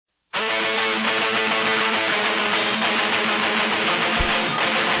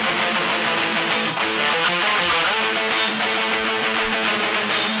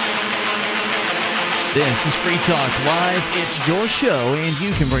This is Free Talk Live. It's your show, and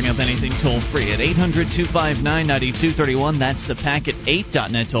you can bring up anything toll-free at 800-259-9231. That's the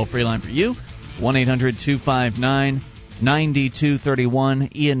Packet8.net toll-free line for you.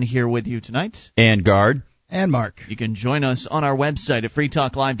 1-800-259-9231. Ian here with you tonight. And Guard. And Mark. You can join us on our website at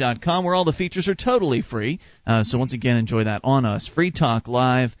freetalklive.com, where all the features are totally free. So once again, enjoy that on us.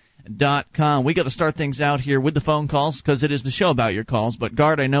 freetalklive.com. We got to start things out here with the phone calls because it is the show about your calls. But,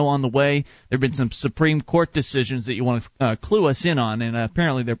 Guard, I know on the way there have been some Supreme Court decisions that you want to clue us in on, and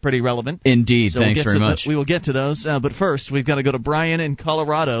apparently they're pretty relevant. Indeed. So thanks very much. We will get to those. But first, we've got to go to Brian in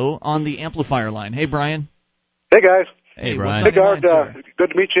Colorado on the amplifier line. Hey, Brian. Hey, guys. Hey, Brian. Hey, Guard.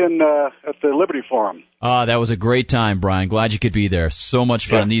 Good to meet you at the Liberty Forum. That was a great time, Brian. Glad you could be there. So much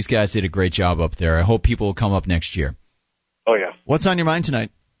fun. Yeah. These guys did a great job up there. I hope people will come up next year. Oh, yeah. What's on your mind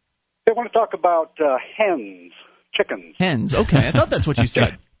tonight? I want to talk about hens, chickens. Hens, okay. I thought that's what you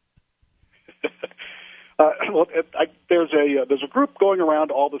said. There's a group going around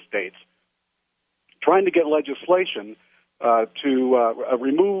all the states trying to get legislation to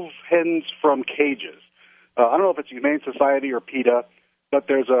remove hens from cages. I don't know if it's Humane Society or PETA, but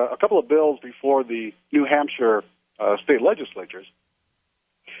there's a couple of bills before the New Hampshire state legislatures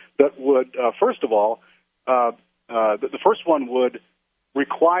that would, first of all, the first one would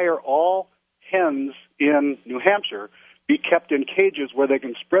require all hens in New Hampshire be kept in cages where they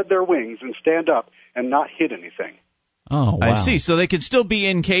can spread their wings and stand up and not hit anything. Oh, wow. I see. So they could still be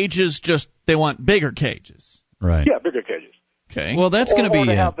in cages, just they want bigger cages. Right. Yeah, bigger cages. Okay. Well, that's going to be... Or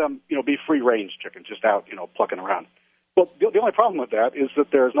to have them, be free-range chickens, just out, plucking around. Well, the only problem with that is that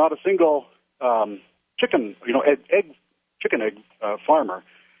there's not a single chicken egg farmer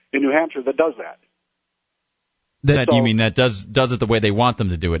in New Hampshire that does that. You mean that does it the way they want them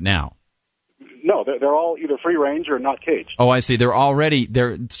to do it now? No, they're all either free range or not caged. Oh, I see. They're already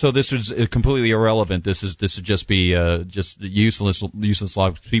there. So this is completely irrelevant. This would just be just useless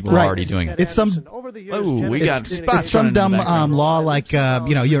law. People are already doing it. It's some. We got spots. Some dumb law like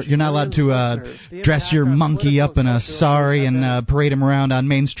you're not allowed to dress your monkey up in a sari and parade him around on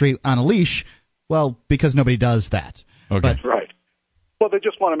Main Street on a leash. Well, because nobody does that. Okay. Right. Well, they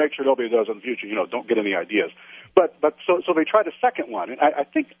just want to make sure nobody does in the future. Don't get any ideas. But so they tried a second one, and I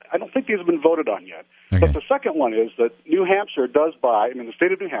don't think these have been voted on yet. Okay. But the second one is that New Hampshire does buy. The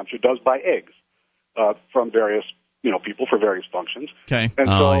state of New Hampshire does buy eggs from various people for various functions. Okay.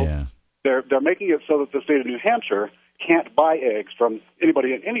 And they're making it so that the state of New Hampshire can't buy eggs from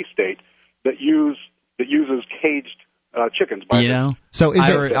anybody in any state that uses caged chickens. So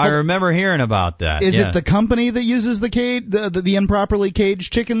I remember hearing about that. Is it the company that uses the improperly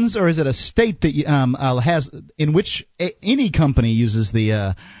caged chickens, or is it a state that has in which any company uses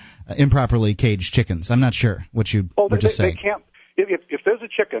the improperly caged chickens? I'm not sure what you were just saying. They can't. If there's a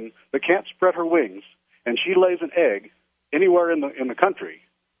chicken that can't spread her wings and she lays an egg anywhere in the country,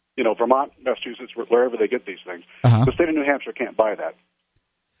 Vermont, Massachusetts, wherever they get these things, the state of New Hampshire can't buy that.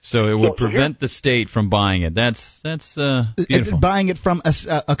 So it would prevent the state from buying it. That's beautiful. Buying it from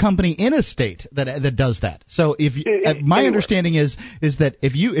a company in a state that does that. So my understanding is that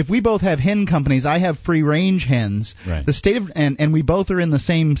if we both have hen companies, I have free range hens. Right. The state of and we both are in the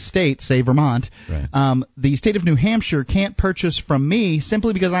same state, say Vermont. Right. The state of New Hampshire can't purchase from me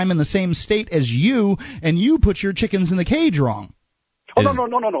simply because I'm in the same state as you, and you put your chickens in the cage wrong. Oh,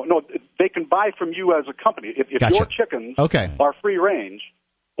 no. They can buy from you as a company. If Gotcha. your chickens are free range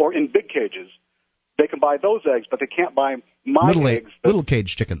or in big cages, they can buy those eggs, but they can't buy my eggs. Little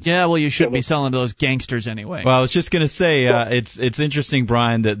cage chickens. Yeah, well, you shouldn't be selling to those gangsters anyway. Well, I was just going to say, it's interesting,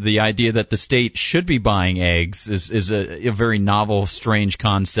 Brian, that the idea that the state should be buying eggs is a very novel, strange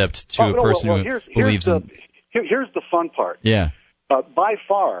concept to a person who believes in... Here's the fun part. Yeah. By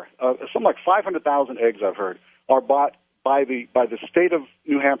far, something like 500,000 eggs, I've heard, are bought by the state of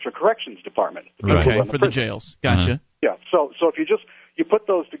New Hampshire Corrections Department. Okay, for the jails. Gotcha. Yeah, so if you put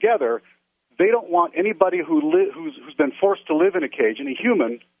those together, they don't want anybody who's been forced to live in a cage, any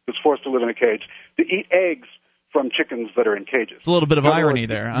human who's forced to live in a cage, to eat eggs from chickens that are in cages. It's a little bit of irony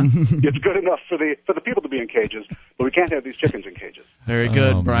there, huh? It's good enough for the people to be in cages, but we can't have these chickens in cages. Very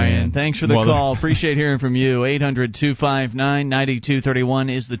good, Brian. Man. Thanks for the call. Appreciate hearing from you.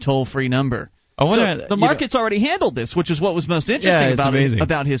 800-259-9231 is the toll-free number. The market's already handled this, which is what was most interesting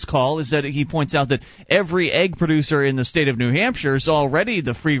about his call, is that he points out that every egg producer in the state of New Hampshire is already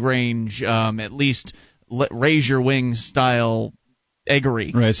the free-range, at least raise-your-wings style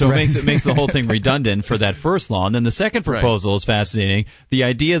eggery. Right, so it makes the whole thing redundant for that first law. And then the second proposal is fascinating. The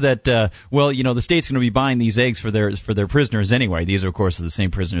idea that, the state's going to be buying these eggs for their prisoners anyway. These are, of course, the same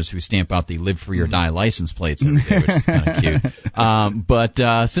prisoners who stamp out the live free or die license plates every day, which is kind of cute.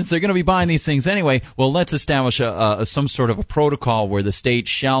 But since they're going to be buying these things anyway, well, let's establish some sort of a protocol where the state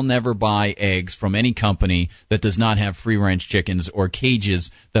shall never buy eggs from any company that does not have free-range chickens or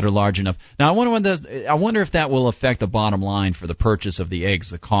cages that are large enough. Now, I wonder if that will affect the bottom line for the purchase of the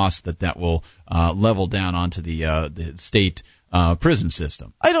eggs, the cost that will level down onto the state prison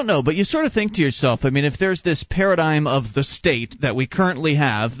system. I don't know, but you sort of think to yourself, I mean, if there's this paradigm of the state that we currently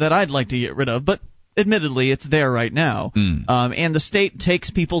have that I'd like to get rid of, but admittedly it's there right now, and the state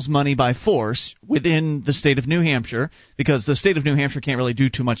takes people's money by force within the state of New Hampshire, because the state of New Hampshire can't really do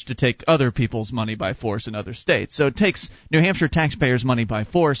too much to take other people's money by force in other states. So it takes New Hampshire taxpayers' money by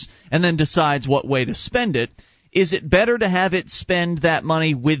force and then decides what way to spend it. Is it better to have it spend that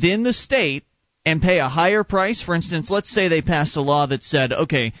money within the state and pay a higher price? For instance, let's say they passed a law that said,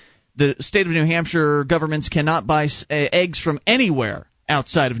 okay, the state of New Hampshire governments cannot buy eggs from anywhere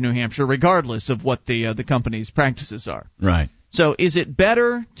outside of New Hampshire, regardless of what the company's practices are. Right. So is it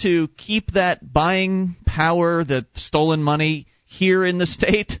better to keep that buying power, the stolen money, here in the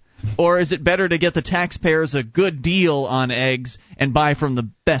state? Or is it better to get the taxpayers a good deal on eggs and buy from the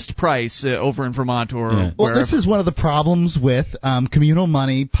best price over in Vermont or wherever? Well, this is one of the problems with communal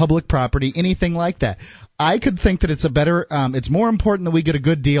money, public property, anything like that. I could think that it's more important that we get a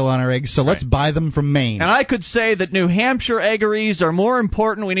good deal on our eggs, so let's buy them from Maine. And I could say that New Hampshire eggeries are more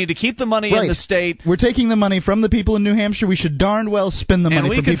important. We need to keep the money in the state. We're taking the money from the people in New Hampshire. We should darn well spend the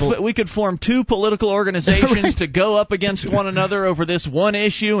money from people. We could form two political organizations to go up against one another over this one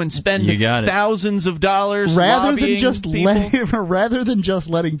issue and spend thousands of dollars rather than just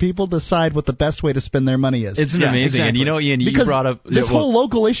letting people decide what the best way to spend their money is. It's amazing. Exactly. And Ian, you brought up this whole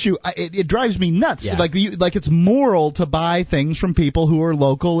local issue. It drives me nuts. Yeah. Like it's moral to buy things from people who are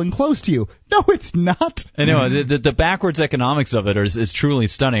local and close to you. No, it's not. I know. The backwards economics of it is truly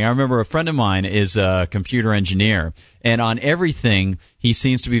stunning. I remember a friend of mine is a computer engineer, and on everything he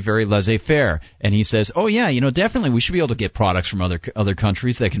seems to be very laissez-faire. And he says, oh, yeah, definitely we should be able to get products from other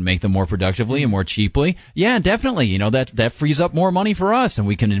countries that can make them more productively and more cheaply. Yeah, definitely. That frees up more money for us, and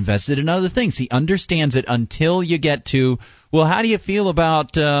we can invest it in other things. He understands it until you get to, well, how do you feel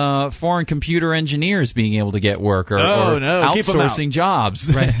about foreign computer engineers being able to get work or outsourcing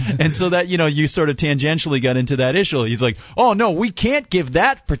jobs? Right. And so that, you sort of tangentially got into that issue. He's like, oh, no, we can't give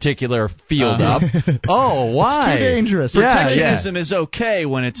that particular field up. Oh, why? It's too dangerous. Protectionism is okay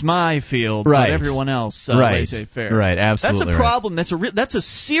when it's my field, but everyone else laissez-faire. Right, absolutely. That's a problem. That's a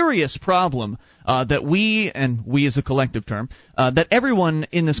serious problem that we as a collective term, that everyone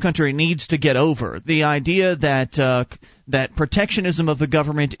in this country needs to get over. The idea that protectionism of the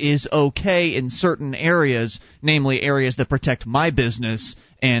government is okay in certain areas, namely areas that protect my business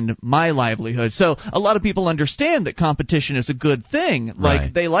and my livelihood. So a lot of people understand that competition is a good thing.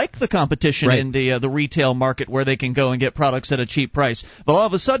 Like they like the competition in the retail market where they can go and get products at a cheap price. But all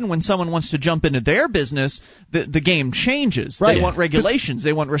of a sudden, when someone wants to jump into their business, the game changes. Right. They want regulations.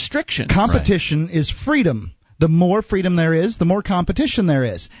 They want restrictions. Competition is freedom. The more freedom there is, the more competition there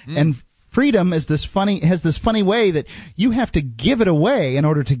is. And freedom is has this funny way that you have to give it away in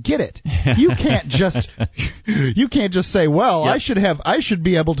order to get it. You can't just say, well, I should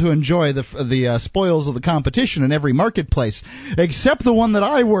be able to enjoy the spoils of the competition in every marketplace, except the one that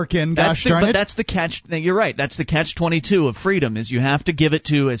I work in. Gosh darn it! But that's the catch. You're right. That's the catch-22 of freedom: is you have to give it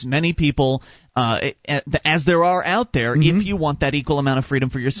to as many people as there are out there if you want that equal amount of freedom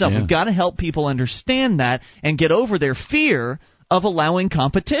for yourself. We've got to help people understand that and get over their fear of allowing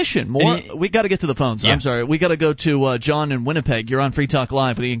competition. We got to get to the phones. I'm sorry. We got to go to John in Winnipeg. You're on Free Talk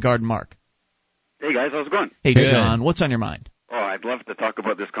Live with Ian Gard and Mark. Hey, guys. How's it going? Hey, John. What's on your mind? Oh, I'd love to talk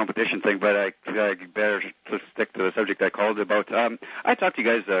about this competition thing, but I better to stick to the subject I called about. I talked to you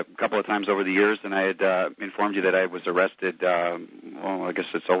guys a couple of times over the years, and I had informed you that I was arrested, I guess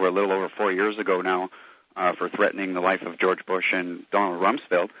it's a little over 4 years ago now, for threatening the life of George Bush and Donald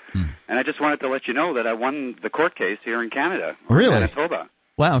Rumsfeld. And I just wanted to let you know that I won the court case here in Canada. Really? Manitoba.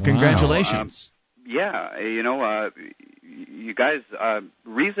 Wow, congratulations. You guys,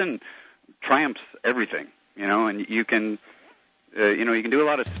 reason triumphs everything, and you can do a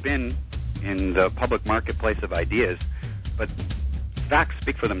lot of spin in the public marketplace of ideas, but facts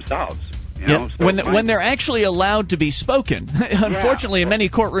speak for themselves. So when they're actually allowed to be spoken. Unfortunately, in many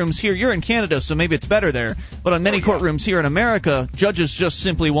courtrooms here, you're in Canada, so maybe it's better there, but on many courtrooms here in America, judges just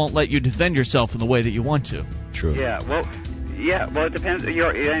simply won't let you defend yourself in the way that you want to. True. Yeah, well, Yeah, well, it depends.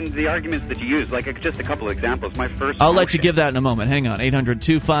 And the arguments that you use, like just a couple of examples. My first. I'll let you give that in a moment. Hang on.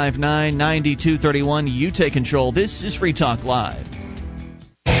 800-259-9231. You take control. This is Free Talk Live.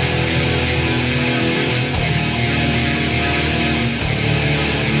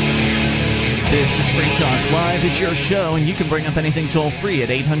 This is Free Talk Live. It's your show, and you can bring up anything toll-free at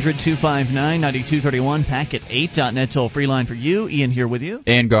 800-259-9231, packet8.net toll-free line for you. Ian here with you.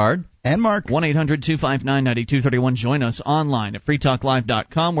 And Guard. And Mark. 1-800-259-9231. Join us online at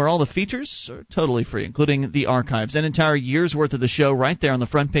freetalklive.com, where all the features are totally free, including the archives. An entire year's worth of the show right there on the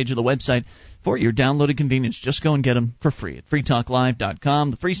front page of the website for your downloaded convenience. Just go and get them for free at freetalklive.com.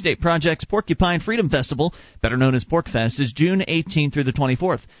 The Free State Project's Porcupine Freedom Festival, better known as PorcFest, is June 18th through the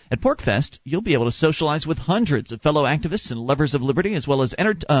 24th. At PorcFest, you'll be able to socialize with hundreds of fellow activists and lovers of liberty, as well as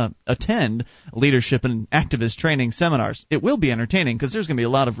attend leadership and activist training seminars. It will be entertaining because there's going to be a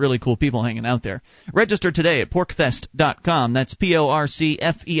lot of really cool people hanging out there. Register today at porcfest.com. That's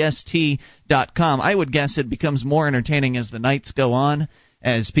PORCFEST.com. I would guess it becomes more entertaining as the nights go on,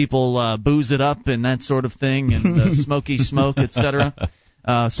 as people booze it up and that sort of thing, and smoky smoke, etc.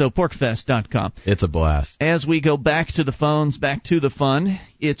 So porcfest.com. It's a blast. As we go back to the phones, back to the fun,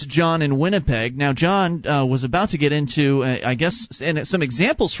 it's John in Winnipeg. Now, John was about to get into, I guess, some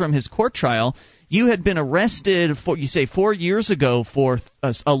examples from his court trial. You had been arrested, you say 4 years ago, for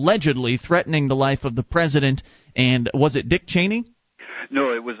allegedly threatening the life of the president, and was it Dick Cheney?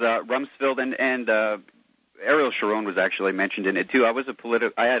 No, it was Rumsfeld and Ariel Sharon was actually mentioned in it too. I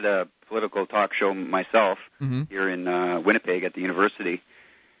had a political talk show myself here in Winnipeg at the university,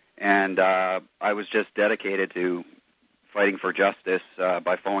 and I was just dedicated to fighting for justice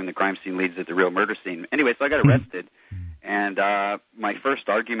by following the crime scene leads at the real murder scene. Anyway, so I got arrested, and my first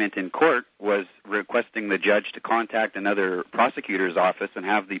argument in court was requesting the judge to contact another prosecutor's office and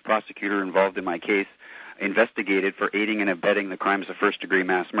have the prosecutor involved in my case investigated for aiding and abetting the crimes of first-degree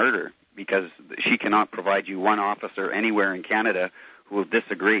mass murder, because she cannot provide you one officer anywhere in Canada who will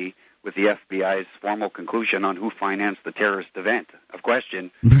disagree with the FBI's formal conclusion on who financed the terrorist event of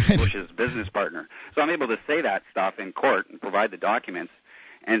question, Bush's business partner. So I'm able to say that stuff in court and provide the documents,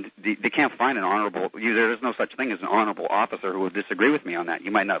 and they can't find an honorable – there is no such thing as an honorable officer who will disagree with me on that.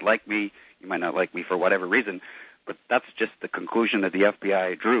 You might not like me. You might not like me for whatever reason, but that's just the conclusion that the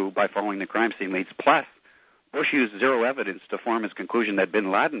FBI drew by following the crime scene leads. Plus, Bush used zero evidence to form his conclusion that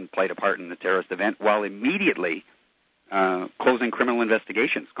bin Laden played a part in the terrorist event, while immediately closing criminal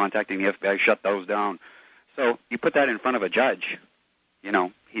investigations, contacting the FBI, shut those down. So you put that in front of a judge, you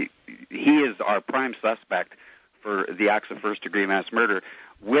know, he is our prime suspect for the acts of first-degree mass murder,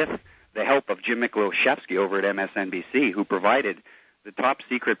 with the help of Jim Mikloszewski over at MSNBC, who provided the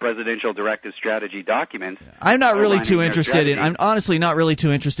top-secret presidential directive strategy documents. I'm honestly not really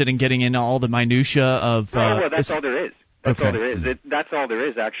too interested in getting into all the minutia of. Well, that's all there is. That's all there is. That's all there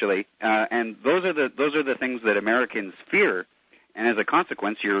is, actually. And those are the things that Americans fear. And as a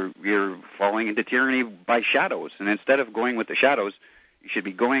consequence, you're falling into tyranny by shadows. And instead of going with the shadows, you should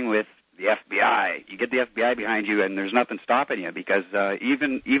be going with the FBI. You get the FBI behind you, and there's nothing stopping you, because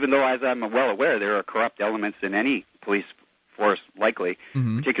even though, as I'm well aware, there are corrupt elements in any police force, likely,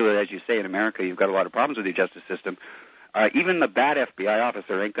 particularly, as you say, in America, you've got a lot of problems with the justice system. Even the bad FBI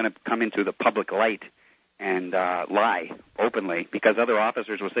officer ain't going to come into the public light and lie openly, because other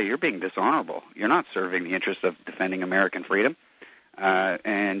officers will say, you're being dishonorable. You're not serving the interests of defending American freedom,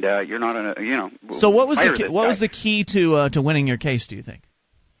 and you're not So what was the key to winning your case, do you think?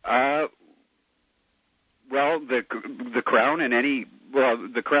 Well, the Crown and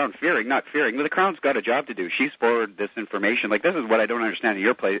the Crown not fearing. The Crown's got a job to do. She's forwarded this information. Like, this is what I don't understand in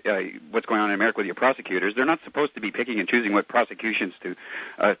your place, what's going on in America with your prosecutors. They're not supposed to be picking and choosing what prosecutions to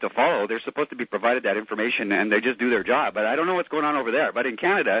follow. They're supposed to be provided that information, and they just do their job. But I don't know what's going on over there. But in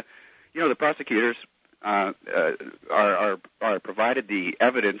Canada, the prosecutors are provided the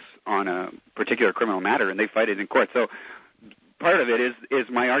evidence on a particular criminal matter, and they fight it in court. So part of it is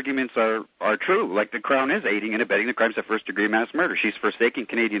my arguments are true. Like, the Crown is aiding and abetting the crimes of first-degree mass murder. She's forsaking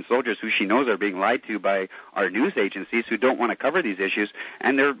Canadian soldiers who she knows are being lied to by our news agencies who don't want to cover these issues,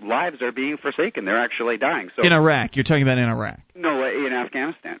 and their lives are being forsaken. They're actually dying. So in Iraq. You're talking about in Iraq. No, in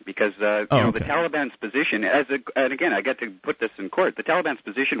Afghanistan, because the Taliban's position, and again, I get to put this in court, the Taliban's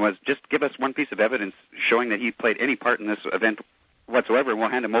position was, just give us one piece of evidence showing that he played any part in this event whatsoever, and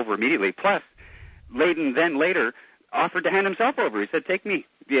we'll hand him over immediately. Plus, later offered to hand himself over. He said, take me.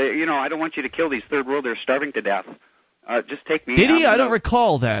 I don't want you to kill these third worlders starving to death. Just take me. Did he? I don't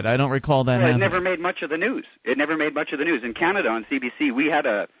recall that. Well, it never made much of the news. In Canada, on CBC, we had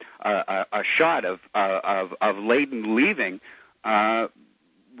a shot of Layden leaving. He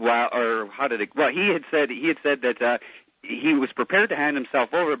had said that he was prepared to hand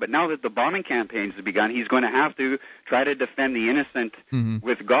himself over, but now that the bombing campaigns have begun, he's going to have to try to defend the innocent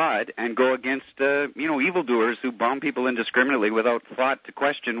with God and go against evildoers who bomb people indiscriminately without thought to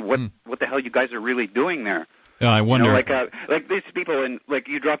question what the hell you guys are really doing there. I wonder, like these people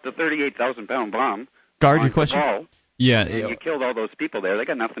you dropped a 38,000-pound bomb. Guard, your question. Wall, yeah, you killed all those people there. They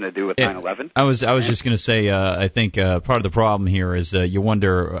got nothing to do with 9/11. I was just going to say, I think part of the problem here is you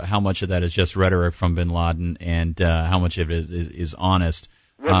wonder how much of that is just rhetoric from Bin Laden and how much of it is honest.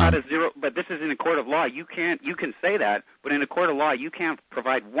 Well, not a zero, but this is in a court of law. You can say that, but in a court of law, you can't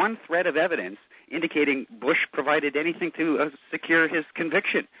provide one thread of evidence indicating Bush provided anything to secure his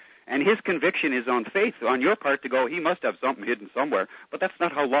conviction. And his conviction is on faith on your part to go, he must have something hidden somewhere. But that's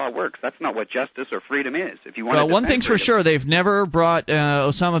not how law works. That's not what justice or freedom is. If you want well, one thing's for sure, they've never brought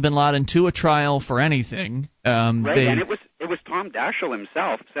Osama bin Laden to a trial for anything. Right, and it was Tom Daschle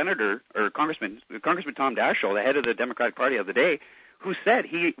himself, Congressman Tom Daschle, the head of the Democratic Party of the day, who said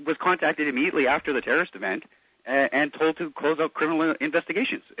he was contacted immediately after the terrorist event and told to close out criminal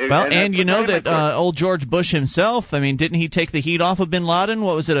investigations. Well, and you know that old George Bush himself, I mean, didn't he take the heat off of bin Laden?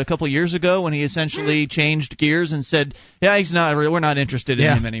 What was it, a couple of years ago when he essentially changed gears and said, we're not interested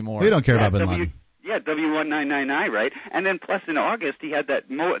in him anymore. We don't care about bin Laden. Yeah, W1999, right? And then plus in August he had that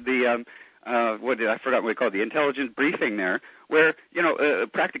I forgot what we called the intelligence briefing there, where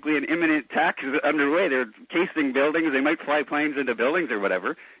practically an imminent attack is underway. They're casing buildings. They might fly planes into buildings or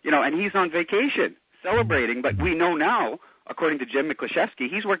whatever. And he's on vacation celebrating. But we know now, according to Jim Miklaszewski,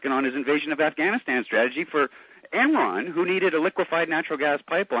 he's working on his invasion of Afghanistan strategy for Enron, who needed a liquefied natural gas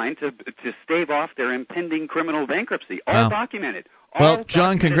pipeline to stave off their impending criminal bankruptcy. All documented. Well,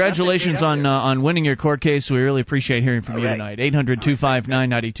 John, congratulations on winning your court case. We really appreciate hearing from you tonight.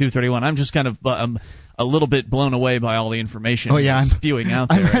 800-259-9231. I'm just kind of a little bit blown away by all the information he's spewing out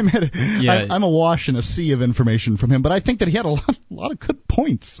there. I'm awash in a sea of information from him, but I think that he had a lot of good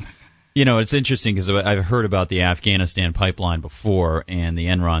points. It's interesting because I've heard about the Afghanistan pipeline before and the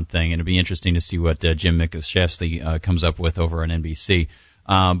Enron thing, and it'd be interesting to see what Jim Miklaszewski comes up with over on NBC.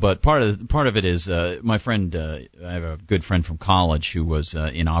 But part of it is my friend. I have a good friend from college who was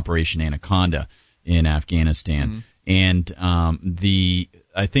in Operation Anaconda in Afghanistan, and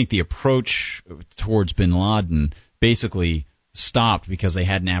I think the approach towards bin Laden basically stopped because they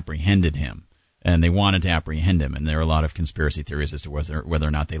hadn't apprehended him. And they wanted to apprehend him, and there are a lot of conspiracy theories as to whether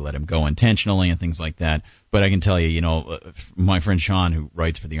or not they let him go intentionally and things like that. But I can tell you, my friend Sean, who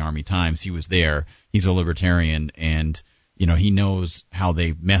writes for the Army Times, he was there. He's a libertarian, and he knows how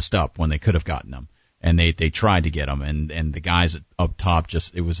they messed up when they could have gotten him, and they tried to get him, and the guys up top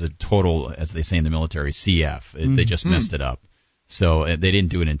it was a total, as they say in the military, CF. They just messed it up. So they didn't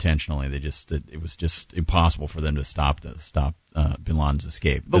do it intentionally. It was just impossible for them to stop bin Laden's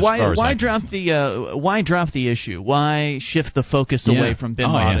escape. But why drop the issue? Why shift the focus away from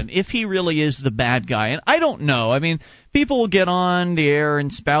bin Laden if he really is the bad guy? And I don't know. I mean, people will get on the air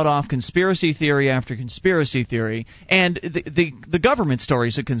and spout off conspiracy theory after conspiracy theory, and the government story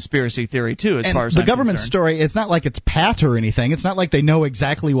is a conspiracy theory too, as far as the government story. It's not like it's pat or anything. It's not like they know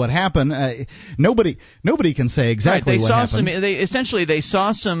exactly what happened. Nobody can say exactly what happened. They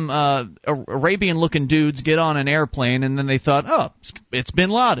saw some Arabian-looking dudes get on an airplane, and then they thought, oh, it's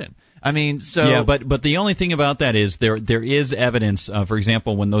bin Laden. I mean, so yeah, but the only thing about that is there is evidence. For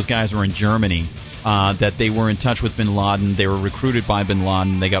example, when those guys were in Germany, that they were in touch with bin Laden, they were recruited by bin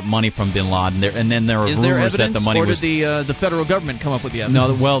Laden, they got money from bin Laden, and then there are rumors that the money was. Or did the federal government come up with the evidence?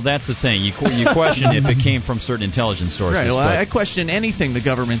 No, well, that's the thing. You question if it came from certain intelligence sources. Right. Well, I question anything the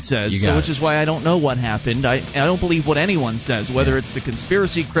government says, which is why I don't know what happened. I don't believe what anyone says, whether it's the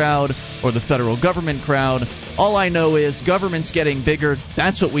conspiracy crowd or the federal government crowd. All I know is government's getting bigger.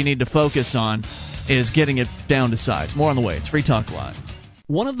 That's what we need to focus on, is getting it down to size. More on the way. It's Free Talk Live.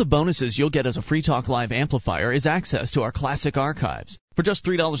 One of the bonuses you'll get as a Free Talk Live amplifier is access to our classic archives. For just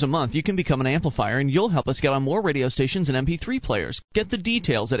 $3 a month, you can become an amplifier, and you'll help us get on more radio stations and MP3 players. Get the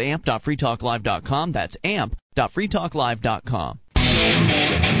details at amp.freetalklive.com. That's amp.freetalklive.com.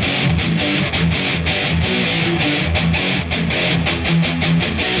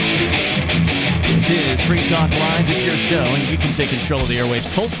 This is Free Talk Live. It's your show, and you can take control of the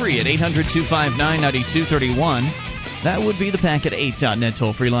airwaves toll-free at 800-259-9231. That would be the Packet 8.net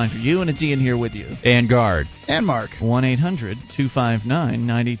toll-free line for you, and it's Ian here with you. And Guard. And Mark.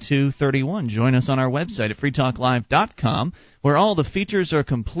 1-800-259-9231. Join us on our website at freetalklive.com, where all the features are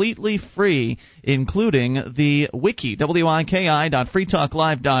completely free, including the wiki,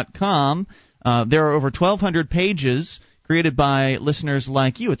 wiki.freetalklive.com. There are over 1,200 pages created by listeners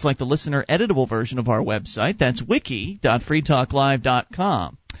like you. It's like the listener editable version of our website. That's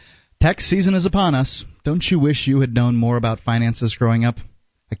wiki.freetalklive.com. Tax season is upon us. Don't you wish you had known more about finances growing up?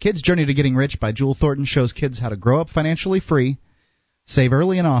 A Kid's Journey to Getting Rich by Jewel Thornton shows kids how to grow up financially free, save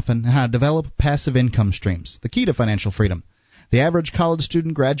early and often, and how to develop passive income streams, the key to financial freedom. The average college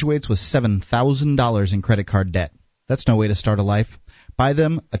student graduates with $7,000 in credit card debt. That's no way to start a life. Buy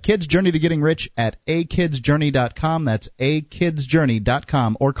them A Kid's Journey to Getting Rich at akidsjourney.com. That's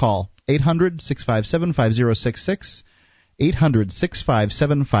akidsjourney.com, or call 800-657-5066,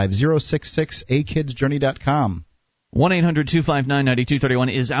 800-657-5066, akidsjourney.com.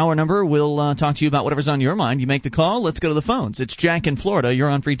 1-800-259-9231 is our number. We'll talk to you about whatever's on your mind. You make the call. Let's go to the phones. It's Jack in Florida. You're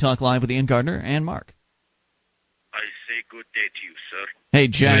on Free Talk Live with Ian Gardner and Mark. I say good day to you, sir. Hey,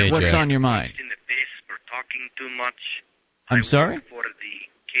 Jack, what's on your mind? In the face for talking too much. I'm sorry? I work for the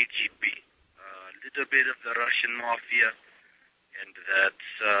KGB, a little bit of the Russian mafia, and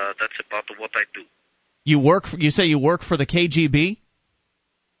that's about what I do. You say you work for the KGB?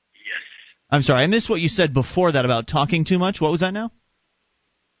 Yes. I'm sorry, I missed what you said before that about talking too much. What was that now?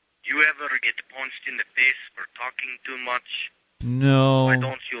 You ever get punched in the face for talking too much? No. Why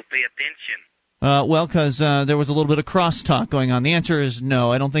don't you pay attention? Well, because there was a little bit of crosstalk going on. The answer is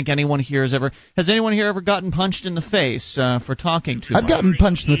no. I don't think anyone here has ever... Has anyone here ever gotten punched in the face for talking too much? I've gotten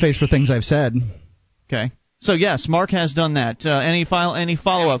punched in the face for things I've said. Okay. So, yes, Mark has done that. Any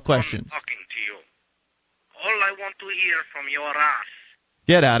follow-up questions? I'm talking to you. All I want to hear from your ass.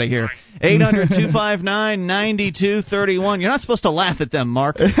 Get out of here. 800-259-9231. You're not supposed to laugh at them,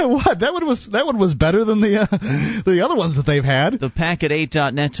 Mark. What? That one was better than the other ones that they've had. The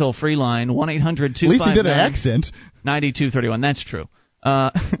Packet8.net toll-free line, 1-800-259-9231. At least he did an accent. 9231. That's true.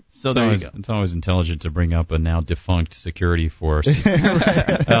 So there you go. It's always intelligent to bring up a now defunct security force.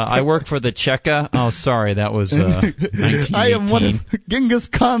 I work for the Cheka. Oh, sorry, that was 1918. I am one of Genghis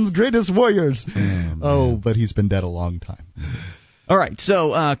Khan's greatest warriors. But he's been dead a long time. All right,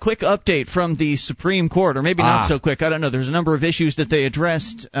 so quick update from the Supreme Court, or maybe not so quick. I don't know. There's a number of issues that they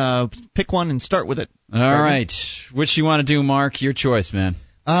addressed. Pick one and start with it. All right. Which you want to do, Mark? Your choice, man.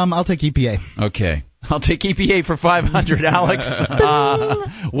 I'll take EPA. Okay. I'll take EPA for 500, Alex.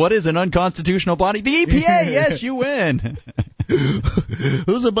 What is an unconstitutional body? The EPA! Yes, you win.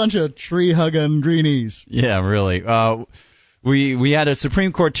 Who's a bunch of tree-hugging greenies? Yeah, really. We had two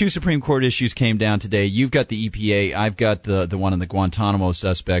Supreme Court issues came down today. You've got the EPA. I've got the one on the Guantanamo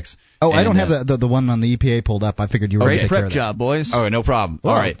suspects. Oh, I don't have the one on the EPA pulled up. I figured you were going to take care of that. Prep job, boys. Oh, no problem.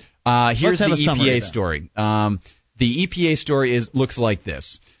 Well, all right. Here's the EPA story. The EPA story looks like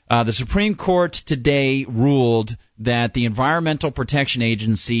this. The Supreme Court today ruled that the Environmental Protection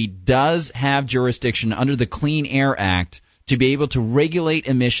Agency does have jurisdiction under the Clean Air Act to be able to regulate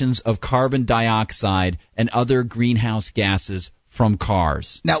emissions of carbon dioxide and other greenhouse gases from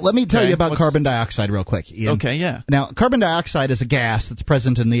cars. Now, let me tell you about carbon dioxide real quick, Ian. Okay, yeah. Now, carbon dioxide is a gas that's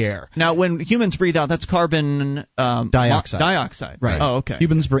present in the air. Now, when humans breathe out, that's carbon dioxide. Right. Oh, okay.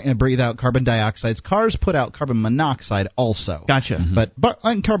 Humans breathe out carbon dioxide. Cars put out carbon monoxide also. Gotcha. Mm-hmm. But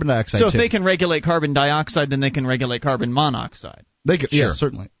and carbon dioxide So too. if they can regulate carbon dioxide, then they can regulate carbon monoxide. They could, sure. Yes,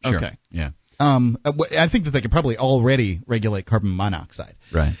 certainly. Sure. Okay. Yeah. I think that they could probably already regulate carbon monoxide.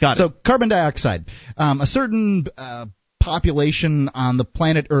 Right. Got it. So carbon dioxide. A certain population on the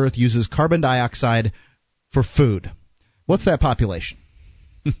planet Earth uses carbon dioxide for food. What's that population?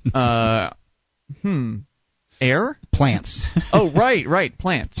 Air? Plants. Oh, right,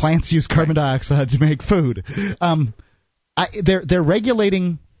 plants. Plants use carbon dioxide to make food. They're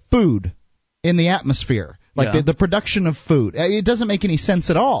regulating food in the atmosphere. Like the production of food. It doesn't make any sense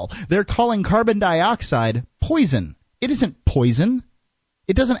at all. They're calling carbon dioxide poison. It isn't poison.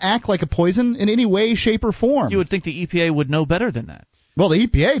 It doesn't act like a poison in any way, shape, or form. You would think the EPA would know better than that. Well, the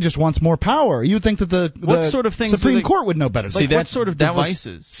EPA just wants more power. You would think that the sort of things Supreme Court would know better. Like what sort of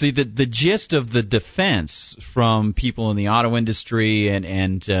devices? The gist of the defense from people in the auto industry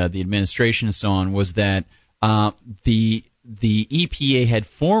and the administration and so on was that the EPA had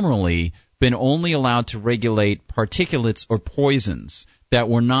formerly been only allowed to regulate particulates or poisons that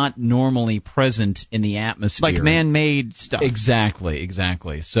were not normally present in the atmosphere. Like man-made stuff. Exactly.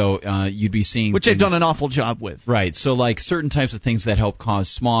 So you'd be seeing which they've done an awful job with. Right. So like certain types of things that help cause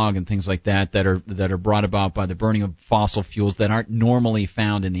smog and things like that are brought about by the burning of fossil fuels that aren't normally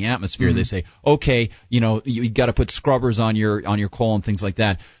found in the atmosphere. Mm-hmm. They say, okay, you got to put scrubbers on your coal and things like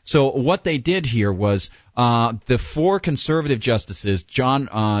that. So what they did here was the four conservative justices, John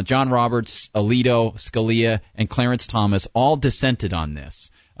Roberts, Alito, Scalia, and Clarence Thomas, all dissented on this.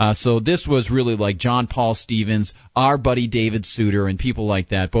 So this was really like John Paul Stevens, our buddy David Souter, and people like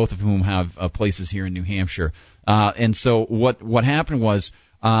that, both of whom have places here in New Hampshire. And so what happened was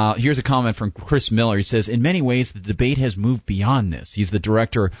Here's a comment from Chris Miller. He says, in many ways, the debate has moved beyond this. He's the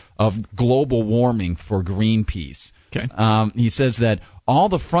director of global warming for Greenpeace. Okay. He says that all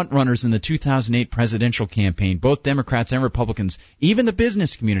the frontrunners in the 2008 presidential campaign, both Democrats and Republicans, even the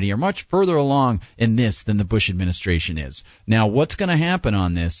business community, are much further along in this than the Bush administration is. Now, what's going to happen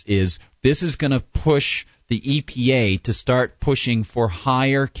on this is going to push the EPA to start pushing for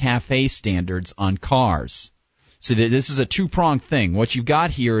higher CAFE standards on cars. So this is a two-pronged thing. What you've got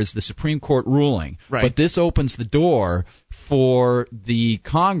here is the Supreme Court ruling, right. But this opens the door for the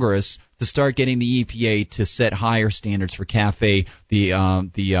Congress to start getting the EPA to set higher standards for CAFE, the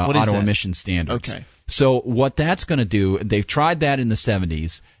auto emission standards. Okay. So what that's going to do, they've tried that in the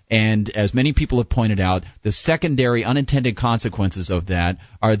 70s, and as many people have pointed out, the secondary unintended consequences of that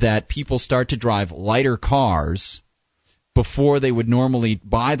are that people start to drive lighter cars before they would normally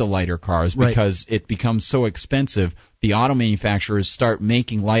buy the lighter cars because it becomes so expensive. The auto manufacturers start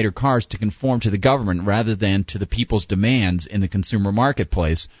making lighter cars to conform to the government rather than to the people's demands in the consumer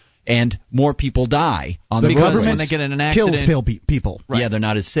marketplace. And more people die on the road. Government when they get in an accident, kills people. Right. Yeah, they're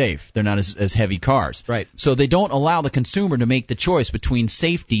not as safe. They're not as heavy cars. Right. So they don't allow the consumer to make the choice between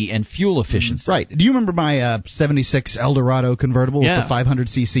safety and fuel efficiency. Right. Do you remember my 76 Eldorado convertible with the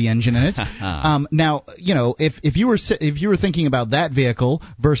 500cc engine in it? Now, if you were thinking about that vehicle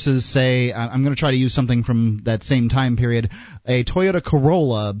versus, say, I'm going to try to use something from that same time period, a Toyota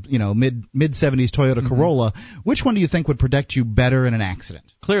Corolla, mid 70s Toyota Corolla, which one do you think would protect you better in an accident?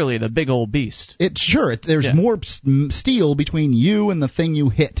 Clearly, the big old beast. There's more steel between you and the thing you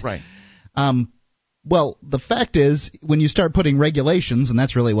hit. Right. Well, the fact is, when you start putting regulations, and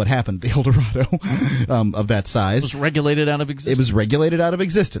that's really what happened, the Eldorado of that size. It was regulated out of existence. It was regulated out of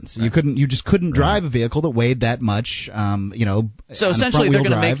existence. Right. You just couldn't drive a vehicle that weighed that much. So essentially, they're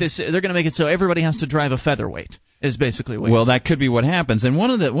going to make this. They're going to make it so everybody has to drive a featherweight. Is basically what. Well, that could be what happens. And one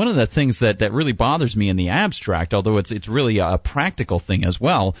of the things that really bothers me in the abstract, although it's really a practical thing as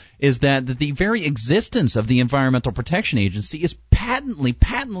well, is that the very existence of the Environmental Protection Agency is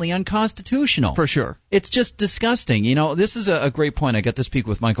patently unconstitutional. For sure. It's just disgusting. This is a great point. I got to speak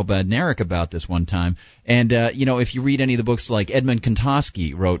with Michael Badnarik about this one time. And, if you read any of the books like Edmund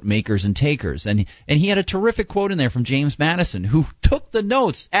Kontowski wrote Makers and Takers, and he had a terrific quote in there from James Madison, who took the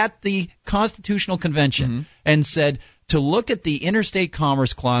notes at the Constitutional Convention and said to look at the Interstate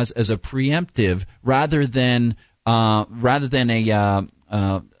Commerce Clause as a preemptive rather than like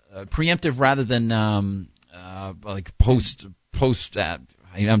post.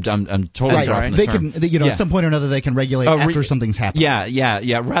 I'm totally right. They can, at some point or another, they can regulate after something's happened.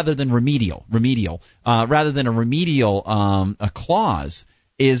 Yeah. Rather than remedial. Rather than a remedial a clause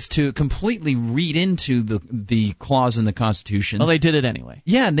is to completely read into the clause in the Constitution. Well, they did it anyway.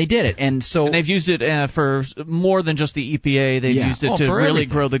 Yeah, and they did it, and they've used it for more than just the EPA. They've used it to really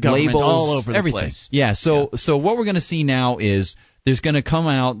grow the government labels, all over the place. Yeah. So what we're going to see now is. There's going to come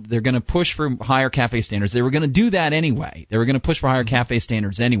out, they're going to push for higher CAFE standards. They were going to do that anyway. They were going to push for higher CAFE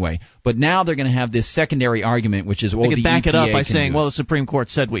standards anyway. But now they're going to have this secondary argument, which is, they could back it up by saying, well, the Supreme Court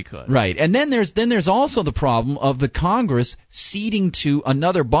said we could. Right. And then there's also the problem of the Congress ceding to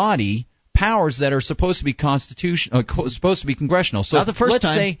another body powers that are supposed to be supposed to be congressional. So not the first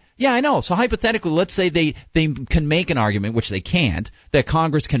time. Say, yeah, I know. So hypothetically, let's say they can make an argument, which they can't, that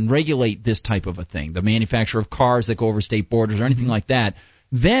Congress can regulate this type of a thing, the manufacture of cars that go over state borders or anything like that.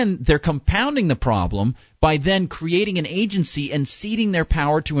 Then they're compounding the problem by then creating an agency and ceding their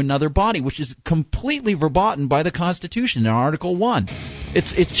power to another body, which is completely verboten by the Constitution in Article 1.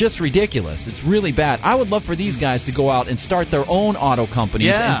 It's just ridiculous. It's really bad. I would love for these guys to go out and start their own auto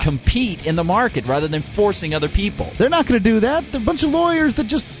companies and compete in the market rather than forcing other people. They're not going to do that. They're a bunch of lawyers that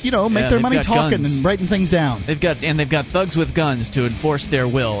just, make their money talking and writing things down. They've got thugs with guns to enforce their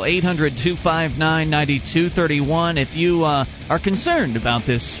will. 800-259-9231 if you are concerned about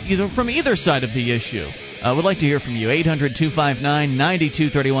this, from either side of the issue. Would like to hear from you.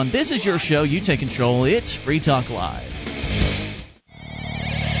 800-259-9231. This is your show. You take control. It's Free Talk Live.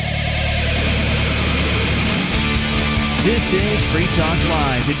 This is Free Talk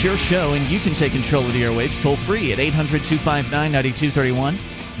Live. It's your show, and you can take control of the airwaves toll free at 800-259-9231.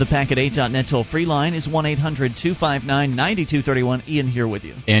 The Packet8.net toll-free line is 1-800-259-9231. Ian here with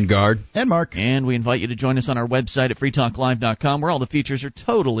you. And Guard. And Mark. And we invite you to join us on our website at freetalklive.com, where all the features are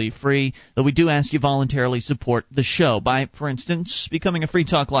totally free, though we do ask you voluntarily support the show by, for instance, becoming a Free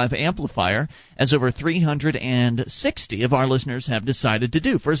Talk Live amplifier, as over 360 of our listeners have decided to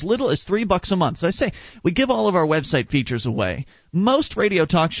do, for as little as $3 a month. So I say, we give all of our website features away. Most radio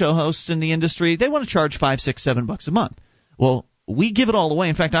talk show hosts in the industry, they want to charge $5, $6, $7 a month. Well, we give it all away.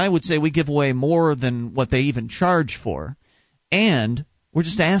 In fact, I would say we give away more than what they even charge for. And We're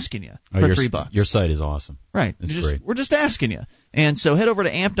just asking you for $3. Your site is awesome. Right. It's great. We're just asking you. And so head over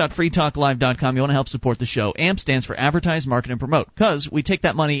to amp.freetalklive.com. You want to help support the show. AMP stands for Advertise, Market, and Promote, because we take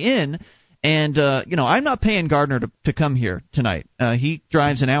that money in, and, I'm not paying Gardner to come here tonight. He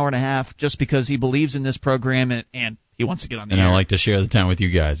drives an hour and a half just because he believes in this program, and he wants to get on the air. And I like to share the time with you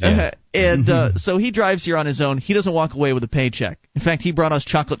guys. Yeah. So he drives here on his own. He doesn't walk away with a paycheck. In fact, he brought us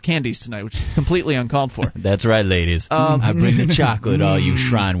chocolate candies tonight, which is completely uncalled for. That's right, ladies. I bring the chocolate, all you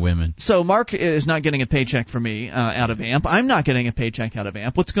shrine women. So Mark is not getting a paycheck from me out of AMP. I'm not getting a paycheck out of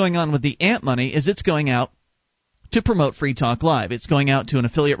AMP. What's going on with the AMP money is it's going out to promote Free Talk Live. It's going out to an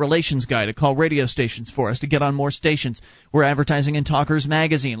affiliate relations guy to call radio stations for us, to get on more stations. We're advertising in Talkers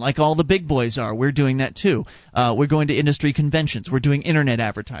Magazine, like all the big boys are. We're doing that too. We're going to industry conventions. We're doing internet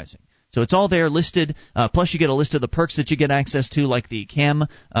advertising. So it's all there listed, plus you get a list of the perks that you get access to, like the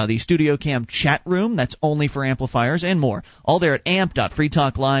Studio Cam chat room, that's only for amplifiers, and more. All there at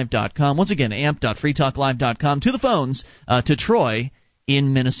amp.freetalklive.com. Once again, amp.freetalklive.com. To the phones, to Troy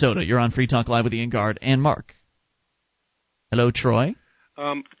in Minnesota. You're on Free Talk Live with Ian Gard and Mark. Hello, Troy.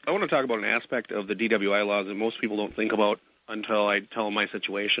 I want to talk about an aspect of the DWI laws that most people don't think about until I tell them my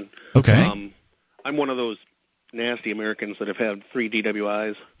situation. Okay. I'm one of those nasty Americans that have had 3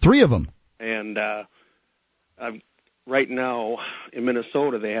 DWIs. 3 of them. And right now in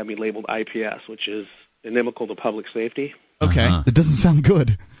Minnesota, they have me labeled IPS, which is inimical to public safety. Okay. It doesn't sound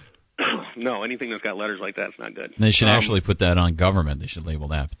good. No, anything that's got letters like that's not good. They should actually put that on government. They should label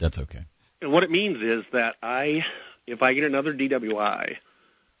that, but that's okay. And what it means is that if I get another DWI,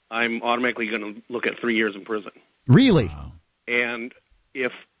 I'm automatically going to look at 3 years in prison. Really? Wow. And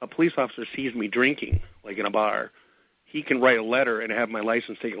if a police officer sees me drinking, like in a bar, he can write a letter and have my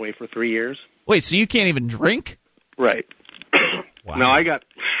license taken away for 3 years. Wait, so you can't even drink? Right. Wow. Now, I got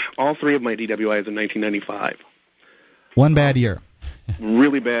all 3 of my DWIs in 1995. One bad year.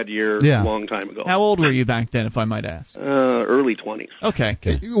 Really bad year, Yeah. long time ago. How old were you back then, if I might ask? Early 20s. Okay.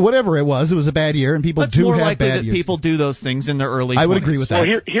 Whatever it was a bad year, and people That's do more have likely bad that years. people do those things in their early 20s. I would agree with that.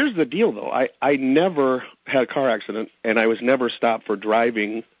 Well, here's the deal, though. I never had a car accident, and I was never stopped for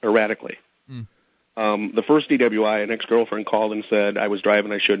driving erratically. The first DWI, an ex-girlfriend called and said I was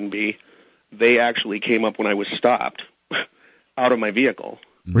driving I shouldn't be. They actually came up when I was stopped out of my vehicle.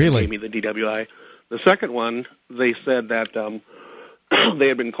 Really? Gave me the DWI. The second one, they said that they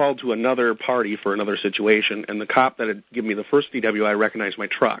had been called to another party for another situation, and the cop that had given me the first DWI recognized my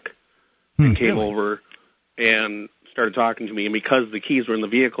truck and came over and started talking to me. And because the keys were in the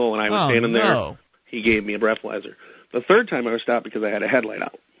vehicle and I was standing there, he gave me a breathalyzer. The third time I was stopped because I had a headlight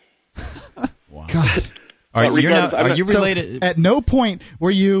out. Wow. God. Are you related? So at no point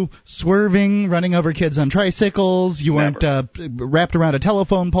were you swerving, running over kids on tricycles. You weren't wrapped around a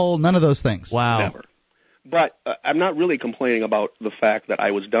telephone pole. None of those things. Wow. Never. But I'm not really complaining about the fact that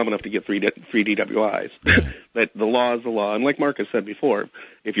I was dumb enough to get 3 DWIs. That the law is the law. And like Mark has said before,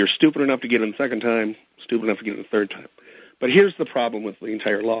 if you're stupid enough to get in the second time, stupid enough to get in the third time. But here's the problem with the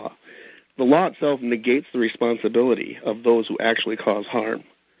entire law. The law itself negates the responsibility of those who actually cause harm.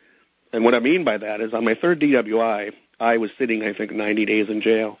 And what I mean by that is on my third DWI, I was sitting, I think, 90 days in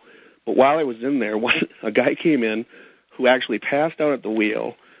jail. But while I was in there, a guy came in who actually passed out at the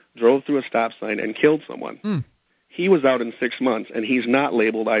wheel, drove through a stop sign, and killed someone. He was out in 6 months, and he's not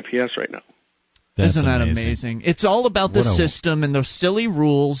labeled IPS right now. Isn't that amazing? It's all about the system and those silly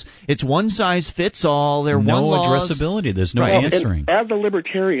rules. It's one size fits all. They're no one laws. addressability. There's no answering. And as a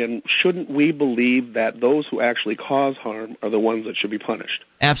libertarian, shouldn't we believe that those who actually cause harm are the ones that should be punished?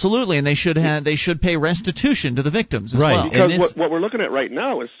 Absolutely, and they should pay restitution to the victims as well. Because what we're looking at right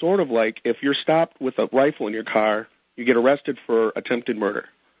now is sort of like if you're stopped with a rifle in your car, you get arrested for attempted murder.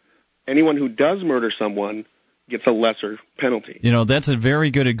 Anyone who does murder someone gets a lesser penalty. That's a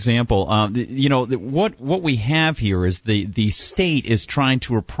very good example. What we have here is the state is trying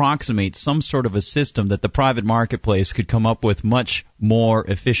to approximate some sort of a system that the private marketplace could come up with much more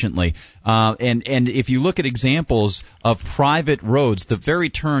efficiently. And if you look at examples of private roads, the very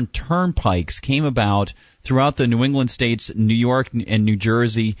term turnpikes came about throughout the New England states, New York and New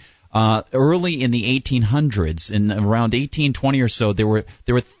Jersey. Early in the 1800s, in around 1820 or so, there were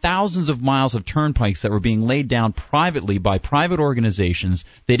thousands of miles of turnpikes that were being laid down privately by private organizations.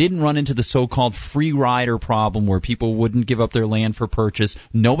 They didn't run into the so-called free rider problem where people wouldn't give up their land for purchase.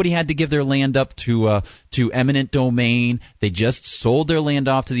 Nobody had to give their land up to eminent domain. They just sold their land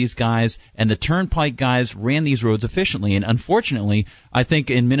off to these guys, and the turnpike guys ran these roads efficiently. And unfortunately, I think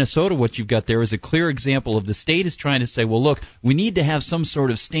in Minnesota what you've got there is a clear example of the state is trying to say, well, look, we need to have some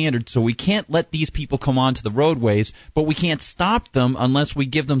sort of standard endangered, so we can't let these people come onto the roadways, but we can't stop them unless we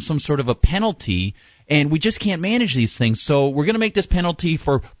give them some sort of a penalty, and we just can't manage these things. So we're going to make this penalty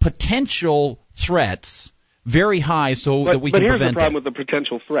for potential threats very high that we can prevent it. But here's the problem with the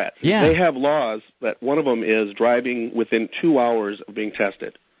potential threats. Yeah. They have laws that one of them is driving within 2 hours of being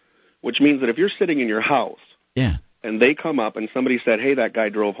tested, which means that if you're sitting in your house and they come up and somebody said, hey, that guy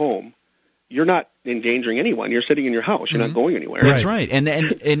drove home, you're not endangering anyone. You're sitting in your house. You're not going anywhere. That's right. And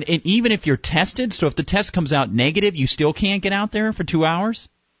even if you're tested, so if the test comes out negative, you still can't get out there for 2 hours?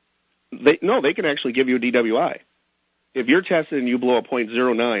 They can actually give you a DWI. If you're tested and you blow a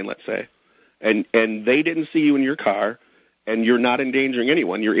 .09, let's say, and they didn't see you in your car, and you're not endangering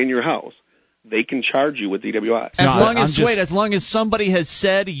anyone, you're in your house, they can charge you with DWI. As long as somebody has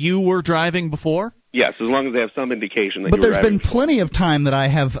said you were driving before? Yes, as long as they have some indication that you were driving. But there's been plenty of time that I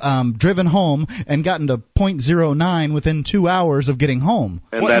have driven home and gotten to .09 within 2 hours of getting home.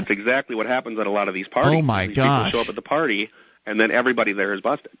 And that's exactly what happens at a lot of these parties. Oh, my People gosh. show up at the party, and then everybody there is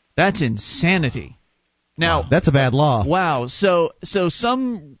busted. That's insanity. Now that's a bad law. Wow. So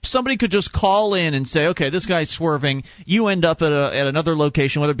somebody could just call in and say, okay, this guy's swerving. You end up at another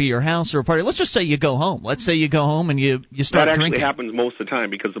location, whether it be your house or a party. Let's just say you go home. Let's say you go home and you start drinking. That actually happens most of the time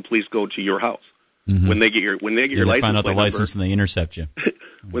because the police go to your house. Mm-hmm. When they get your license find out plate the license number, and they intercept you.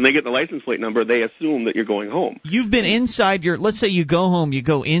 When they get the license plate number, they assume that you're going home. You've been inside let's say you go home, you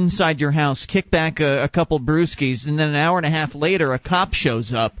go inside your house, kick back a couple brewskis, and then an hour and a half later a cop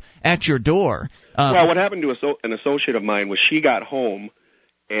shows up at your door. Well, what happened to an associate of mine was she got home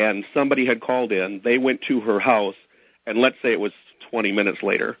and somebody had called in. They went to her house, and let's say it was 20 minutes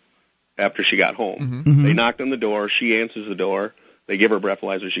later after she got home. Mm-hmm. They knocked on the door. She answers the door. They give her a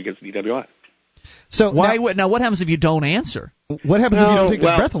breathalyzer. She gets the DWI. So now what happens if you don't answer? What happens if you don't take the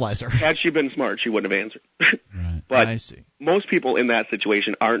breathalyzer? Had she been smart, she wouldn't have answered. Right. But I see. Most people in that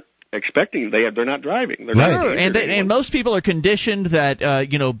situation aren't expecting. They're not driving. They're not and most people are conditioned that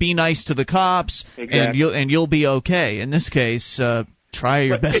be nice to the cops, exactly. and you'll be okay. In this case, try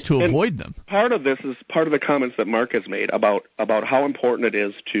your best to avoid them. Part of this is part of the comments that Mark has made about how important it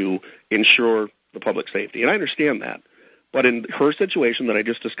is to ensure the public safety, and I understand that. But in her situation that I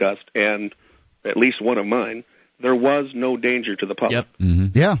just discussed, and at least one of mine, there was no danger to the public. Yep. Mm-hmm.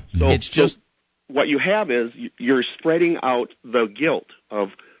 Yeah. So what you have is you're spreading out the guilt of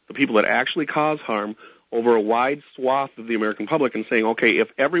the people that actually cause harm over a wide swath of the American public and saying, okay, if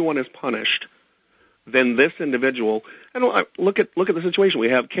everyone is punished, then this individual, and look at the situation. We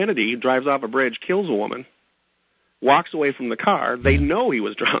have Kennedy drives off a bridge, kills a woman, walks away from the car. They know he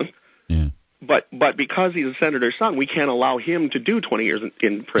was drunk. Yeah. But because he's a senator's son, we can't allow him to do 20 years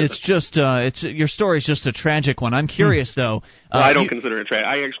in prison. It's just your story's just a tragic one. I'm curious though. Well, I don't consider it tragic.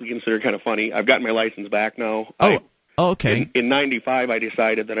 I actually consider it kind of funny. I've gotten my license back now. Okay. In '95, I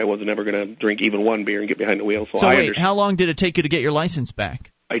decided that I wasn't ever going to drink even one beer and get behind the wheel. So wait, how long did it take you to get your license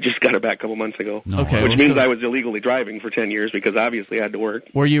back? I just got it back a couple months ago. Okay. Which means I was illegally driving for 10 years because obviously I had to work.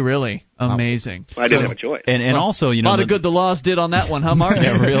 Were you really? Amazing. I didn't have a choice. And also, a lot of good the laws did on that one, huh, Mark?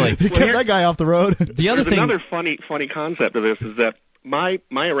 Yeah, really. Kept that guy off the road. There's another funny concept of this is that my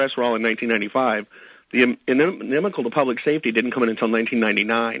arrests were all in 1995. The inimical to public safety didn't come in until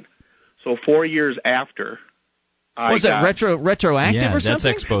 1999. So 4 years after was that retroactive or something? That's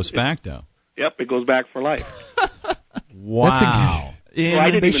ex post facto. Yep, it goes back for life. Wow.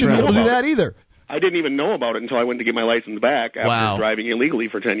 They shouldn't be able to do that either. I didn't even know about it until I went to get my license back after driving illegally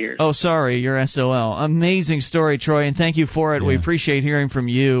for 10 years. Oh, sorry, you're SOL. Amazing story, Troy, and thank you for it. Yeah. We appreciate hearing from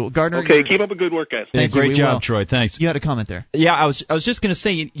you. Gardner. Okay, keep up a good work, guys. Great job, Troy. Thanks. You had a comment there. Yeah, I was just going to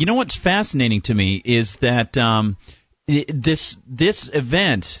say, you know what's fascinating to me is that this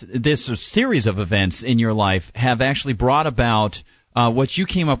event, this series of events in your life have actually brought about what you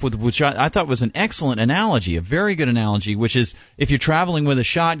came up with, which I thought was an excellent analogy, a very good analogy, which is if you're traveling with a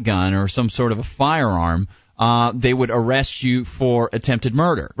shotgun or some sort of a firearm, they would arrest you for attempted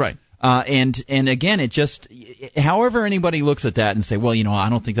murder. Right. And again, it just, however anybody looks at that and say, well, I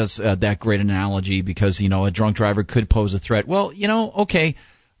don't think that's that great an analogy because, a drunk driver could pose a threat. Well, okay.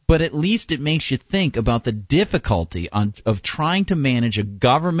 But at least it makes you think about the difficulty of trying to manage a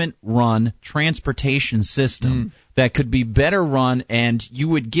government-run transportation system that could be better run, and you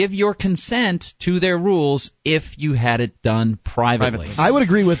would give your consent to their rules if you had it done privately. I would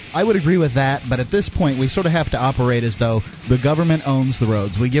agree with that, but at this point we sort of have to operate as though the government owns the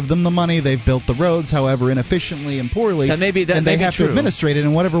roads. We give them the money, they've built the roads, however inefficiently and poorly, and they have to administrate it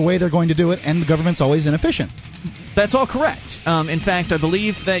in whatever way they're going to do it, and the government's always inefficient. That's all correct. In fact, I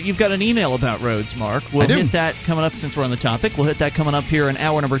believe that you've got an email about roads, Mark. We'll hit that coming up since we're on the topic. We'll hit that coming up here in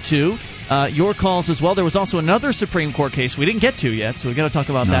hour number 2. Your calls as well. There was also another Supreme Court case we didn't get to yet, so we've got to talk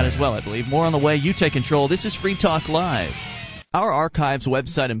about that as well, I believe. More on the way. You take control. This is Free Talk Live. Our archives,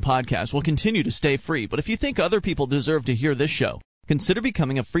 website, and podcast will continue to stay free, but if you think other people deserve to hear this show, consider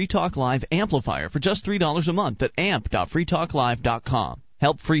becoming a Free Talk Live amplifier for just $3 a month at amp.freetalklive.com.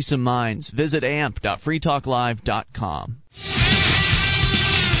 Help free some minds. Visit amp.freetalklive.com.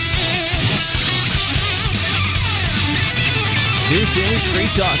 This is Free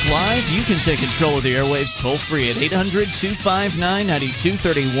Talk Live. You can take control of the airwaves toll-free at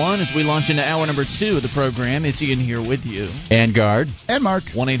 800-259-9231 as we launch into hour number 2 of the program. It's Ian here with you. And Guard. And Mark.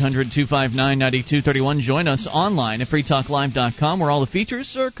 1-800-259-9231. Join us online at freetalklive.com where all the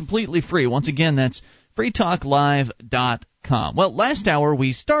features are completely free. Once again, that's freetalklive.com. Well, last hour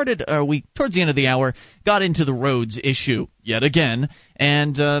we towards the end of the hour, got into the roads issue yet again.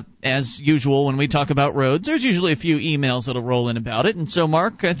 And as usual, when we talk about roads, there's usually a few emails that'll roll in about it. And so,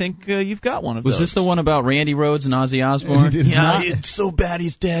 Mark, I think you've got one of those. Was this the one about Randy Rhoads and Ozzy Osbourne? It's so bad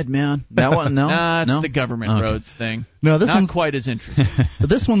he's dead, man. That one? No? It's the government roads thing. No, this one's not quite as interesting.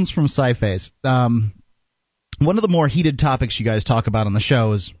 This one's from Sci-Phase. One of the more heated topics you guys talk about on the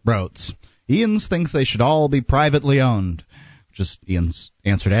show is roads. Ian's thinks they should all be privately owned. Just Ian's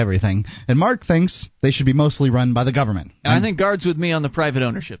answer to everything. And Mark thinks they should be mostly run by the government. And I think Guard's with me on the private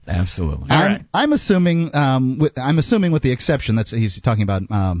ownership thing. Absolutely. I'm assuming with the exception that's he's talking about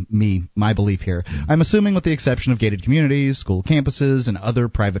my belief here. I'm assuming with the exception of gated communities, school campuses, and other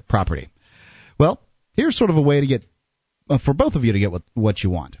private property. Well, here's sort of a way to get for both of you to get what you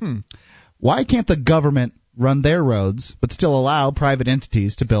want. Why can't the government run their roads but still allow private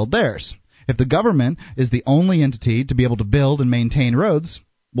entities to build theirs? If the government is the only entity to be able to build and maintain roads,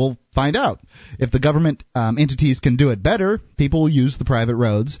 we'll find out. If the government entities can do it better, people will use the private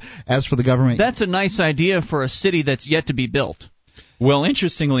roads. As for the government... That's a nice idea for a city that's yet to be built. Well,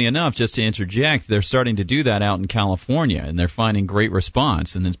 interestingly enough, just to interject, they're starting to do that out in California, and they're finding great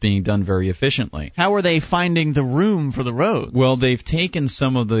response, and it's being done very efficiently. How are they finding the room for the roads? Well, they've taken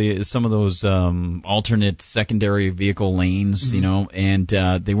some of those alternate secondary vehicle lanes, and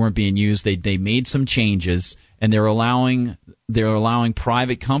they weren't being used. They made some changes, and they're allowing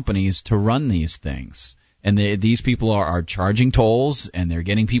private companies to run these things. And these people are charging tolls, and they're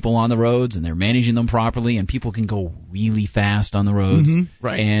getting people on the roads, and they're managing them properly, and people can go really fast on the roads,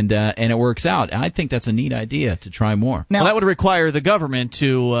 right? And it works out. I think that's a neat idea to try more. Now that would require the government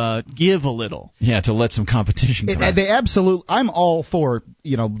to give a little, to let some competition come out. They absolutely. I'm all for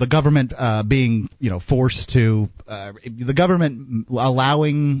the government being forced to the government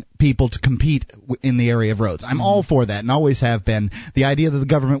allowing people to compete in the area of roads. I'm all for that, and always have been. The idea that the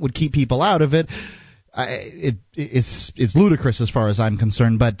government would keep people out of it. It's ludicrous as far as I'm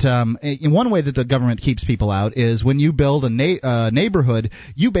concerned, but in one way that the government keeps people out is when you build a neighborhood,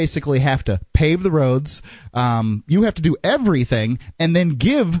 you basically have to pave the roads, you have to do everything, and then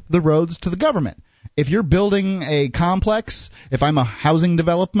give the roads to the government. If you're building a complex, if I'm a housing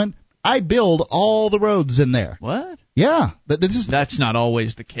development, I build all the roads in there. What? Yeah. That's not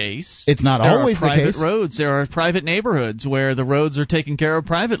always the case. It's not always the case. There are private roads. There are private neighborhoods where the roads are taken care of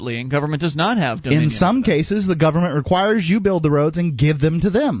privately, and government does not have dominion. In some cases, the government requires you build the roads and give them to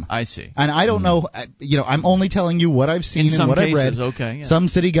them. I see. And I don't know, I'm only telling you what I've seen and what I've read. Okay, yeah. Some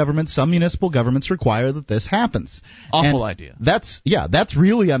city governments, some municipal governments require that this happens. Awful idea. That's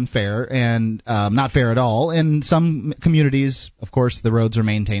really unfair and not fair at all. In some communities, of course, the roads are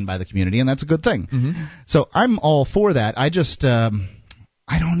maintained by the community, and that's a good thing. So I'm all for that. I just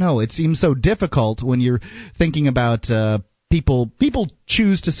I don't know. It seems so difficult when you're thinking about people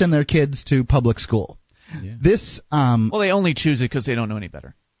choose to send their kids to public school. Yeah. This well, they only choose it because they don't know any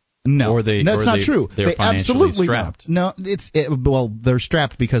better. No, that's not true. They're financially strapped. No, they're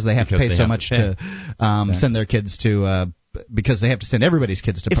strapped because they have to pay so much to send their kids to. Because they have to send everybody's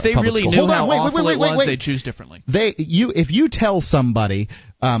kids to public school. If they really knew how awful it was, they'd choose differently. If you tell somebody,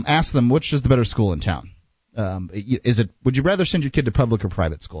 ask them which is the better school in town. Would you rather send your kid to public or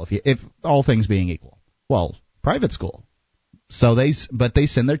private school? If all things being equal, well, private school. But they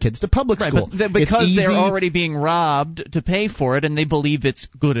send their kids to public school because they're already being robbed to pay for it, and they believe it's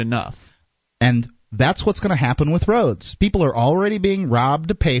good enough. And that's what's going to happen with roads. People are already being robbed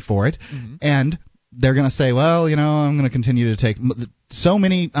to pay for it, and they're going to say, well, I'm going to continue to take. So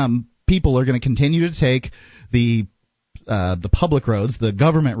many people are going to continue to take the public roads, the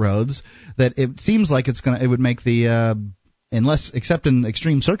government roads, that it seems like it would make except in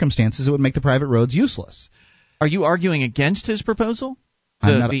extreme circumstances, it would make the private roads useless. Are you arguing against his proposal?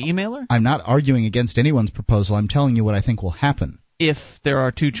 The emailer? I'm not arguing against anyone's proposal. I'm telling you what I think will happen. If there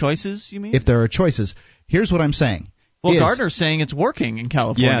are two choices, you mean? If there are choices. Here's what I'm saying. Well, Gardner's saying it's working in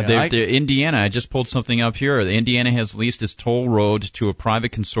California. Yeah, Indiana, I just pulled something up here. Indiana has leased its toll road to a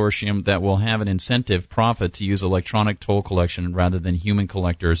private consortium that will have an incentive profit to use electronic toll collection rather than human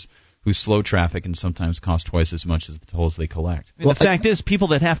collectors who slow traffic and sometimes cost twice as much as the tolls they collect. The fact is, people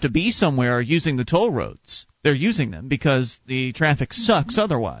that have to be somewhere are using the toll roads. They're using them because the traffic sucks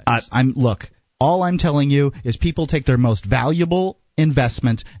otherwise. Look, all I'm telling you is people take their most valuable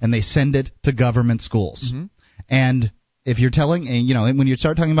investment and they send it to government schools. Mm-hmm. And if you're telling, when you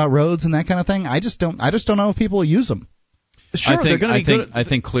start talking about roads and that kind of thing, I just don't know if people will use them. Sure, they're going to be good. I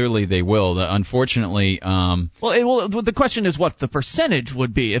think clearly they will. Unfortunately, the question is what the percentage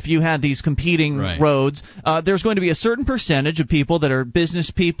would be if you had these competing roads. There's going to be a certain percentage of people that are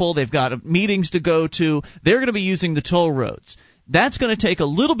business people. They've got meetings to go to. They're going to be using the toll roads. That's going to take a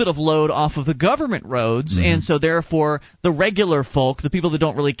little bit of load off of the government roads, and so therefore the regular folk, the people that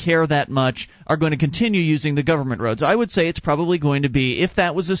don't really care that much, are going to continue using the government roads. I would say it's probably going to be, if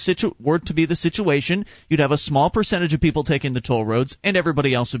that was were to be the situation, you'd have a small percentage of people taking the toll roads, and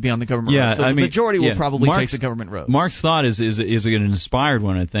everybody else would be on the government roads. So the majority will probably take the government roads. Mark's thought is an inspired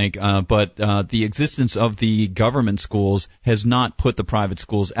one, I think, but the existence of the government schools has not put the private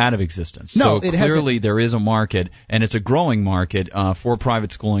schools out of existence. No, so clearly there is a market, and it's a growing market for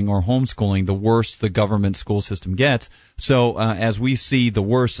private schooling or homeschooling, the worse the government school system gets. So as we see the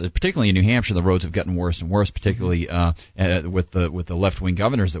worst, particularly in New Hampshire, the roads have gotten worse and worse, particularly with the left-wing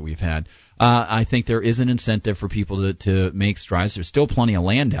governors that we've had. I think there is an incentive for people to make strides. There's still plenty of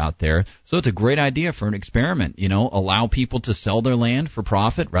land out there, so it's a great idea for an experiment. Allow people to sell their land for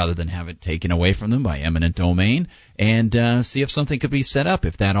profit rather than have it taken away from them by eminent domain, and see if something could be set up.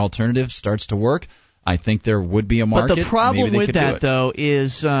 If that alternative starts to work, I think there would be a market. But the problem with that, though,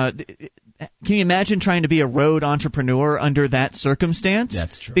 is can you imagine trying to be a road entrepreneur under that circumstance?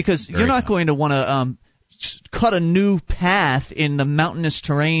 That's true. Because you're not going to want to cut a new path in the mountainous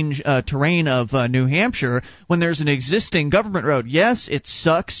terrain of New Hampshire when there's an existing government road. Yes, it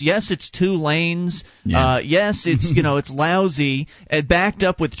sucks. Yes, it's 2 lanes. Yeah. Yes, it's it's lousy and backed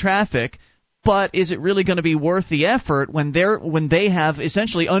up with traffic. But is it really going to be worth the effort when they have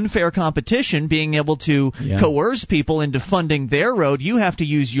essentially unfair competition being able to coerce people into funding their road? You have to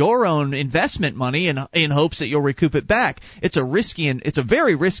use your own investment money in hopes that you'll recoup it back. It's a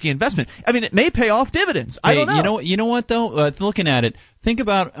very risky investment. I mean, it may pay off dividends. I don't know. You know what though? Looking at it, think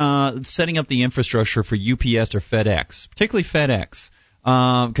about setting up the infrastructure for UPS or FedEx, particularly FedEx,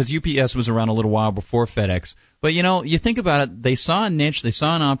 because UPS was around a little while before FedEx. But, you think about it, they saw a niche, they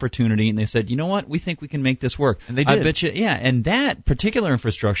saw an opportunity, and they said, you know what, we think we can make this work. And they did. I bet you, and that particular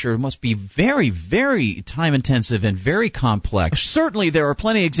infrastructure must be very, very time-intensive and very complex. Certainly there are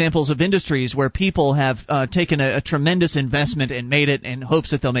plenty of examples of industries where people have taken a tremendous investment and made it in hopes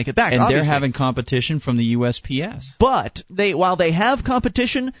that they'll make it back. And obviously. They're having competition from the USPS. But while they have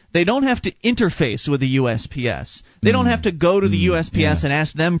competition, they don't have to interface with the USPS. They don't have to go to the USPS and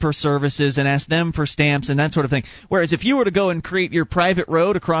ask them for services and ask them for stamps and that sort of thing. Whereas if you were to go and create your private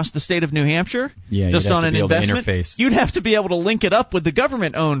road across the state of New Hampshire, just on an investment, you'd have to be able to link it up with the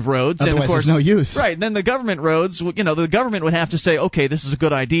government-owned roads. Otherwise, and of course, there's no use. Right, and then the government roads, the government would have to say, okay, this is a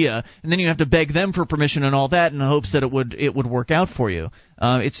good idea, and then you have to beg them for permission and all that in the hopes that it would work out for you.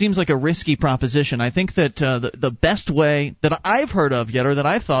 It seems like a risky proposition. I think that the best way that I've heard of yet, or that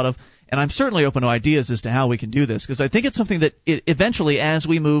I've thought of, and I'm certainly open to ideas as to how we can do this, because I think it's something that eventually, as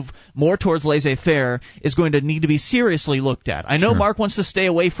we move more towards laissez-faire, is going to need to be seriously looked at. I know Mark wants to stay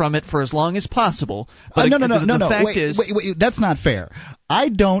away from it for as long as possible, but no. Wait, that's not fair.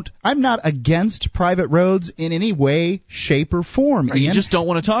 I'm not against private roads in any way, shape, or form. Right, you just don't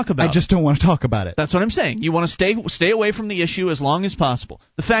want to talk about it. I just don't want to talk about it. That's what I'm saying. You want to stay away from the issue as long as possible.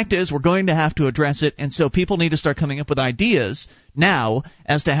 The fact is, we're going to have to address it, and so people need to start coming up with ideas now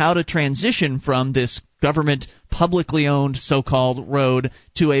as to how to transition from this government publicly owned so-called road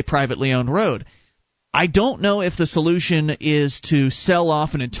to a privately owned road. I don't know if the solution is to sell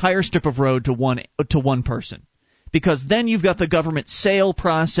off an entire strip of road to one person, because then you've got the government sale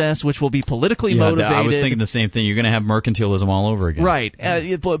process, which will be politically motivated. I was thinking the same thing. You're going to have mercantilism all over again. Right.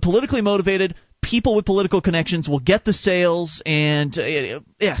 Politically motivated, people with political connections will get the sales, and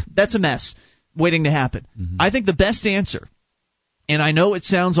that's a mess waiting to happen. Mm-hmm. I think the best answer, and I know it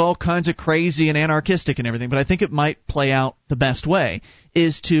sounds all kinds of crazy and anarchistic and everything, but I think it might play out the best way,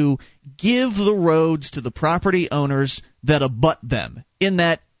 is to give the roads to the property owners that abut them. In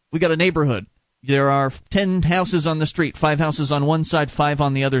that, we got a neighborhood. There are 10 houses on the street, 5 houses on one side, 5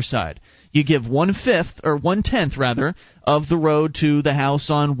 on the other side. you give 1/5 or 1/10 rather of the road to the house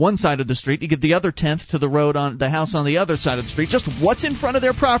on one side of the street. You give the other 10th to the road on the house on the other side of the street. Just what's in front of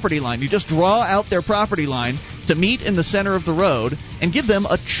their property line. You just draw out their property line to meet in the center of the road and give them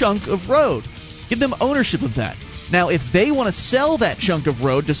a chunk of road. Give them ownership of that. Now, if they want to sell that chunk of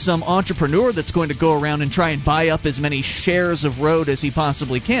road to some entrepreneur that's going to go around and try and buy up as many shares of road as he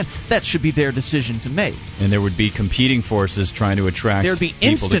possibly can, that should be their decision to make. And there would be competing forces trying to attract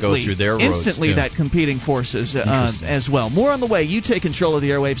people to go through their roads. Instantly, that competing forces as well. More on the way. You take control of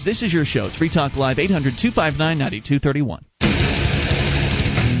the airwaves. This is your show. It's Free Talk Live, 800-259-9231.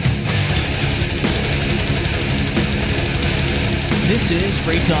 This is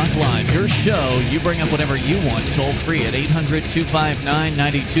Free Talk Live, your show. You bring up whatever you want, toll free at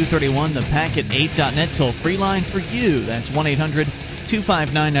 800-259-9231, the packet8.net toll free line for you. That's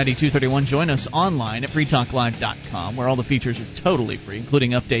 1-800-259-9231. Join us online at freetalklive.com, where all the features are totally free,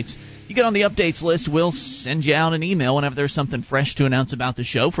 including updates. You get on the updates list, we'll send you out an email whenever there's something fresh to announce about the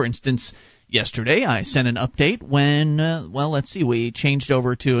show. For instance, yesterday I sent an update when, we changed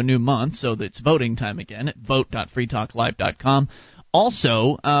over to a new month, so it's voting time again at vote.freetalklive.com.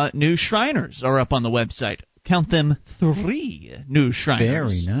 Also, new Shriners are up on the website. Count them 3 new Shriners.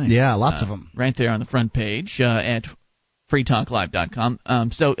 Very nice. Yeah, lots of them. Right there on the front page at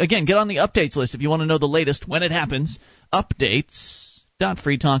freetalklive.com. So, again, get on the updates list if you want to know the latest when it happens.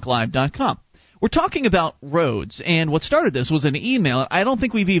 Updates.freetalklive.com. We're talking about roads, and what started this was an email. I don't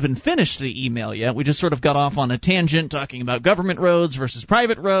think we've even finished the email yet. We just sort of got off on a tangent talking about government roads versus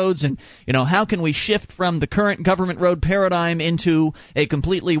private roads, and how can we shift from the current government road paradigm into a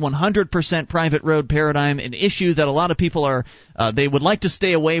completely 100% private road paradigm, an issue that a lot of people are they would like to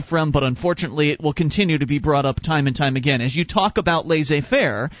stay away from, but unfortunately it will continue to be brought up time and time again. As you talk about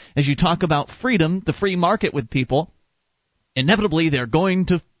laissez-faire, as you talk about freedom, the free market with people, inevitably they're going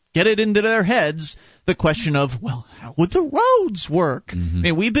to get it into their heads, the question of, well, how would the roads work? Mm-hmm. I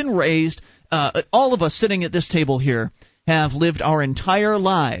mean, we've been raised, all of us sitting at this table here have lived our entire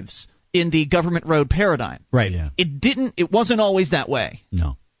lives in the government road paradigm. Right. Yeah. It wasn't always that way.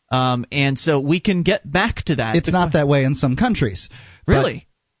 No. And so we can get back to that. It's not that way in some countries. Really?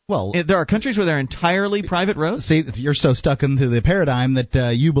 Well, there are countries where they're entirely private roads? See, you're so stuck into the paradigm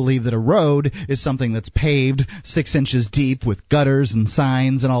that you believe that a road is something that's paved 6 inches deep with gutters and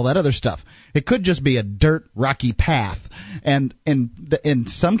signs and all that other stuff. It could just be a dirt, rocky path. And in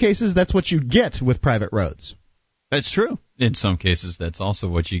some cases, that's what you get with private roads. That's true. In some cases, that's also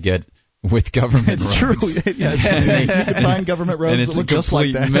what you get with government roads. True. Yeah, you can find government roads that look just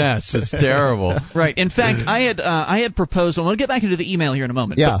like that. And it's a complete mess. It's terrible. Right. In fact, I had proposed, and we'll get back into the email here in a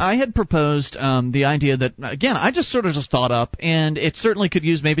moment, yeah. But I had proposed the idea that, again, I just sort of thought up, and it certainly could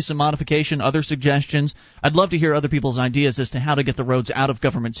use maybe some modification, other suggestions. I'd love to hear other people's ideas as to how to get the roads out of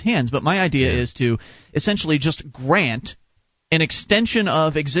government's hands, but my idea is to essentially just grant an extension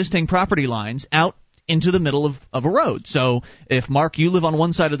of existing property lines out into the middle of a road. So if, Mark, you live on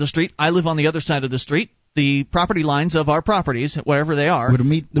one side of the street, I live on the other side of the street, the property lines of our properties, wherever they are, would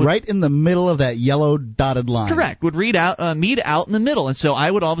meet right in the middle of that yellow dotted line. Correct. Would meet out in the middle. And so I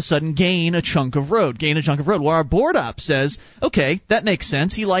would all of a sudden gain a chunk of road. Well, our board op says, okay, that makes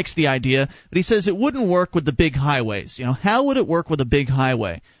sense. He likes the idea, but he says it wouldn't work with the big highways. How would it work with a big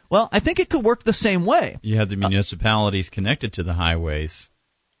highway? Well, I think it could work the same way. You have the municipalities connected to the highways.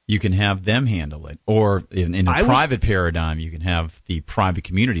 You can have them handle it. Or in a private paradigm, you can have the private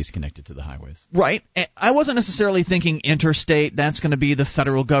communities connected to the highways. Right. I wasn't necessarily thinking interstate. That's going to be the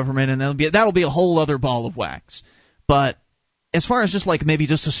federal government, and that'll be a whole other ball of wax. But as far as just like maybe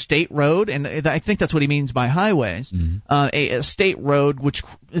just a state road, and I think that's what he means by highways, a state road, which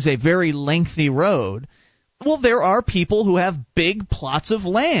is a very lengthy road, well, there are people who have big plots of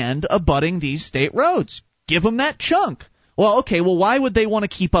land abutting these state roads. Give them that chunk. Well, okay, why would they want to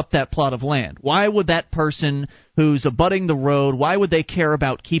keep up that plot of land? Why would that person who's abutting the road, why would they care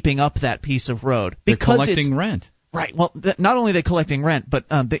about keeping up that piece of road? Because they're collecting rent. Right. Well, not only are they collecting rent, but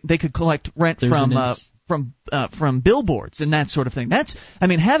they could collect rent from billboards and that sort of thing.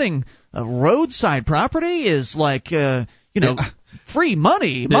 Having a roadside property is like, free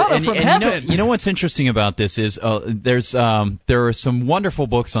money, from heaven. You know what's interesting about this is there are some wonderful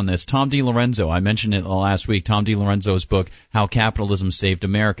books on this. Tom DiLorenzo, I mentioned it last week, Tom DiLorenzo's book, How Capitalism Saved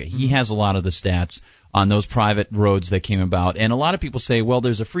America. He has a lot of the stats on those private roads that came about. And a lot of people say, well,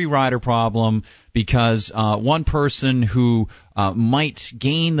 there's a free rider problem because one person who might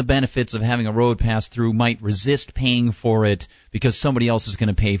gain the benefits of having a road pass through might resist paying for it because somebody else is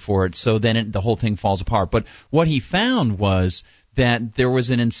going to pay for it, so then the whole thing falls apart. But what he found was that there was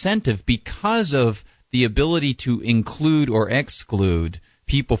an incentive because of the ability to include or exclude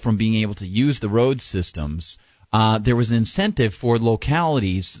people from being able to use the road systems, there was an incentive for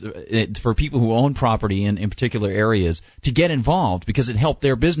localities, for people who own property in particular areas, to get involved because it helped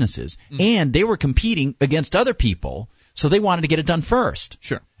their businesses. And they were competing against other people, so they wanted to get it done first.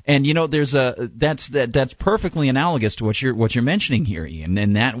 Sure. And that's perfectly analogous to what you're mentioning here, Ian,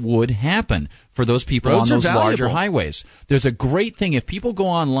 and that would happen for those people on those larger highways. There's a great thing if people go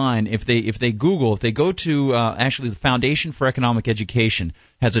online, if they go to actually the Foundation for Economic Education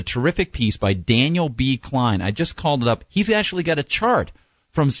has a terrific piece by Daniel B. Klein. I just called it up. He's actually got a chart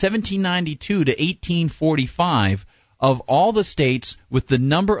from 1792 to 1845 of all the states with the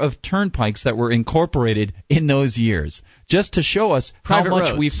number of turnpikes that were incorporated in those years, just to show us how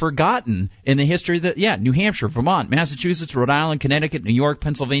much we've forgotten in the history that, New Hampshire, Vermont, Massachusetts, Rhode Island, Connecticut, New York,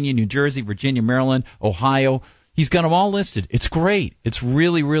 Pennsylvania, New Jersey, Virginia, Maryland, Ohio. He's got them all listed. It's great. It's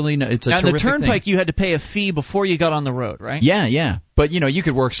really, really it's a terrific thing. Now, the turnpike, you had to pay a fee before you got on the road, right? Yeah. But, you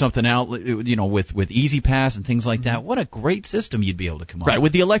could work something out, with Easy Pass and things like that. What a great system you'd be able to come up with. Right.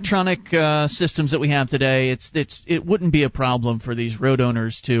 With the electronic systems that we have today, it wouldn't be a problem for these road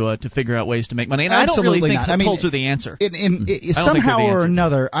owners to figure out ways to make money. And Absolutely I don't really think tolls are the answer. Somehow or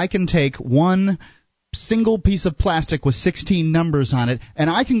another, I can take one single piece of plastic with 16 numbers on it, and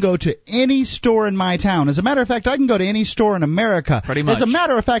I can go to any store in my town. As a matter of fact, I can go to any store in America. Pretty much. As a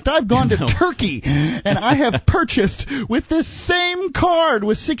matter of fact, I've gone to Turkey, and I have purchased with this same card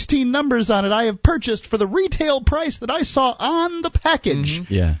with 16 numbers on it, I have purchased for the retail price that I saw on the package.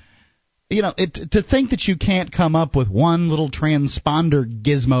 Mm-hmm. Yeah. To think that you can't come up with one little transponder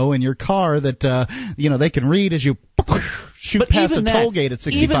gizmo in your car that they can read as you shoot past a toll gate at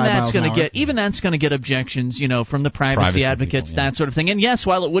 65 miles an hour. Even that's going to get objections, from the privacy advocates, people, that sort of thing. And yes,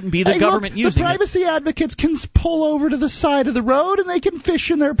 while it wouldn't be the government using it, the privacy advocates can pull over to the side of the road and they can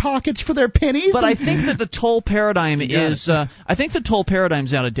fish in their pockets for their pennies. But I think that the toll paradigm is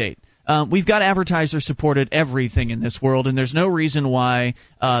out of date. We've got advertiser-supported everything in this world, and there's no reason why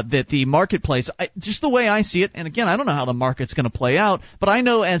that the marketplace, just the way I see it, and again, I don't know how the market's going to play out, but I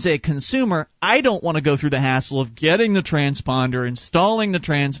know as a consumer, I don't want to go through the hassle of getting the transponder, installing the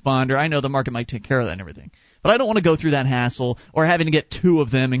transponder. I know the market might take care of that and everything. But I don't want to go through that hassle or having to get two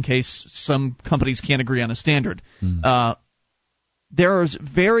of them in case some companies can't agree on a standard. There's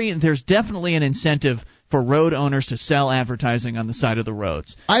definitely an incentive for road owners to sell advertising on the side of the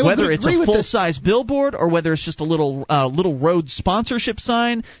roads. Whether it's a full-size billboard or whether it's just a little road sponsorship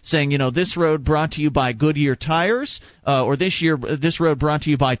sign saying, this road brought to you by Goodyear Tires, or this road brought to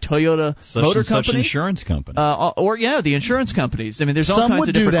you by Toyota Motor Company. Such insurance company. The insurance companies. I mean, there's all kinds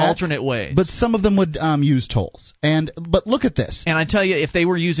of different alternate ways. But some of them would use tolls. But look at this. And I tell you, if they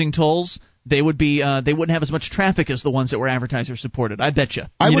were using tolls, they wouldn't have as much traffic as the ones that were advertiser supported. I bet you.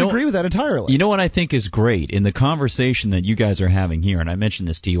 I would agree with that entirely. You know what I think is great in the conversation that you guys are having here, and I mentioned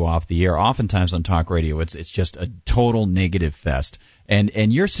this to you off the air. Oftentimes on talk radio, it's just a total negative fest,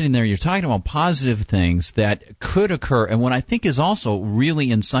 and you're sitting there, you're talking about positive things that could occur, and what I think is also really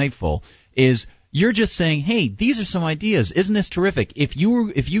insightful is you're just saying, hey, these are some ideas. Isn't this terrific? If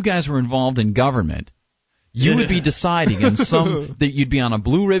you guys were involved in government, you would be deciding in that you'd be on a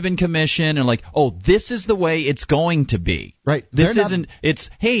blue ribbon commission and this is the way it's going to be. Right.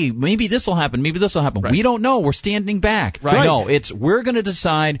 Hey, maybe this will happen, maybe this will happen. Right. We don't know. We're standing back. Right. No, we're going to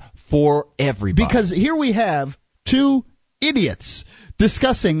decide for everybody. Because here we have two idiots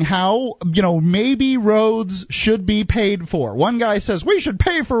discussing how, maybe roads should be paid for. One guy says, we should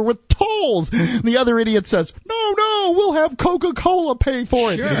pay for with tolls. The other idiot says, no, we'll have Coca-Cola pay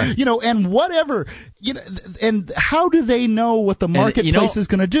for it. Sure. And whatever. And how do they know what the marketplace is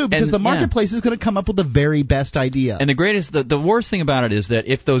going to do? Because the marketplace is going to come up with the very best idea. And the worst thing about it is that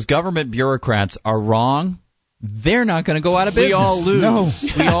if those government bureaucrats are wrong, they're not going to go out of business. We all lose. No.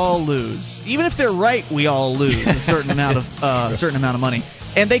 We all lose. Even if they're right, we all lose a certain amount of money.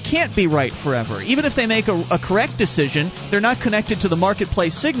 And they can't be right forever. Even if they make a correct decision, they're not connected to the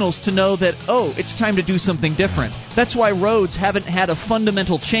marketplace signals to know that, it's time to do something different. That's why roads haven't had a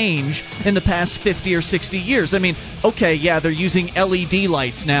fundamental change in the past 50 or 60 years. I mean, they're using LED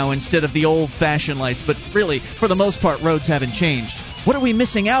lights now instead of the old-fashioned lights, but really, for the most part, roads haven't changed. What are we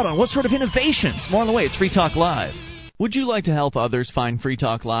missing out on? What sort of innovations? More on the way. It's Free Talk Live. Would you like to help others find Free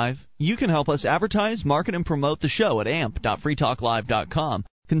Talk Live? You can help us advertise, market, and promote the show at amp.freetalklive.com.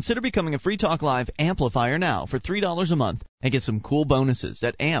 Consider becoming a Free Talk Live amplifier now for $3 a month and get some cool bonuses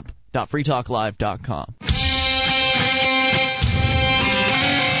at amp.freetalklive.com.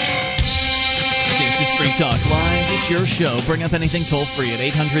 This is Free Talk Live. It's your show. Bring up anything toll-free at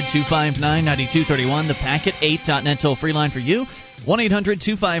 800-259-9231. The Packet8.net toll-free line for you.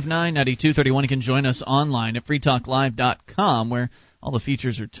 1-800-259-9231. You can join us online at freetalklive.com, where All the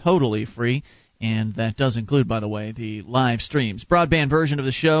features are totally free. And that does include, by the way, the live streams. Broadband version of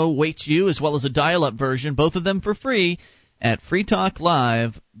the show waits you, as well as a dial-up version, both of them for free, at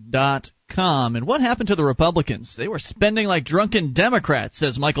freetalklive.com. And what happened to the Republicans? They were spending like drunken Democrats,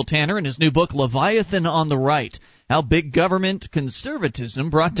 says Michael Tanner in his new book, Leviathan on the Right, How Big Government Conservatism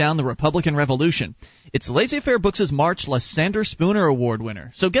Brought Down the Republican Revolution. It's Laissez-Faire Books' March Lysander Spooner Award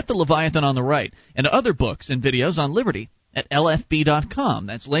winner. So get the Leviathan on the Right and other books and videos on liberty at lfb.com.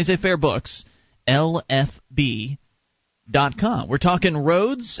 That's Laissez-Faire Books, lfb.com. We're talking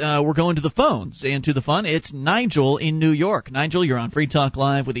roads. We're going to the phones and to the fun. It's Nigel in New York. Nigel, you're on Free Talk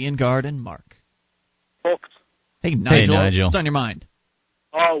Live with Ian Guard and Mark. Folks. Hey, Nigel. What's on your mind?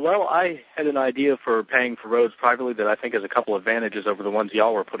 Oh, well, I had an idea for paying for roads privately that I think has a couple advantages over the ones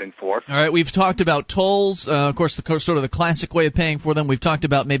y'all were putting forth. All right, we've talked about tolls, of course, sort of the classic way of paying for them. We've talked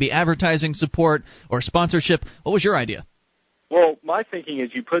about maybe advertising support or sponsorship. What was your idea? Well, my thinking is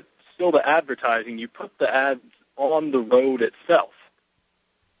you put still the advertising, you put the ads on the road itself.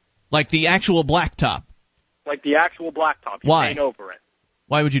 Like the actual blacktop? Like the actual blacktop. You paint over it.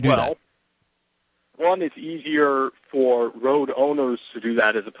 Why would you do that? Well, one, it's easier for road owners to do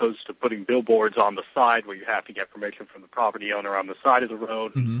that as opposed to putting billboards on the side where you have to get permission from the property owner on the side of the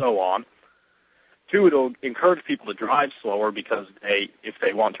road and so on. Two, it'll encourage people to drive slower because if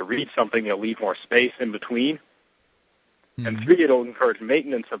they want to read something, they'll leave more space in between. And three, it'll encourage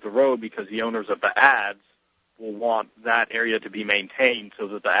maintenance of the road because the owners of the ads will want that area to be maintained so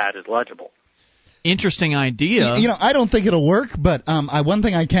that the ad is legible. Interesting idea. You know, I don't think it'll work, but one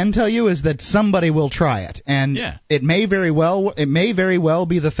thing I can tell you is that somebody will try it, and it may very well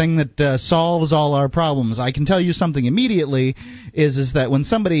be the thing that solves all our problems. I can tell you something immediately is that when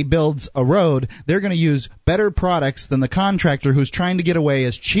somebody builds a road, they're going to use better products than the contractor who's trying to get away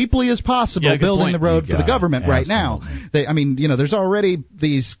as cheaply as possible building the road for the government right now. There's already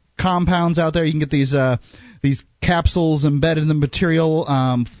these compounds out there. You can get these capsules embedded in the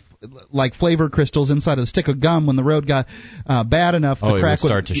material. Like flavor crystals inside a stick of gum when the road got bad enough the crack would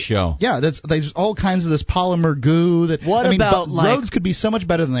start to show. Yeah, there's all kinds of this polymer goo roads could be so much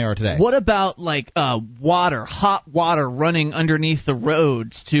better than they are today. What about hot water running underneath the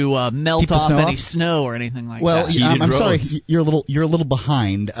roads to melt off any snow or anything like that? Well, I'm sorry, you're a little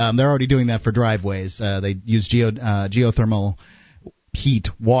behind. They're already doing that for driveways. They use geothermal heat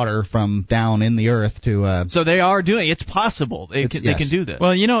water from down in the earth to so they are doing it's possible they can do this.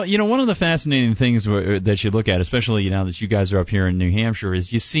 Well, you know one of the fascinating things that you look at, especially now that you guys are up here in New Hampshire,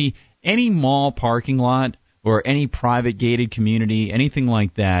 is you see any mall parking lot or any private gated community, anything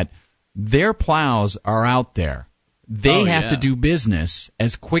like that, their plows are out there. They have to do business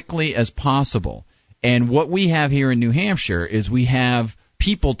as quickly as possible. And what we have here in New Hampshire is we have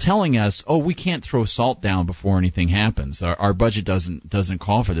people telling us, we can't throw salt down before anything happens. Our budget doesn't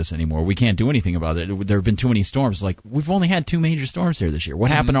call for this anymore. We can't do anything about it. There have been too many storms. Like, we've only had 2 major storms here this year. What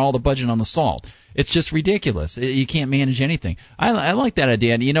happened to all the budget on the salt? It's just ridiculous. You can't manage anything. I like that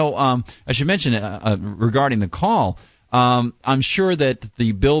idea. And, I should mention regarding the call, I'm sure that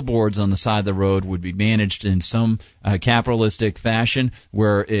the billboards on the side of the road would be managed in some capitalistic fashion,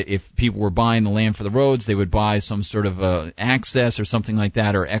 where if people were buying the land for the roads, they would buy some sort of access or something like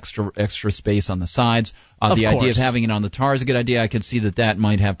that, or extra space on the sides. The idea of having it on the tar is a good idea. I could see that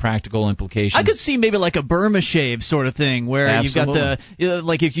might have practical implications. I could see maybe like a Burma shave sort of thing, where you've got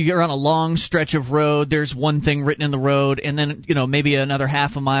if you're on a long stretch of road, there's one thing written in the road, and then maybe another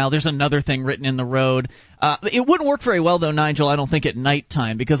half a mile, there's another thing written in the road. It wouldn't work very well though, Nigel, I don't think, at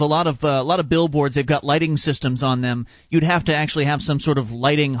nighttime, because a lot of billboards, they've got lighting systems on them. You'd have to actually have some sort of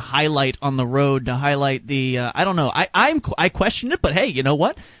lighting highlight on the road to highlight the. I don't know. I questioned it, but hey, you know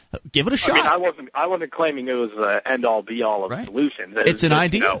what? Give it a shot. I mean, I wasn't claiming it was the end-all, be-all of solutions. It's an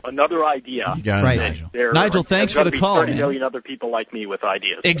idea. Another idea. You got it, Nigel. Nigel, thanks for the call. 30 million other people like me with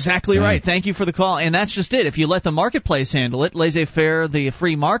ideas. Exactly right. Thank you for the call. And that's just it. If you let the marketplace handle it, laissez-faire, the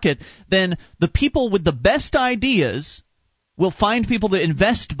free market, then the people with the best ideas will find people to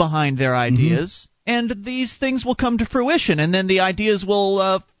invest behind their ideas, and these things will come to fruition. And then the ideas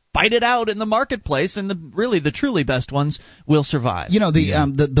will fight it out in the marketplace, and the truly best ones will survive. In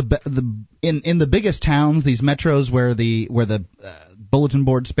the biggest towns, these metros where the bulletin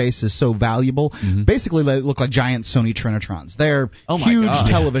board space is so valuable, basically they look like giant Sony Trinitrons. They're huge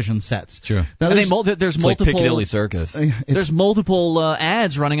television sets. True. Now, there's multiple like Piccadilly Circus. There's multiple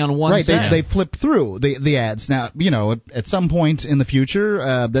ads running on one set. They flip through the ads. Now, at some point in the future,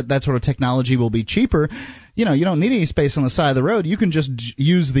 that sort of technology will be cheaper. you don't need any space on the side of the road. You can just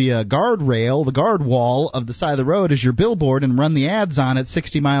use the guardrail, the guard wall of the side of the road as your billboard and run the ads on at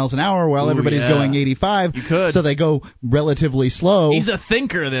 60 miles an hour while everybody's going 85. You could. So they go relatively slow. He's a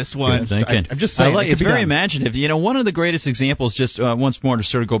thinker, this one. I'm just saying. It's very imaginative. One of the greatest examples, just once more to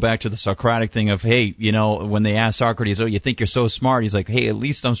sort of go back to the Socratic thing of, hey, when they asked Socrates, oh, you think you're so smart? He's like, hey, at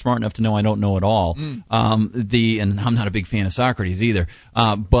least I'm smart enough to know I don't know it all. And I'm not a big fan of Socrates either.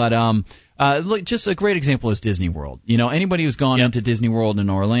 Look, just a great example is Disney World. Anybody who's gone into Disney World in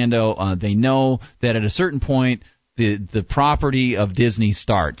Orlando, they know that at a certain point, the property of Disney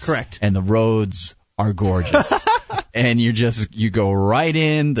starts. Correct. And the roads are gorgeous. And you go right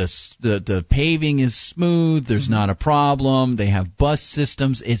in. The paving is smooth. There's not a problem. They have bus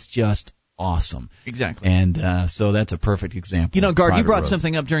systems. It's just awesome. Exactly. And so that's a perfect example. Gard, you brought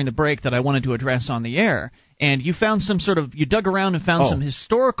something up during the break that I wanted to address on the air. And you found you dug around and found some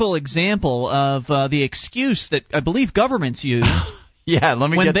historical example of the excuse that I believe governments used. Yeah, let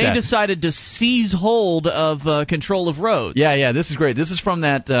me when get that. When they decided to seize hold of control of roads. Yeah, this is great. This is from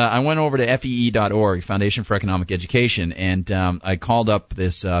that, I went over to FEE.org, Foundation for Economic Education, and I called up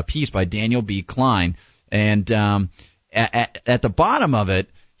this piece by Daniel B. Klein, and at the bottom of it,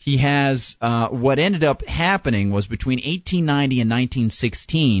 he has what ended up happening was between 1890 and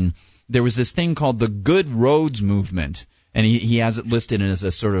 1916, there was this thing called the Good Roads Movement. And he has it listed as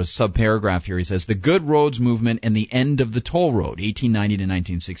a sort of subparagraph here. He says, the Good Roads Movement and the End of the Toll Road, 1890 to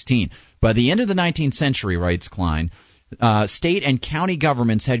 1916. By the end of the 19th century, writes Klein, state and county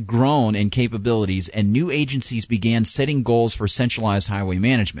governments had grown in capabilities, and new agencies began setting goals for centralized highway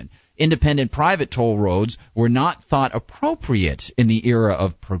management. Independent private toll roads were not thought appropriate in the era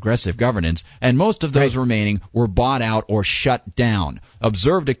of progressive governance, and most of those remaining were bought out or shut down.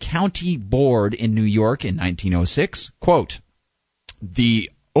 Observed a county board in New York in 1906, quote,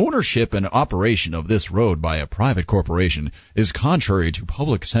 the ownership and operation of this road by a private corporation is contrary to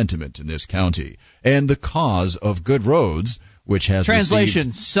public sentiment in this county, and the cause of good roads, which has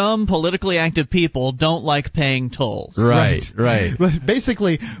Translation, some politically active people don't like paying tolls. Right. But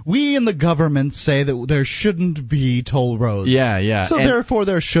basically, we in the government say that there shouldn't be toll roads. Yeah. So therefore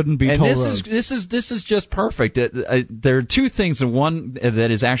there shouldn't be toll roads. This is just perfect. There are two things, one that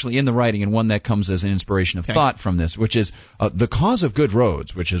is actually in the writing and one that comes as an inspiration of thought from this, which is the cause of good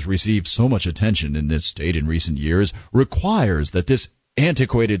roads, which has received so much attention in this state in recent years, requires that this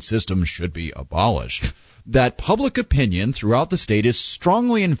antiquated system should be abolished. That public opinion throughout the state is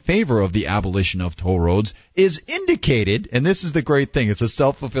strongly in favor of the abolition of toll roads is indicated, and this is the great thing, it's a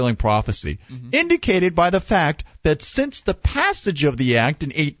self-fulfilling prophecy, indicated by the fact that since the passage of the Act in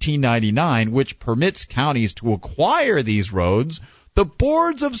 1899, which permits counties to acquire these roads, the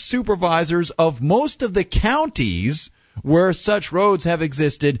boards of supervisors of most of the counties where such roads have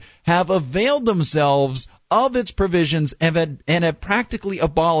existed have availed themselves of its provisions and have practically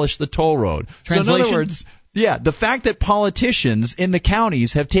abolished the toll road. So in other words, the fact that politicians in the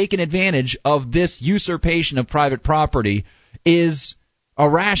counties have taken advantage of this usurpation of private property is a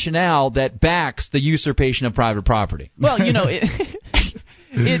rationale that backs the usurpation of private property. Well,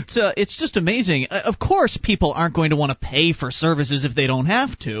 it's just amazing. Of course, people aren't going to want to pay for services if they don't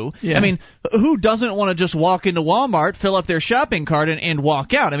have to. Yeah. I mean, who doesn't want to just walk into Walmart, fill up their shopping cart, and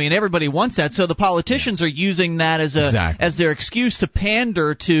walk out? I mean, everybody wants that. So the politicians are using that as their excuse to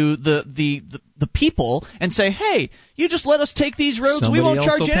pander to the people and say, hey, you just let us take these roads. Somebody we won't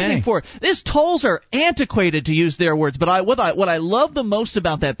charge you anything pay for it. These tolls are antiquated, to use their words. But what I love the most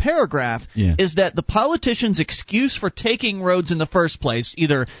about that paragraph is that the politicians' excuse for taking roads in the first place,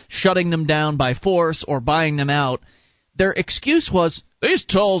 either shutting them down by force or buying them out, their excuse was, these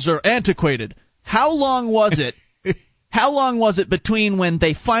tolls are antiquated. How long was it? How long was it between when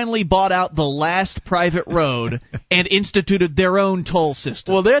they finally bought out the last private road and instituted their own toll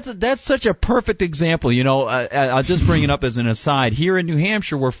system? Well, that's such a perfect example. I'll just bring it up as an aside. Here in New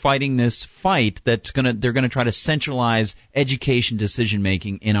Hampshire, we're fighting this fight they're going to try to centralize education decision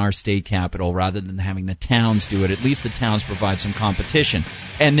making in our state capital rather than having the towns do it. At least the towns provide some competition.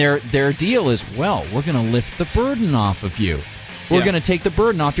 And their deal is, well, we're going to lift the burden off of you. We're going to take the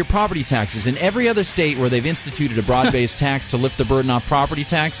burden off your property taxes. In every other state where they've instituted a broad-based tax to lift the burden off property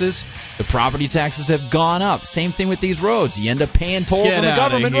taxes, the property taxes have gone up. Same thing with these roads. You end up paying tolls on the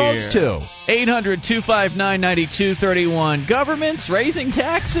government roads, too. 800-259-9231. Governments raising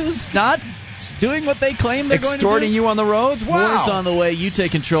taxes, not doing what they claim they're going to do. Extorting you on the roads? Wow. War's on the way. You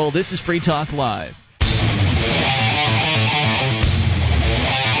take control. This is Free Talk Live.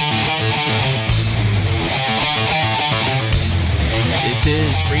 This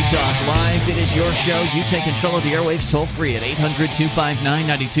is Free Talk Live. It is your show. You take control of the airwaves toll-free at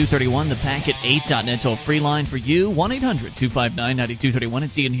 800-259-9231. The packet8.net toll-free line for you, 1-800-259-9231.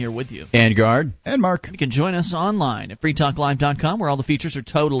 It's Ian here with you. And Guard. And Mark. You can join us online at freetalklive.com, where all the features are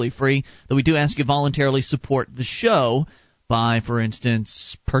totally free, though we do ask you voluntarily support the show by, for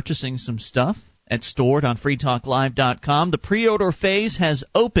instance, purchasing some stuff at store.freetalklive.com. The pre-order phase has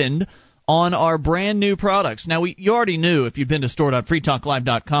opened on our brand new products. Now, you already knew if you've been to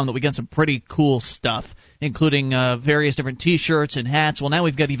store.freetalklive.com that we got some pretty cool stuff, including various different T-shirts and hats. Well, now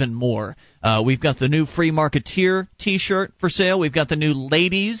we've got even more. We've got the new Free Marketeer T-shirt for sale. We've got the new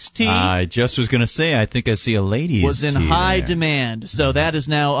Ladies Tee. I just was going to say, I think I see a Ladies was in tee high there. demand. So that is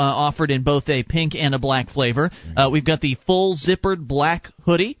now offered in both a pink and a black flavor. We've got the full zippered black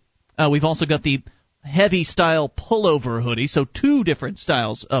hoodie. We've also got the heavy style pullover hoodie, so two different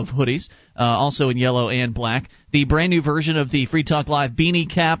styles of hoodies, also in yellow and black. The brand new version of the Free Talk Live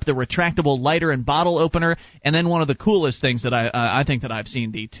beanie cap, the retractable lighter and bottle opener, and then one of the coolest things that I think that I've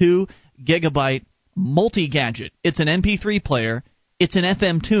seen, the 2 gigabyte multi-gadget. It's an MP3 player, it's an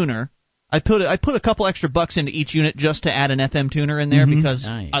FM tuner. I put a couple extra bucks into each unit just to add an FM tuner in there because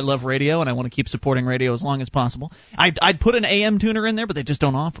I love radio and I want to keep supporting radio as long as possible. I'd put an AM tuner in there, but they just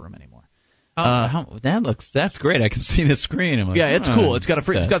don't offer them anymore. That's great. I can see the screen. I'm like, yeah, it's cool. It's got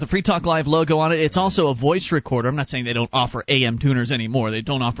the Free Talk Live logo on it. It's also a voice recorder. I'm not saying they don't offer AM tuners anymore. They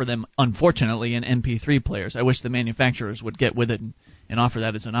don't offer them, unfortunately, in MP3 players. I wish the manufacturers would get with it and offer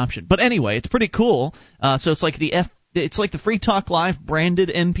that as an option. But anyway, it's pretty cool. So it's like the Free Talk Live branded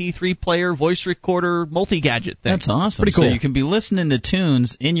MP3 player, voice recorder, multi-gadget thing. That's awesome. Pretty cool. So you can be listening to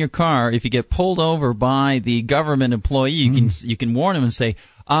tunes in your car. If you get pulled over by the government employee, you can warn them and say,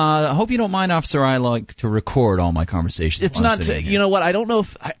 I hope you don't mind, officer. I like to record all my conversations. It's not. You know what? I don't know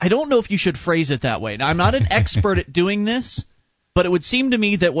if you should phrase it that way. Now, I'm not an expert at doing this, but it would seem to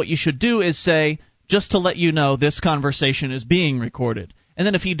me that what you should do is say, just to let you know, this conversation is being recorded. And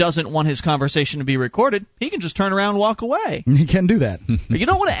then if he doesn't want his conversation to be recorded, he can just turn around and walk away. He can do that. But you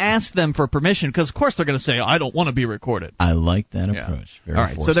don't want to ask them for permission because, of course, they're going to say, I don't want to be recorded. I like that approach. Very all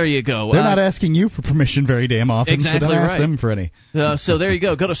right, forceful. so there you go. They're not asking you for permission very damn often, exactly so don't right. ask them for any. So there you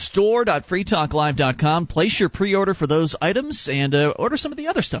go. Go to store.freetalklive.com, place your pre-order for those items, and order some of the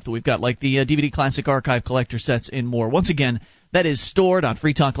other stuff that we've got, like the DVD Classic Archive Collector Sets and more. Once again, that is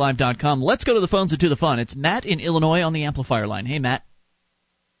store.freetalklive.com. Let's go to the phones and to the fun. It's Matt in Illinois on the amplifier line. Hey, Matt.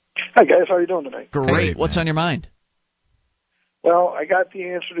 Hi, guys. How are you doing tonight? Great. What's on your mind? Well, I got the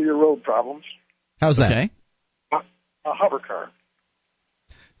answer to your road problems. How's that? Okay. A hover car.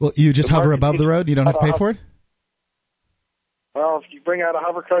 Well, you just hover above the road? You don't have to pay for it? Well, if you bring out a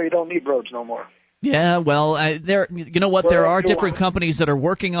hover car, you don't need roads no more. Yeah, well, you know what? There are different companies that are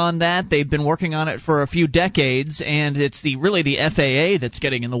working on that. They've been working on it for a few decades, and it's really the FAA that's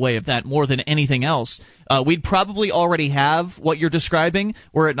getting in the way of that more than anything else. We'd probably already have what you're describing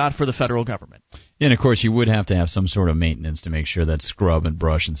were it not for the federal government. And, of course, you would have to have some sort of maintenance to make sure that scrub and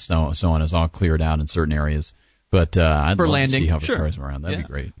brush and so on is all cleared out in certain areas. But I'd love to see hover cars around. That'd be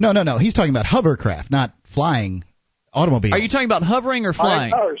great. No. He's talking about hovercraft, not flying automobiles. Are you talking about hovering or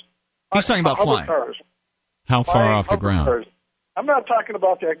flying? He's talking about flying. Cars. How far off the ground? Cars. I'm not talking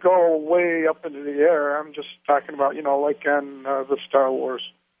about that go way up into the air. I'm just talking about, like on the Star Wars.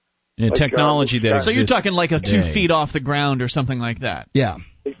 Yeah, like, technology that exists. So you're talking like 2 feet off the ground or something like that. Yeah.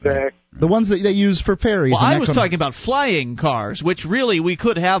 Exactly. The ones that they use for ferries. Well, I was talking about flying cars, which really we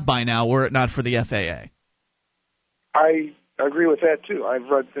could have by now were it not for the FAA. I agree with that, too. I've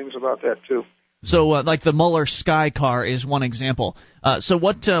read things about that, too. So, like the Mueller Sky car is one example. So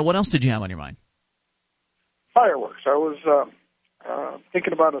what else did you have on your mind? Fireworks. I was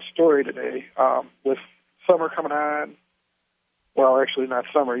thinking about a story today with summer coming on. Well, actually not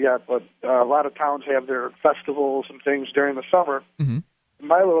summer yet, but a lot of towns have their festivals and things during the summer. Mm-hmm. In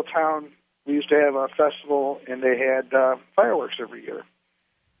my little town, we used to have a festival, and they had fireworks every year.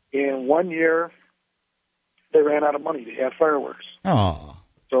 And one year, they ran out of money to have fireworks. Oh.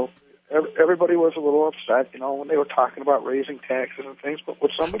 So everybody was a little upset, when they were talking about raising taxes and things. But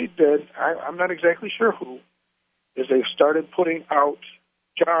what somebody did, I'm not exactly sure who, is they started putting out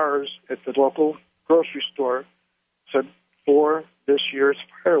jars at the local grocery store, said, for this year's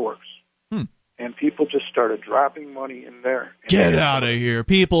fireworks. And people just started dropping money in there. Get out of here.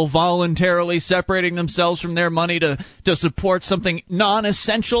 People voluntarily separating themselves from their money to support something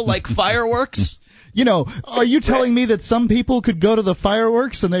non-essential like fireworks? Are you telling me that some people could go to the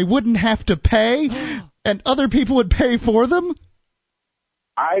fireworks and they wouldn't have to pay, and other people would pay for them?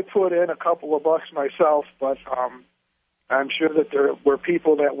 I put in a couple of bucks myself, but I'm sure that there were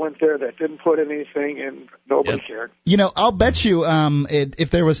people that went there that didn't put anything and nobody cared. You know, I'll bet you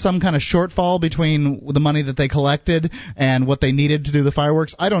if there was some kind of shortfall between the money that they collected and what they needed to do the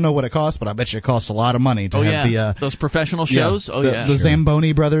fireworks, I don't know what it costs, but I bet you it costs a lot of money to have those professional shows. The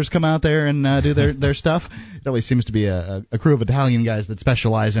Zamboni brothers come out there and do their stuff. It always seems to be a crew of Italian guys that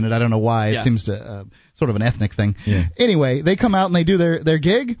specialize in it. I don't know why. It seems to sort of an ethnic thing. Yeah. Anyway, they come out and they do their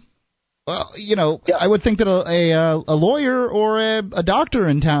gig. Well, you know, I would think that a lawyer or a doctor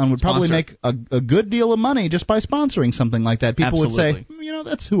in town would probably make a good deal of money just by sponsoring something like that. People would say, you know,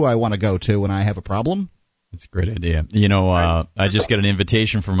 that's who I want to go to when I have a problem. That's a great idea. You know, I just got an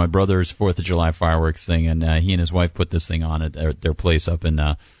invitation for my brother's 4th of July fireworks thing, and he and his wife put this thing on at their place up in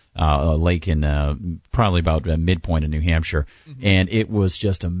a lake in probably about midpoint in New Hampshire, and it was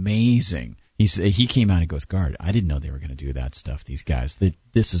just amazing. He came out and goes, Guard, I didn't know they were going to do that stuff, these guys.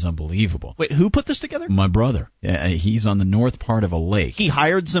 This is unbelievable. Wait, who put this together? My brother. He's on the north part of a lake. He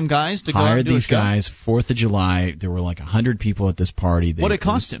hired some guys to go out and do these guys, 4th of July. There were like 100 people at this party. What did it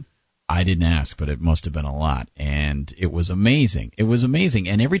cost him? I didn't ask, but it must have been a lot. And it was amazing. It was amazing.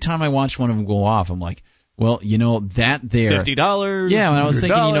 And every time I watched one of them go off, I'm like, well, you know, that there... $50. Yeah, and I was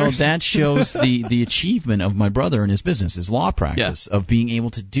thinking, you know, that shows the achievement of my brother in his business, his law practice, of being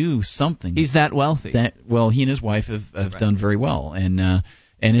able to do something. He's that wealthy. Well, he and his wife have done very well, and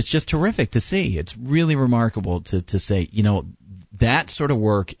it's just terrific to see. It's really remarkable to say, you know, that sort of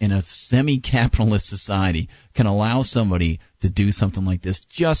work in a semi-capitalist society can allow somebody to do something like this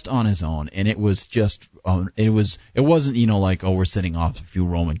just on his own, and it was just it wasn't, you know, like, oh, we're setting off a few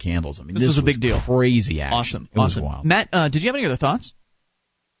Roman candles. I mean, this was a big deal, crazy action. Awesome. Was wild. Matt, did you have any other thoughts?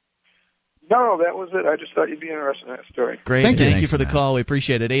 No, that was it. I just thought you'd be interested in that story. Great. Thank you for the call. We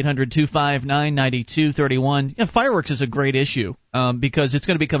appreciate it. 800-259-9231. Yeah, fireworks is a great issue because it's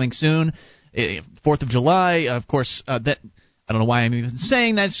going to be coming soon. 4th of July, of course, that... I don't know why I'm even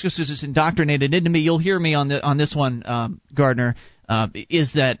saying that. It's just because it's indoctrinated into me. You'll hear me on this one, Gardner,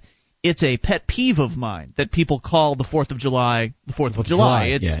 is that it's a pet peeve of mine that people call the 4th of July the 4th of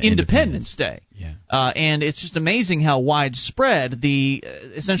July. It's Independence Day. Yeah. And it's just amazing how widespread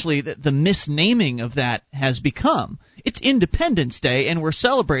essentially the misnaming of that has become. It's Independence Day, and we're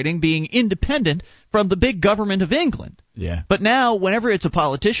celebrating being independent from the big government of England. Yeah. But now, whenever it's a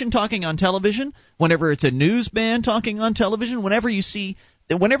politician talking on television, whenever it's a newsman talking on television, whenever you see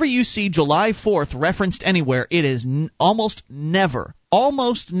July 4th referenced anywhere, it is almost never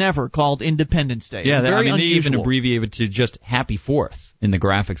called Independence Day. Yeah, they even abbreviate it to just Happy 4th in the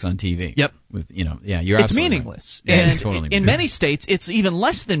graphics on TV. Yep. With you're it's meaningless. Right. And it's totally in many states, it's even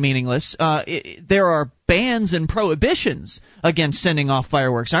less than meaningless. There are bans and prohibitions against sending off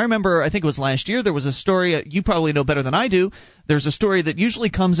fireworks. I remember, I think it was last year, there was a story, you probably know better than I do, there's a story that usually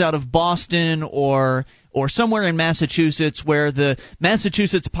comes out of Boston or somewhere in Massachusetts where the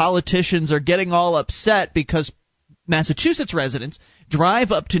Massachusetts politicians are getting all upset because Massachusetts residents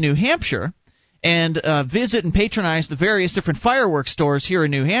drive up to New Hampshire and visit and patronize the various different fireworks stores here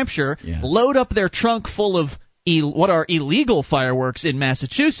in New Hampshire, load up their trunk full of what are illegal fireworks in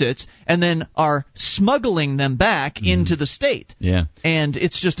Massachusetts, and then are smuggling them back into the state. Yeah. And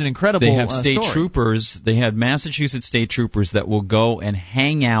it's just an incredible They have state story. troopers. They have Massachusetts state troopers that will go and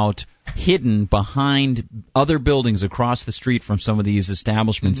hang out hidden behind other buildings across the street from some of these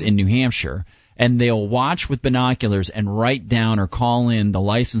establishments in New Hampshire, and they'll watch with binoculars and write down or call in the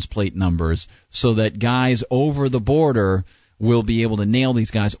license plate numbers so that guys over the border will be able to nail these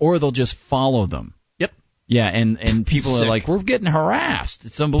guys, or they'll just follow them. Yep. Yeah, and people are like, we're getting harassed.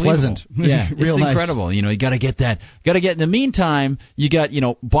 It's unbelievable. Pleasant. Yeah, Real it's nice. incredible. You know, you got to get that. Got to get. In the meantime, you got, you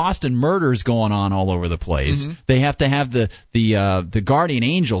know, Boston murders going on all over the place. They have to have the guardian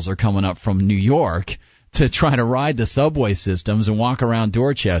angels are coming up from New York to try to ride the subway systems and walk around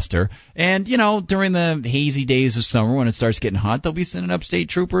Dorchester. And, you know, during the hazy days of summer when it starts getting hot, they'll be sending up state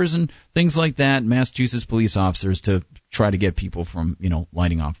troopers and things like that, Massachusetts police officers to try to get people from, you know,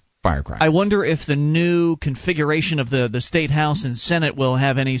 lighting off firecrackers. I wonder if the new configuration of the State House and Senate will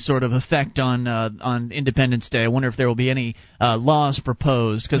have any sort of effect on Independence Day. I wonder if there will be any laws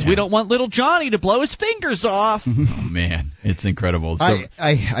proposed, because we don't want little Johnny to blow his fingers off. Oh, man. It's incredible.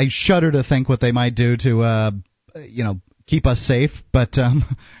 I shudder to think what they might do to, keep us safe, but...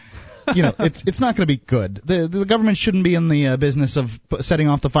 it's not going to be good. The government shouldn't be in the business of setting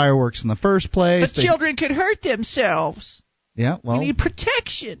off the fireworks in the first place. But children could hurt themselves. Yeah, well, we need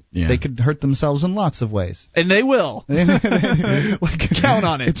protection. Yeah. They could hurt themselves in lots of ways. And they will. Count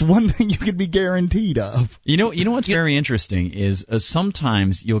on it. It's one thing you can be guaranteed of. You know what's very interesting is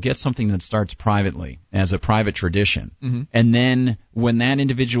sometimes you'll get something that starts privately as a private tradition, and then when that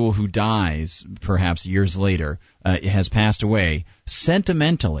individual who dies, perhaps years later, has passed away,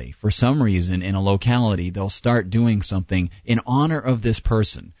 sentimentally, for some reason, in a locality, they'll start doing something in honor of this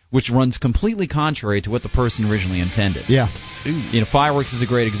person, which runs completely contrary to what the person originally intended. Yeah. You know, fireworks is a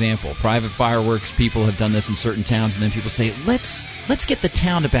great example. Private fireworks, people have done this in certain towns, and then people say, let's get the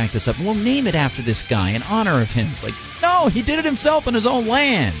town to back this up, and we'll name it after this guy in honor of him. It's like, no, he did it himself on his own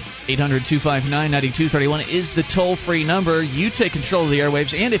land. 800-259-9231 is the toll-free number. You take control of the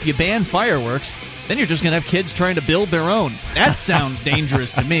airwaves, and if you ban fireworks, then you're just going to have kids trying to build their own. That sounds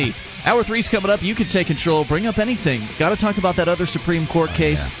dangerous to me. Hour 3's coming up. You can take control. Bring up anything. Got to talk about that other Supreme Court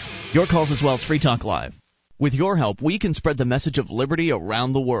case. Yeah. Your calls as well. It's Free Talk Live. With your help, we can spread the message of liberty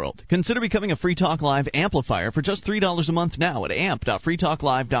around the world. Consider becoming a Free Talk Live amplifier for just $3 a month now at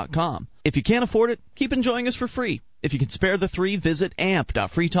amp.freetalklive.com. If you can't afford it, keep enjoying us for free. If you can spare the $3, visit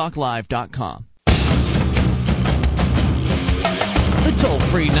amp.freetalklive.com. The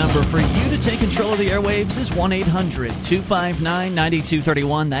toll-free number for you to take control of the airwaves is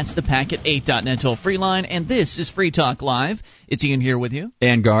 1-800-259-9231. That's the Packet8.net toll-free line, and this is Free Talk Live. It's Ian here with you.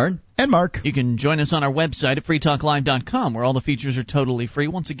 And Guard. And Mark. You can join us on our website at freetalklive.com, where all the features are totally free.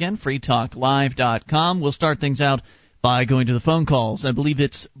 Once again, freetalklive.com. We'll start things out by going to the phone calls. I believe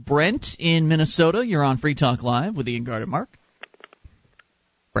it's Brent in Minnesota. You're on Free Talk Live with Ian Guard and Mark.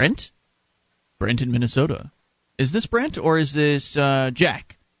 Brent? Brent in Minnesota. Is this Brent or is this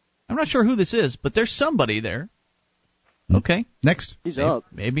Jack? I'm not sure who this is, but there's somebody there. Okay. Next. He's up.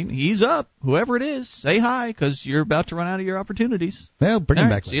 Maybe he's up. Whoever it is, say hi, because you're about to run out of your opportunities. Well, bring him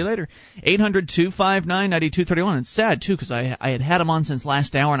back. See you later. 800-259-9231. It's sad, too, because I had him on since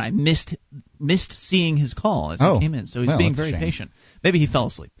last hour, and I missed seeing his call as he came in. So he's being very patient. Maybe he fell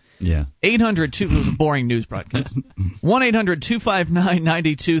asleep. Yeah. 800-2... It was a boring news broadcast.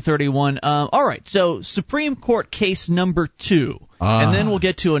 1-800-259-9231. All right, so Supreme Court case number 2. And then we'll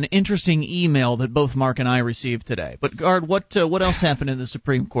get to an interesting email that both Mark and I received today. But, Guard, what else happened in the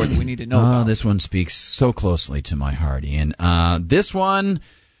Supreme Court that we need to know about? This one speaks so closely to my heart, Ian. This one...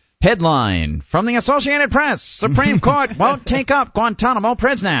 Headline from the Associated Press: Supreme Court won't take up Guantanamo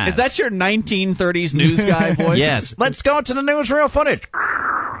prisoners. Is that your 1930s news guy voice? Yes. Let's go to the newsreel footage.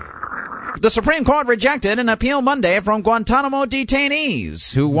 The Supreme Court rejected an appeal Monday from Guantanamo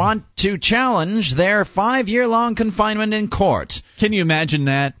detainees who want to challenge their 5-year-long confinement in court. Can you imagine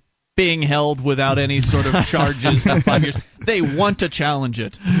that? Being held without any sort of charges for 5 years. They want to challenge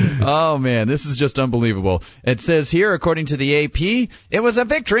it. Oh, man, this is just unbelievable. It says here, according to the AP, it was a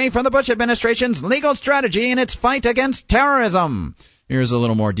victory for the Bush administration's legal strategy in its fight against terrorism. Here's a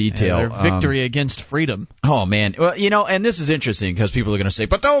little more detail. Their victory against freedom. Oh, man. Well, you know, and this is interesting because people are going to say,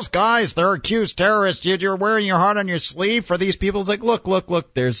 but those guys, they're accused terrorists. You're wearing your heart on your sleeve for these people. It's like,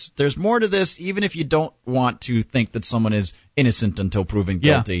 look, there's more to this, even if you don't want to think that someone is innocent until proven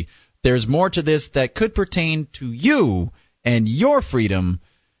guilty. Yeah. There's more to this that could pertain to you and your freedom,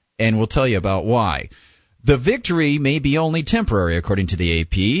 and we'll tell you about why. The victory may be only temporary, according to the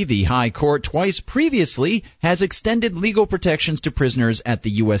AP. The High Court twice previously has extended legal protections to prisoners at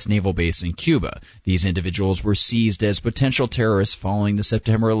the U.S. Naval Base in Cuba. These individuals were seized as potential terrorists following the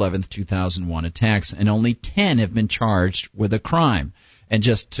September 11, 2001 attacks, and only 10 have been charged with a crime. And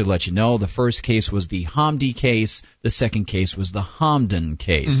just to let you know, the first case was the Hamdi case. The second case was the Hamdan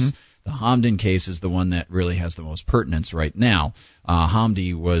case. Mm-hmm. The Hamdan case is the one that really has the most pertinence right now.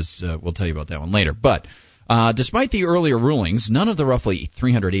 Hamdi was, we'll tell you about that one later. But despite the earlier rulings, none of the roughly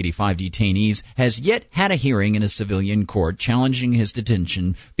 385 detainees has yet had a hearing in a civilian court challenging his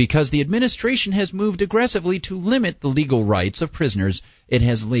detention because the administration has moved aggressively to limit the legal rights of prisoners it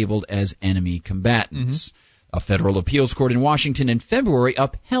has labeled as enemy combatants. Mm-hmm. A federal appeals court in Washington in February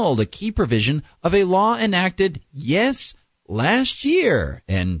upheld a key provision of a law enacted, last year.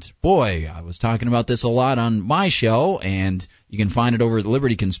 And boy, I was talking about this a lot on my show, and you can find it over at the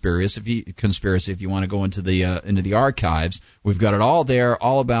Liberty Conspiracy if you want to go into the archives. We've got it all there,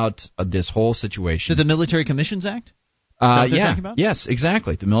 all about this whole situation. The Military Commissions Act? Yes,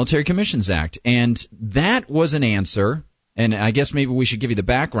 exactly. The Military Commissions Act. And that was an answer, and I guess maybe we should give you the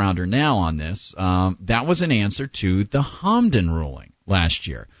backgrounder now on this. That was an answer to the Hamdan ruling last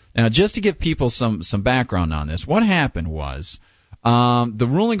year. Now, just to give people some background on this, what happened was the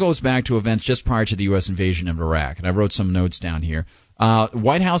ruling goes back to events just prior to the U.S. invasion of Iraq, and I wrote some notes down here.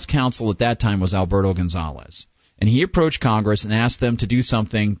 White House counsel at that time was Alberto Gonzales, and he approached Congress and asked them to do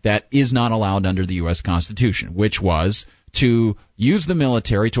something that is not allowed under the U.S. Constitution, which was to use the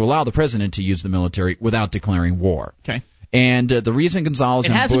military, to allow the president to use the military without declaring war. Okay. And the reason Gonzales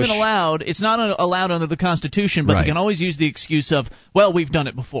and Bush... It hasn't been allowed. It's not allowed under the Constitution, but they can always use the excuse of, well, we've done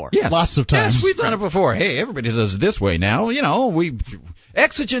it before. Yes. Lots of times. Yes, we've done it before. Hey, everybody does it this way now.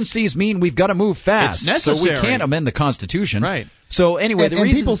 Exigencies mean we've got to move fast. It's necessary. So we can't amend the Constitution. Right. So anyway,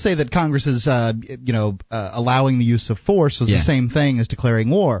 and people say that Congress is, allowing the use of force is the same thing as declaring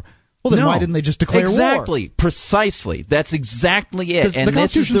war. Well, then why didn't they just declare war? Exactly. Precisely. That's exactly it. And the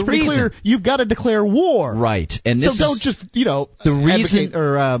Constitution's pretty clear. You've got to declare war. Right. And this don't just, advocate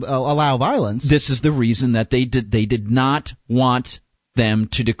or allow violence. This is the reason that they did not want them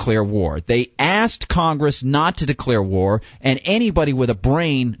to declare war. They asked Congress not to declare war, and anybody with a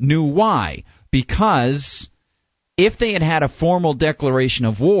brain knew why. Because if they had had a formal declaration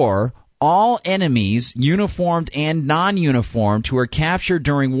of war, all enemies, uniformed and non-uniformed, who are captured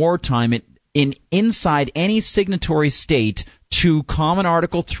during wartime inside any signatory state to Common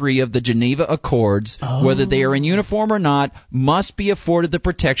Article 3 of the Geneva Accords, whether they are in uniform or not, must be afforded the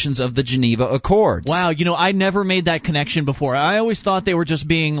protections of the Geneva Accords. Wow, I never made that connection before. I always thought they were just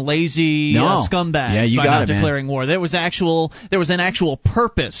being lazy scumbags by not declaring war. There was an actual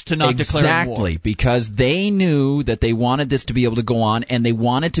purpose to not declaring war. Exactly, because they knew that they wanted this to be able to go on, and they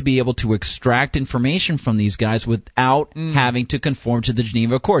wanted to be able to extract information from these guys without having to conform to the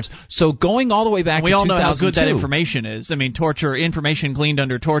Geneva Accords. So going all the way back to 2002... We all know how good that information is. I mean, information gleaned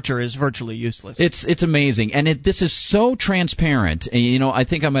under torture is virtually useless. It's amazing, and this is so transparent. And, I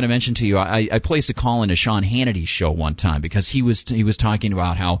think I'm going to mention to you, I placed a call into Sean Hannity's show one time because he was talking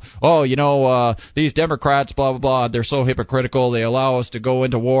about how these Democrats blah blah blah, they're so hypocritical, they allow us to go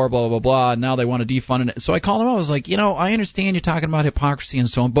into war blah blah blah, and now they want to defund it. So I called him up. I was like, I understand you're talking about hypocrisy and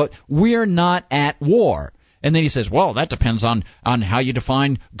so on, but we're not at war. And then he says, well, that depends on how you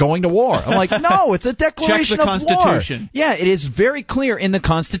define going to war. I'm like, no, it's a declaration of war. Check the Constitution. Yeah, it is very clear in the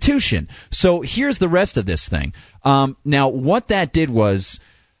Constitution. So here's the rest of this thing. Now, what that did was,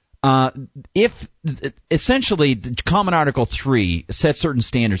 if essentially the Common Article 3 sets certain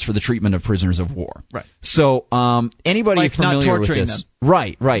standards for the treatment of prisoners of war. Right. So anybody familiar with this? Them.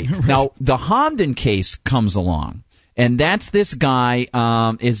 Right. Now, the Hamdan case comes along. And that's this guy,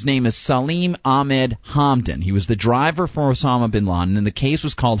 his name is Salim Ahmed Hamdan. He was the driver for Osama bin Laden, and the case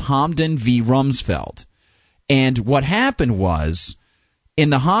was called Hamdan v. Rumsfeld. And what happened was, in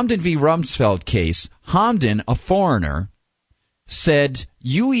the Hamdan v. Rumsfeld case, Hamdan, a foreigner, said,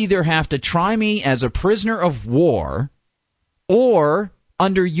 you either have to try me as a prisoner of war or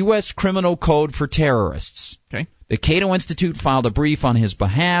under U.S. Criminal Code for terrorists. Okay. The Cato Institute filed a brief on his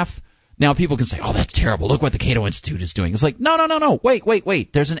behalf. Now, people can say, oh, that's terrible. Look what the Cato Institute is doing. It's like, no.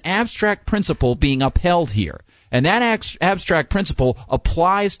 Wait. There's an abstract principle being upheld here. And that abstract principle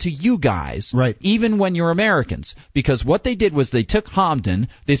applies to you guys, right, even when you're Americans. Because what they did was they took Hamdan.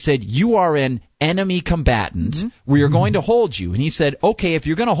 They said, you are an enemy combatant. Mm-hmm. We are going to hold you. And he said, okay, if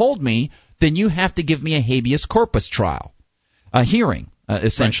you're going to hold me, then you have to give me a habeas corpus trial, a hearing.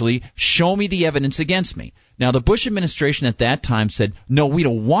 Essentially, show me the evidence against me. Now, the Bush administration at that time said, no, we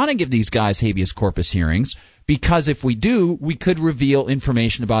don't want to give these guys habeas corpus hearings because if we do, we could reveal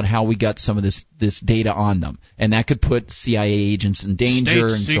information about how we got some of this data on them. And that could put CIA agents in danger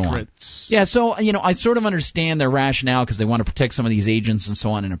and so on. Yeah, so, I sort of understand their rationale because they want to protect some of these agents and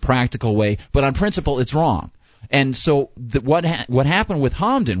so on in a practical way. But on principle, it's wrong. And so what happened with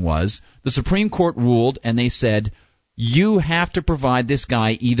Hamdan was the Supreme Court ruled and they said, you have to provide this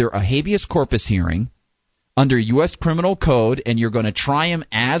guy either a habeas corpus hearing under U.S. Criminal Code, and you're going to try him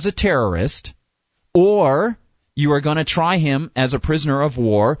as a terrorist, or you are going to try him as a prisoner of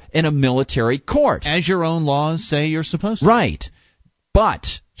war in a military court. As your own laws say you're supposed to. Right. But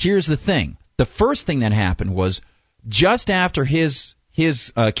here's the thing. The first thing that happened was just after his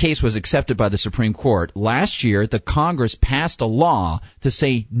case was accepted by the Supreme Court, last year the Congress passed a law to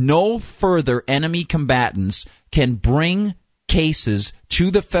say no further enemy combatants can bring cases to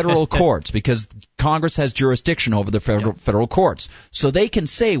the federal courts because Congress has jurisdiction over the federal courts. So they can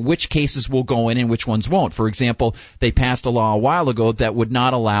say which cases will go in and which ones won't. For example, they passed a law a while ago that would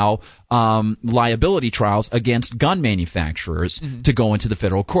not allow liability trials against gun manufacturers to go into the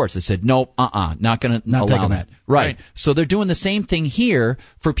federal courts. They said, nope, not going to allow that. Right. So they're doing the same thing here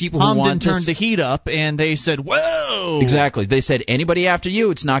for people who want to... Hamdan turned the heat up, and they said, whoa! Exactly. They said, anybody after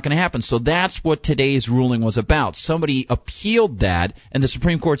you, it's not going to happen. So that's what today's ruling was about. Somebody appealed repealed that, and the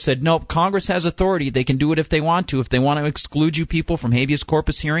Supreme Court said, nope, Congress has authority. They can do it if they want to. If they want to exclude you people from habeas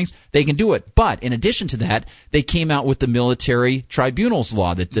corpus hearings, they can do it. But in addition to that, they came out with the military tribunals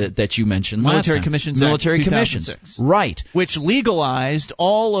law that you mentioned last time. Military Commissions. Right. Which legalized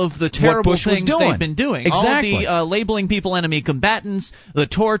all of the terrible things they've been doing. Exactly. All of the labeling people enemy combatants, the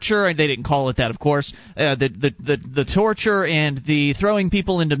torture, and they didn't call it that, of course, the torture and the throwing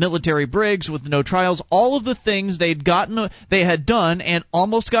people into military brigs with no trials, all of the things they had done and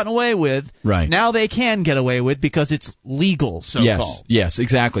almost gotten away with, right. Now they can get away with because it's legal, so-called. Yes,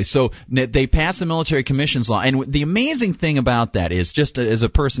 exactly. So they passed the Military Commissions law, and the amazing thing about that is, just as a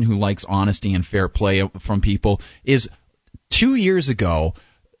person who likes honesty and fair play from people, is 2 years ago,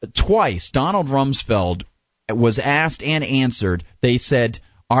 twice, Donald Rumsfeld was asked and answered. They said,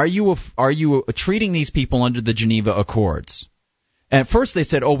 Are you treating these people under the Geneva Accords? At first they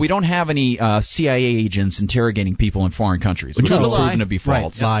said, we don't have any CIA agents interrogating people in foreign countries, which was proven to be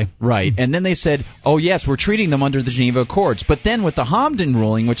false. Right. And then they said, yes, we're treating them under the Geneva Accords. But then with the Hamdan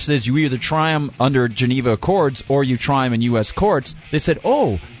ruling, which says you either try them under Geneva Accords or you try them in U.S. courts, they said,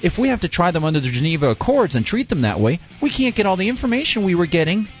 if we have to try them under the Geneva Accords and treat them that way, we can't get all the information we were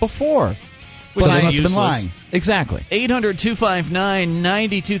getting before. But they must have been lying. Exactly.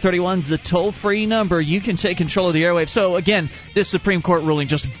 800-259-9231 is the toll-free number. You can take control of the airwaves. So, again, this Supreme Court ruling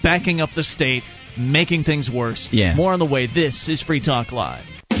just backing up the state, making things worse. Yeah. More on the way. This is Free Talk Live.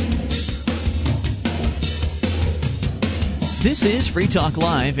 This is Free Talk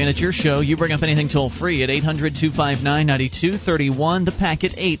Live, and it's your show. You bring up anything toll-free at 800-259-9231, the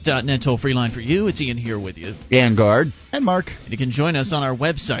packet8.net toll-free line for you. It's Ian here with you. Vanguard. And Mark. And you can join us on our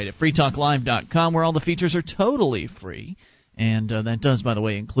website at freetalklive.com, where all the features are totally free. And that does, by the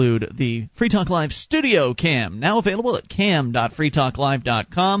way, include the Free Talk Live Studio Cam, now available at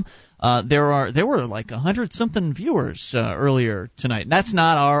cam.freetalklive.com. There were like 100-something viewers earlier tonight. That's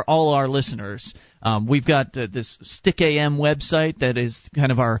not all our listeners. We've got this Stick AM website that is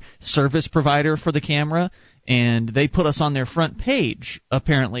kind of our service provider for the camera, and they put us on their front page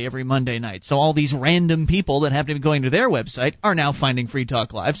apparently every Monday night. So all these random people that happen to be going to their website are now finding Free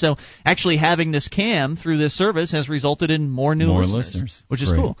Talk Live. So actually having this cam through this service has resulted in more listeners, which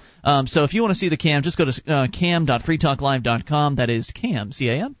is cool. So if you want to see the cam, just go to cam.freetalklive.com. That is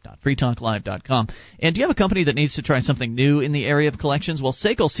cam.freetalklive.com. And do you have a company that needs to try something new in the area of collections? Well,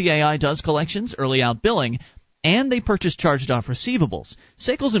 SACL CAI does collections, early out billing, and they purchase charged-off receivables.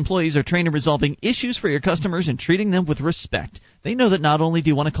 SACL's employees are trained in resolving issues for your customers and treating them with respect. They know that not only do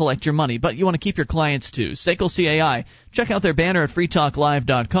you want to collect your money, but you want to keep your clients too. SACL CAI. Check out their banner at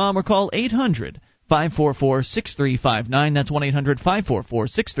freetalklive.com or call 800-544-6359. That's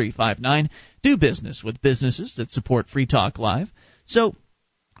 1-800-544-6359. Do business with businesses that support Free Talk Live. So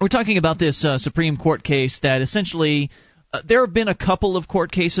we're talking about this Supreme Court case that essentially... there have been a couple of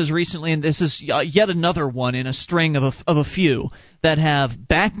court cases recently, and this is yet another one in a string of a few that have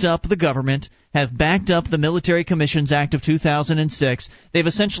backed up the government, have backed up the Military Commissions Act of 2006. They've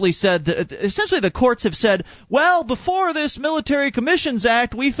essentially said the courts have said, well, before this Military Commissions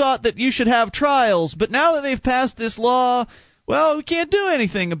Act, we thought that you should have trials, but now that they've passed this law, well, we can't do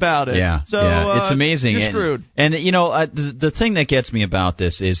anything about it. Yeah, so it's amazing. You're screwed. And the thing that gets me about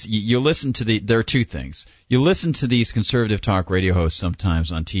this is you listen to there are two things. You listen to these conservative talk radio hosts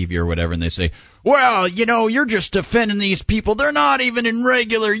sometimes on TV or whatever, and they say, well, you're just defending these people. They're not even in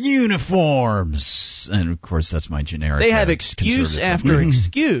regular uniforms. And, of course, that's my generic. They have excuse after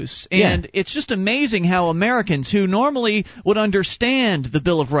excuse. And it's just amazing how Americans who normally would understand the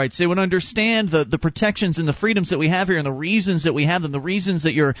Bill of Rights, they would understand the protections and the freedoms that we have here and the reasons that we have them, the reasons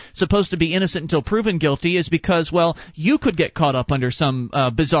that you're supposed to be innocent until proven guilty is because, well, you could get caught up under some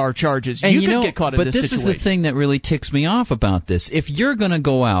bizarre charges. And you could get caught in this situation. But this is the thing that really ticks me off about this. If you're going to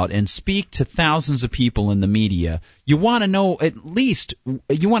go out and speak to thousands of people in the media, you want to know at least,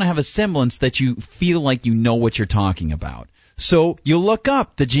 you want to have a semblance that you feel like you know what you're talking about. So you look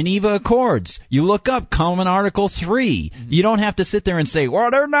up the Geneva Accords. You look up Common Article 3. Mm-hmm. You don't have to sit there and say, well,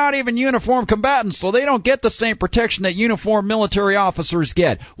 they're not even uniformed combatants, so they don't get the same protection that uniformed military officers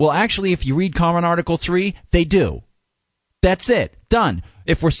get. Well, actually, if you read Common Article 3, they do. That's it. Done.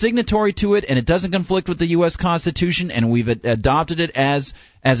 If we're signatory to it and it doesn't conflict with the U.S. Constitution and we've adopted it as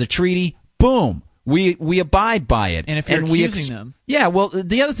a treaty, boom, we abide by it. And if you're accusing them. Yeah, well,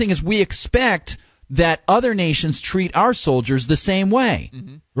 the other thing is we expect that other nations treat our soldiers the same way.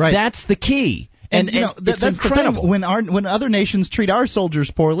 Mm-hmm. Right. That's the key. And that's incredible. The thing. When other nations treat our soldiers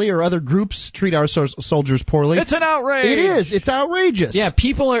poorly or other groups treat our soldiers poorly, it's an outrage. It is. It's outrageous. Yeah,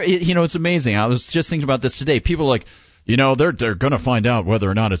 people are. It's amazing. I was just thinking about this today. People are like, You know, they're going to find out whether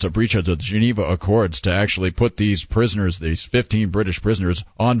or not it's a breach of the Geneva Accords to actually put these prisoners, these 15 British prisoners,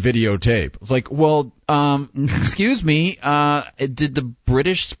 on videotape. It's like, well, excuse me, did the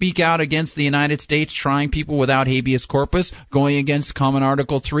British speak out against the United States trying people without habeas corpus, going against Common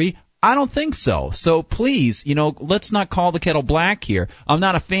Article 3? I don't think so. So please, let's not call the kettle black here. I'm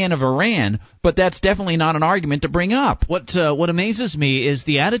not a fan of Iran, but that's definitely not an argument to bring up. What amazes me is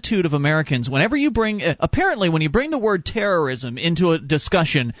the attitude of Americans. Whenever you bring, apparently when you bring the word terrorism into a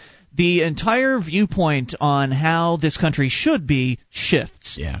discussion, the entire viewpoint on how this country should be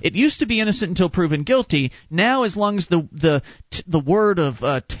shifts. Yeah. It used to be innocent until proven guilty. Now, as long as the word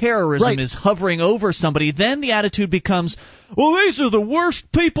of terrorism is hovering over somebody, then the attitude becomes, well, these are the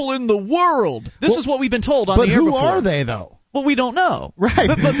worst people in the world. This is what we've been told on the air before. But who are they, though? Well, we don't know. Right.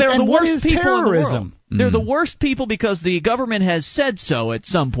 But they're and the worst people terrorism? in the world. They're the worst people because the government has said so at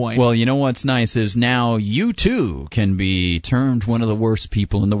some point. Well, you know what's nice is now you, too, can be termed one of the worst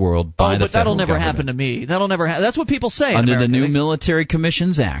people in the world by the federal government. But that'll never happen to me. That'll never happen. That's what people say. Under the new Military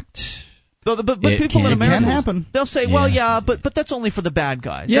Commissions Act. But people in America, can happen. They'll say, well, but that's only for the bad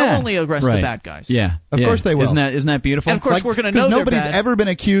guys. Yeah. They'll only arrest the bad guys. Yeah. Of course they will. Isn't that beautiful? And of course we're going to know they're bad. Nobody's ever been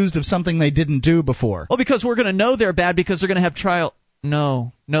accused of something they didn't do before. Well, because we're going to know they're bad because they're going to have trial.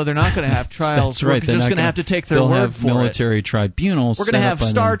 No, they're not going to have trials. That's right. We're just going to have to take their word for it. They'll have military tribunals. We're going to have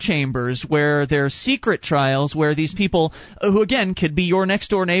star chambers where there's secret trials where these people, who again could be your next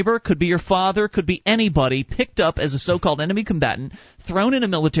door neighbor, could be your father, could be anybody, picked up as a so-called enemy combatant, thrown in a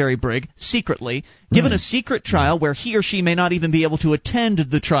military brig secretly, given a secret trial where he or she may not even be able to attend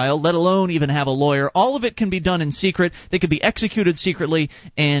the trial, let alone even have a lawyer. All of it can be done in secret. They could be executed secretly,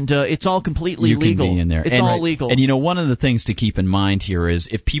 and it's all completely legal. Can be in there. It's all legal. And one of the things to keep in mind here is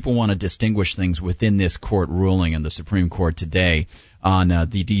if people want to distinguish things within this court ruling in the Supreme Court today on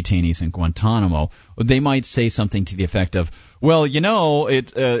the detainees in Guantanamo, they might say something to the effect of, well,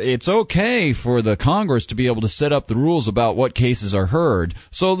 it's okay for the Congress to be able to set up the rules about what cases are heard.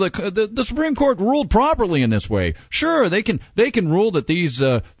 So the Supreme Court ruled properly in this way. Sure, they can rule that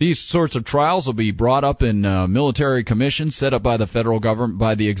these sorts of trials will be brought up in military commissions set up by the federal government,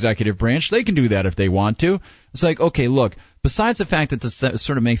 by the executive branch. They can do that if they want to. It's like, okay, look, besides the fact that this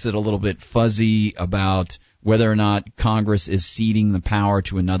sort of makes it a little bit fuzzy about whether or not Congress is ceding the power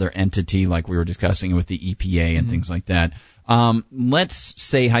to another entity, like we were discussing with the EPA and things like that. Let's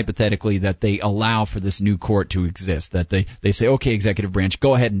say hypothetically that they allow for this new court to exist, that they say, okay, executive branch,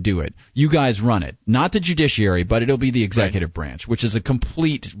 go ahead and do it. You guys run it. Not the judiciary, but it'll be the executive branch, which is a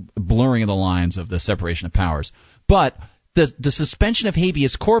complete blurring of the lines of the separation of powers. But the suspension of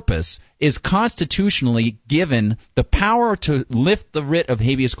habeas corpus is constitutionally given. The power to lift the writ of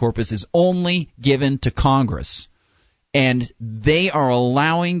habeas corpus is only given to Congress. And they are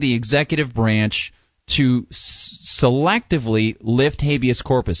allowing the executive branch to selectively lift habeas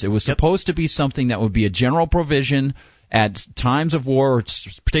corpus. It was supposed to be something that would be a general provision at times of war or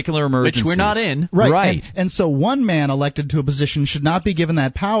particular emergencies. Which we're not in. Right. And so one man elected to a position should not be given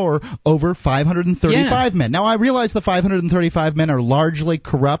that power over 535 men. Now, I realize the 535 men are largely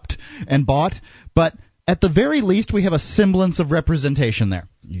corrupt and bought, but at the very least, we have a semblance of representation there.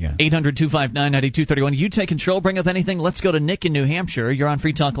 800-259-9231. You take control. Bring up anything. Let's go to Nick in New Hampshire. You're on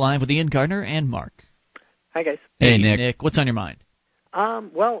Free Talk Live with Ian Gardner and Mark. Hi, guys. Hey, Nick. What's on your mind?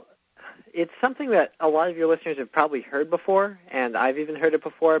 Well, it's something that a lot of your listeners have probably heard before, and I've even heard it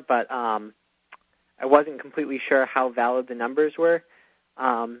before, but I wasn't completely sure how valid the numbers were.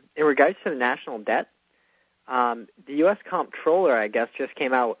 In regards to the national debt, the U.S. Comptroller, I guess, just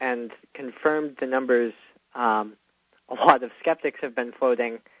came out and confirmed the numbers a lot of skeptics have been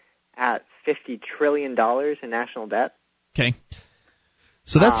floating at $50 trillion in national debt. Okay.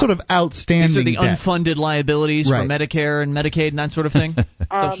 So that's sort of outstanding. These are the debt. Unfunded liabilities for Medicare and Medicaid and that sort of thing?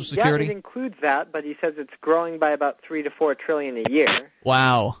 Social Security? Yeah, it includes that, but he says it's growing by about $3 to $4 trillion a year.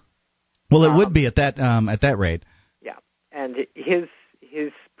 Wow. Well, it would be at that rate. Yeah, and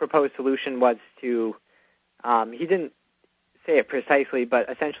his proposed solution was to he didn't say it precisely, but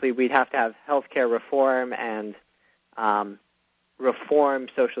essentially we'd have to have health care reform and reform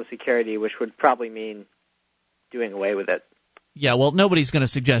Social Security, which would probably mean doing away with it. Yeah, well, nobody's going to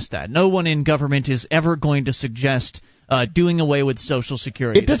suggest that. No one in government is ever going to suggest doing away with Social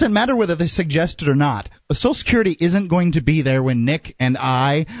Security. It doesn't matter whether they suggest it or not. Social Security isn't going to be there when Nick and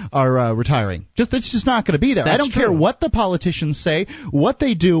I are retiring. It's just not going to be there. I don't care what the politicians say, what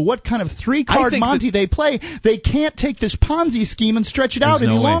they do, what kind of three-card Monty they play. They can't take this Ponzi scheme and stretch it out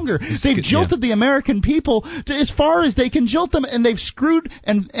any longer. They've jilted the American people to as far as they can jilt them, and they've screwed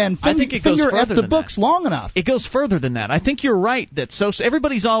and finger at the books long enough. It goes further than that. I think you're right that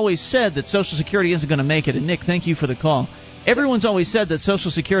everybody's always said that Social Security isn't going to make it. And Nick, thank you for the call. all, everyone's always said that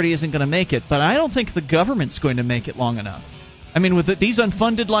Social Security isn't going to make it, but I don't think the government's going to make it long enough. I mean, with these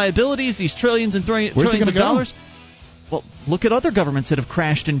unfunded liabilities, these trillions and trillions of dollars. Well, look at other governments that have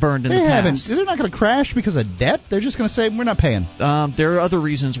crashed and burned in the past. They're not going to crash because of debt. They're just going to say, we're not paying. There are other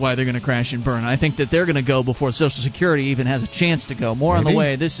reasons why they're going to crash and burn. I think that they're going to go before Social Security even has a chance to go. More on the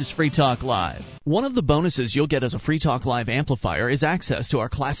way. This is Free Talk Live. One of the bonuses you'll get as a Free Talk Live amplifier is access to our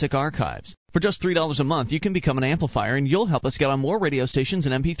classic archives. For just $3 a month, you can become an amplifier, and you'll help us get on more radio stations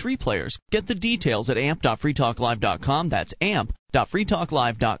and MP3 players. Get the details at amp.freetalklive.com. That's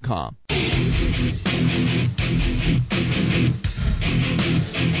amp.freetalklive.com.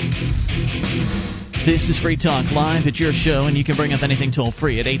 This is Free Talk Live. It's your show, and you can bring up anything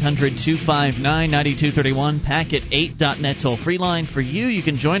toll-free at 800-259-9231, packet8.net toll-free line. For you, you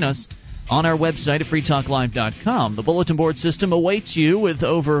can join us on our website at freetalklive.com. The bulletin board system awaits you with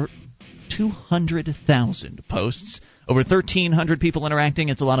over 200,000 posts, over 1,300 people interacting.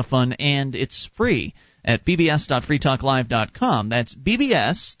 It's a lot of fun, and it's free at bbs.freetalklive.com. That's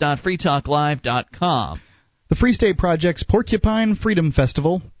bbs.freetalklive.com. The Free State Project's Porcupine Freedom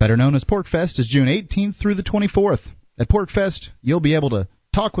Festival, better known as PorcFest, is June 18th through the 24th. At PorcFest, you'll be able to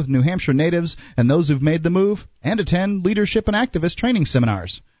talk with New Hampshire natives and those who've made the move, and attend leadership and activist training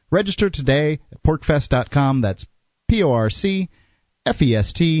seminars. Register today at porcfest.com. That's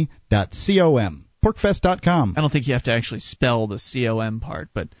PORCFEST.com. PorcFest.com. I don't think you have to actually spell the COM part,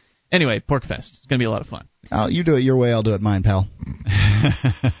 but anyway, PorcFest. It's going to be a lot of fun. You do it your way, I'll do it mine, pal.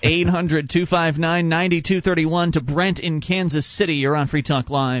 800-259-9231 to Brent in Kansas City. You're on Free Talk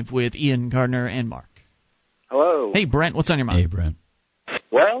Live with Ian Gardner and Mark. Hello. Hey, Brent, what's on your mind? Hey, Brent.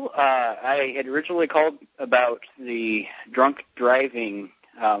 Well, I had originally called about the drunk driving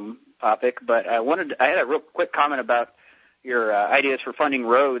topic, but I had a real quick comment about your ideas for funding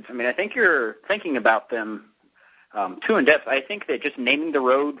roads. I mean, I think you're thinking about them too in depth. I think that just naming the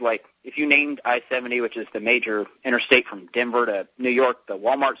road, like if you named I-70, which is the major interstate from Denver to New York, the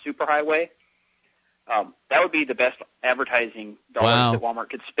Walmart Superhighway, that would be the best advertising dollars that Walmart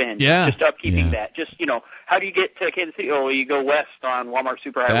could spend. Yeah. Just upkeeping that. Just, how do you get to Kansas City? Oh, you go west on Walmart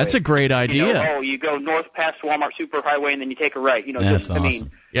Superhighway. That's a great idea. You go north past Walmart Superhighway and then you take a right. That's awesome.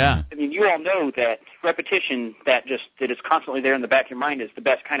 I mean, you all know that repetition that is constantly there in the back of your mind is the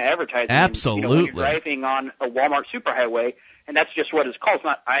best kind of advertising. Absolutely. When you're driving on a Walmart Superhighway, and that's just what it's called. It's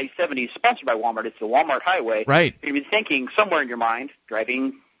not I-70 sponsored by Walmart. It's the Walmart Highway. Right. You'd be thinking somewhere in your mind,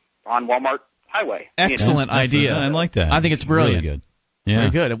 driving on Walmart Highway. Excellent idea. I like that. I think it's brilliant. Really good. Yeah.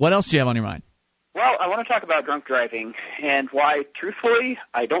 Very good. What else do you have on your mind? Well, I want to talk about drunk driving and why, truthfully,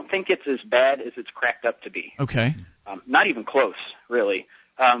 I don't think it's as bad as it's cracked up to be. Okay. Not even close, really.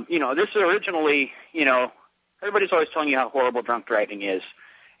 This is originally, everybody's always telling you how horrible drunk driving is.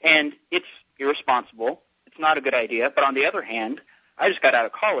 And it's irresponsible. It's not a good idea. But on the other hand, I just got out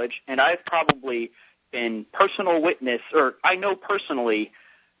of college, and I've probably been personal witness, or I know personally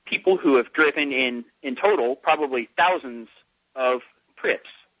people who have driven in total probably thousands of trips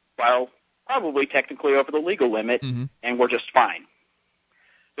while probably technically over the legal limit, and we're just fine,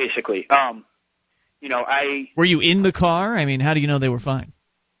 basically. Were you in the car? I mean, how do you know they were fine?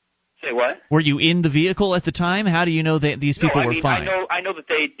 Say what? Were you in the vehicle at the time? How do you know that these people were fine? I know that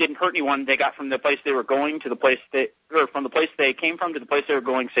they didn't hurt anyone. They got from the place they were going to the place from the place they came from to the place they were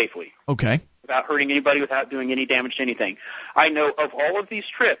going safely. Okay. Without hurting anybody, without doing any damage to anything. I know of all of these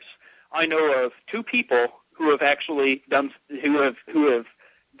trips, I know of two people who have actually done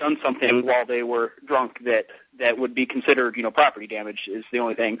something while they were drunk that would be considered, property damage is the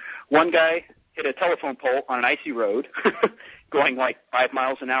only thing. One guy hit a telephone pole on an icy road, going like 5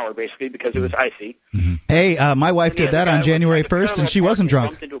 miles an hour basically because it was icy. Hey, my wife did that on January 1st and she wasn't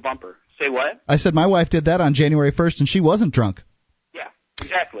drunk. Bumped into a bumper. Say what? I said my wife did that on January 1st and she wasn't drunk. Yeah,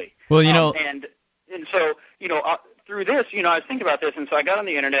 exactly. Well, and so, through this, I was thinking about this, and so I got on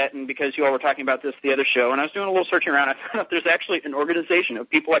the internet, and because you all were talking about this the other show, and I was doing a little searching around, I found out there's actually an organization of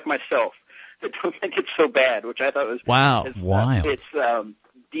people like myself that don't think it's so bad, which I thought was wild. It's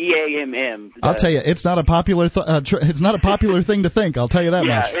DAMM. I'll tell you, it's not a popular it's not a popular thing to think. I'll tell you that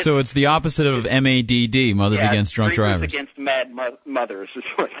much. So it's the opposite of MADD, Mothers Against Drunk Drivers. Against Mad Mothers is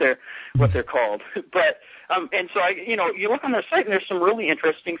what they're called. But and so you look on their site, and there's some really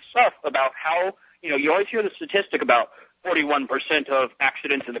interesting stuff about how you always hear the statistic about 41% of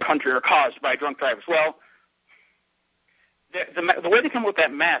accidents in the country are caused by drunk drivers. Well, the way they come up with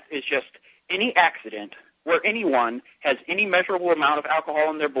that math is just any accident where anyone has any measurable amount of alcohol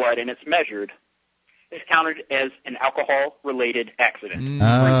in their blood and it's measured, is counted as an alcohol-related accident.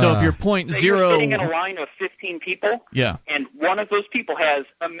 So if you're you're sitting in a line of 15 people, yeah, and one of those people has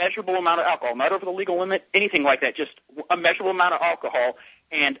a measurable amount of alcohol, not over the legal limit, anything like that, just a measurable amount of alcohol,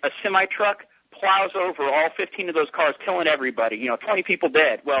 and a semi-truck plows over all 15 of those cars, killing everybody. 20 people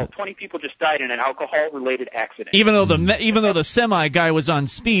dead. Well, 20 people just died in an alcohol-related accident. Even though the semi guy was on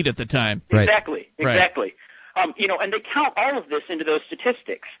speed at the time. Exactly. Right. Exactly. And they count all of this into those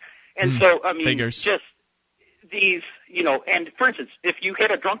statistics. And so, figures. Just these, and for instance, if you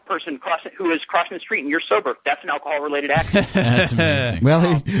hit a drunk person who is crossing the street and you're sober, that's an alcohol-related accident. That's amazing.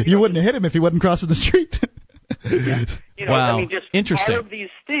 Well, you wouldn't have hit him if he wasn't crossing the street. Yeah. Wow. Just interesting. all of these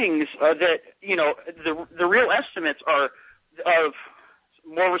things that, the real estimates are of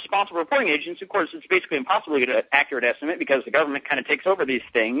more responsible reporting agents. Of course, it's basically impossible to get an accurate estimate because the government kind of takes over these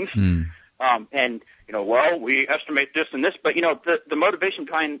things. And, we estimate this and this, but, the motivation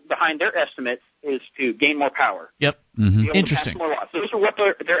behind their estimates is to gain more power. Yep. Interesting. More laws. So those are what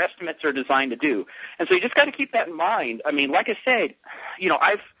their estimates are designed to do. And so you just got to keep that in mind. I mean, like I said,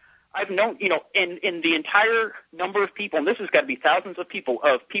 I've known, in the entire number of people, and this has got to be thousands of people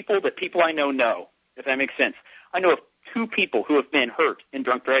that people I know, if that makes sense. I know of 2 people who have been hurt in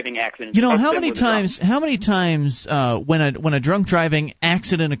drunk driving accidents. How many times when a drunk driving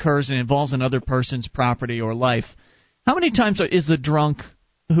accident occurs and involves another person's property or life, how many times is the drunk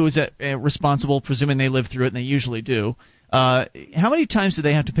who is responsible, presuming they lived through it, and they usually do, how many times do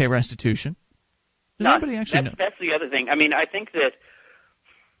they have to pay restitution? Does anybody actually know? That's the other thing. I mean, I think that,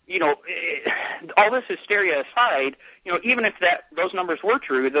 all this hysteria aside, even if those numbers were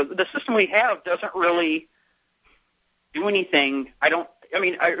true, the system we have doesn't really do anything.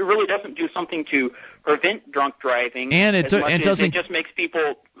 It really doesn't do something to prevent drunk driving. And it just makes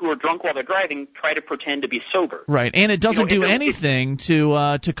people who are drunk while they're driving try to pretend to be sober. Right, and it doesn't do anything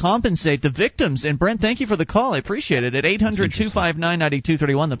to compensate the victims. And Brent, thank you for the call. I appreciate it. At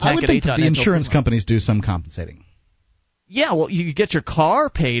 800-259-9231, the packet. I would think that the insurance companies do some compensating. Yeah, well, you get your car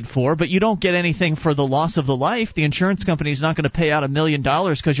paid for, but you don't get anything for the loss of the life. The insurance company's not going to pay out $1 million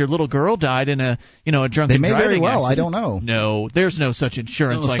because your little girl died in a drunken driving accident. They may very well. I don't know. No, there's no such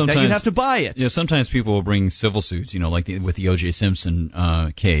insurance like that. You'd have to buy it. Yeah, sometimes people will bring civil suits, like with the O.J. Simpson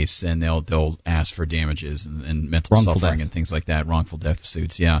case, and they'll ask for damages and mental suffering and things like that, wrongful death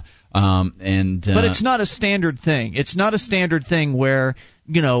suits. Yeah, but it's not a standard thing. It's not a standard thing where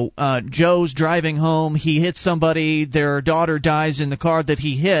Joe's driving home, he hits somebody, their daughter dies in the car that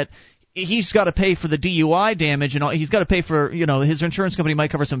he hit. He's got to pay for the DUI damage, and he's got to pay for, his insurance company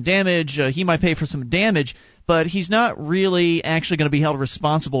might cover some damage, he might pay for some damage, but he's not really actually going to be held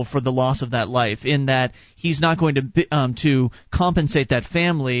responsible for the loss of that life, in that he's not going to compensate that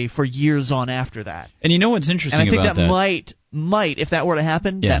family for years on after that. And what's interesting about that? And I think that might, if that were to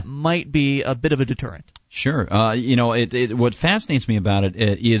happen, that might be a bit of a deterrent. Sure. What fascinates me about it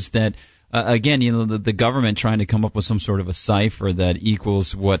is that, again, the government trying to come up with some sort of a cipher that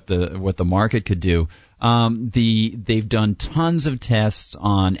equals what the market could do. They've done tons of tests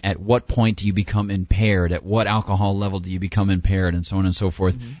on at what point do you become impaired, at what alcohol level do you become impaired, and so on and so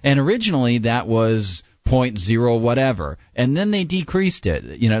forth. Mm-hmm. And originally that was 0.0 whatever, and then they decreased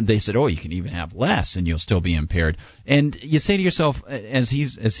it. They said, you can even have less and you'll still be impaired. And you say to yourself, as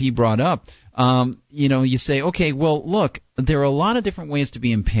he brought up, you say, okay, well, look, there are a lot of different ways to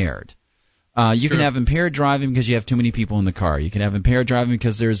be impaired. You can have impaired driving because you have too many people in the car. You can have impaired driving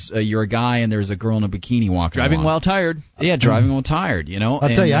because you're a guy and there's a girl in a bikini walking driving along. While tired. Yeah, driving while tired. I'll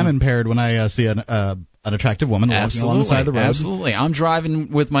tell you, I'm impaired when I see an attractive woman walking along the side of the road. Absolutely. I'm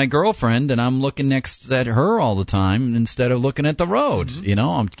driving with my girlfriend, and I'm looking next at her all the time instead of looking at the road. Mm-hmm.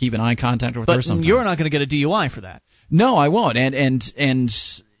 I'm keeping eye contact with her sometimes. But you're not going to get a DUI for that. No, I won't. And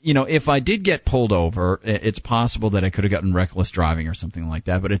if I did get pulled over, it's possible that I could have gotten reckless driving or something like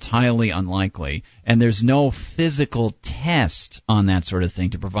that, but it's highly unlikely. And there's no physical test on that sort of thing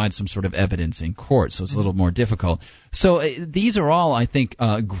to provide some sort of evidence in court, so it's a little more difficult. So these are all, I think,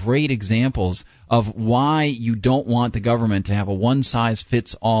 great examples of why you don't want the government to have a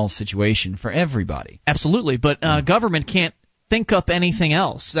one-size-fits-all situation for everybody. Absolutely, but government can't think up anything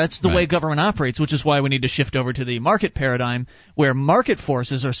else. That's the way government operates, which is why we need to shift over to the market paradigm, where market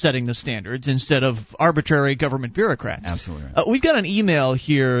forces are setting the standards instead of arbitrary government bureaucrats. Absolutely right. We've got an email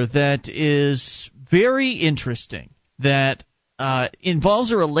here that is very interesting, that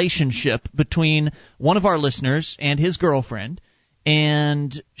involves a relationship between one of our listeners and his girlfriend.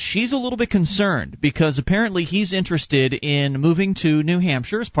 And she's a little bit concerned because apparently he's interested in moving to New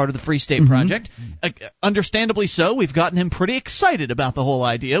Hampshire as part of the Free State Project. Understandably so. We've gotten him pretty excited about the whole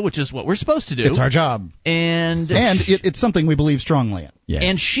idea, which is what we're supposed to do. It's our job. And it's something we believe strongly in. Yes.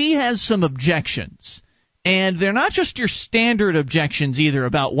 And she has some objections. And they're not just your standard objections either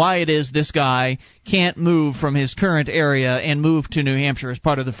about why it is this guy can't move from his current area and move to New Hampshire as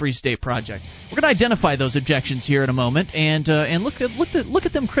part of the Free State Project. We're going to identify those objections here in a moment and look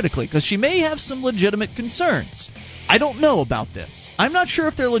at them critically, because she may have some legitimate concerns. I don't know about this. I'm not sure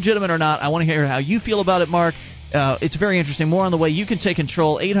if they're legitimate or not. I want to hear how you feel about it, Mark. It's very interesting. More on the way. You can take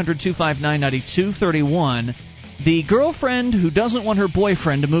control. 800-259-9231. The girlfriend who doesn't want her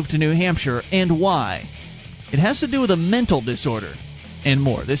boyfriend to move to New Hampshire, and why. It has to do with a mental disorder and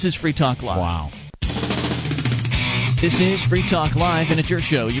more. This is Free Talk Live. Wow. This is Free Talk Live, and it's your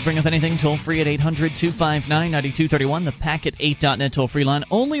show. You bring up anything toll-free at 800-259-9231, the packet8.net toll-free line.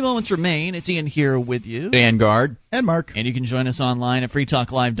 Only moments remain. It's Ian here with you. Vanguard. And Mark. And you can join us online at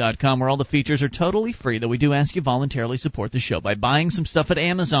freetalklive.com, where all the features are totally free, though we do ask you voluntarily support the show by buying some stuff at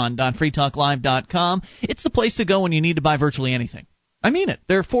amazon.freetalklive.com. It's the place to go when you need to buy virtually anything. I mean it.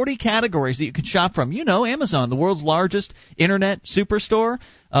 There are 40 categories that you can shop from. You know, Amazon, the world's largest internet superstore.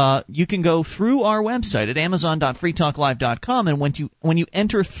 You can go through our website at amazon.freetalklive.com, and when you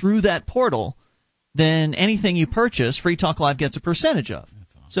enter through that portal, then anything you purchase, Free Talk Live gets a percentage of.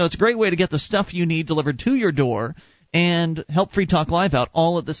 Awesome. So it's a great way to get the stuff you need delivered to your door and help Free Talk Live out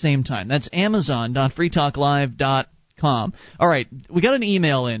all at the same time. That's amazon.freetalklive.com. All right, we got an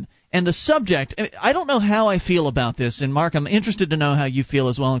email in. And the subject, I don't know how I feel about this, and Mark, I'm interested to know how you feel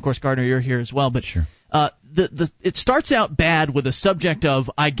as well. And of course, Gardner, you're here as well. But sure. It starts out bad with a subject of,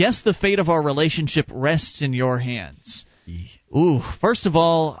 I guess the fate of our relationship rests in your hands. Ooh, first of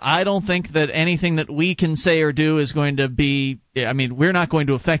all, I don't think that anything that we can say or do is going to be, we're not going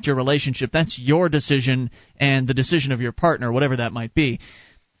to affect your relationship. That's your decision and the decision of your partner, whatever that might be.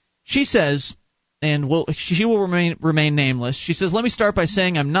 She says, and she will remain nameless. She says, let me start by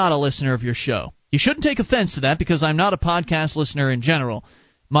saying I'm not a listener of your show. You shouldn't take offense to that because I'm not a podcast listener in general.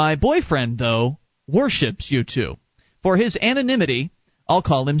 My boyfriend, though, worships you two. For his anonymity, I'll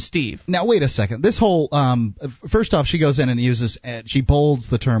call him Steve. Now, wait a second. This whole, first off, she goes in and she bolds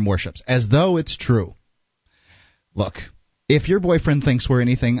the term worships, as though it's true. Look, if your boyfriend thinks we're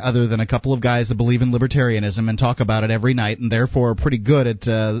anything other than a couple of guys that believe in libertarianism and talk about it every night and therefore are pretty good at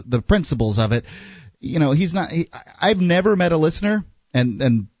the principles of it, he's not. I've never met a listener,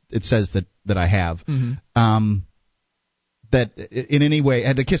 and it says that I have, that in any way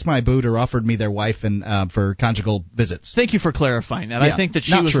had to kiss my boot or offered me their wife and for conjugal visits. Thank you for clarifying that. Yeah, I think that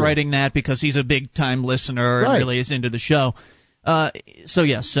she was writing that because he's a big-time listener and really is into the show. So,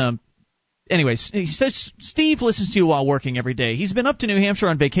 yes. Anyways, he says Steve listens to you while working every day. He's been up to New Hampshire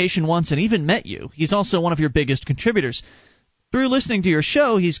on vacation once and even met you. He's also one of your biggest contributors. Through listening to your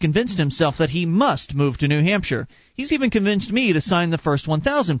show, he's convinced himself that he must move to New Hampshire. He's even convinced me to sign the First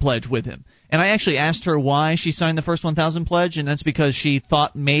 1,000 pledge with him. And I actually asked her why she signed the First 1,000 pledge, and that's because she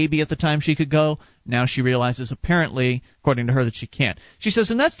thought maybe at the time she could go. Now she realizes apparently, according to her, that she can't. She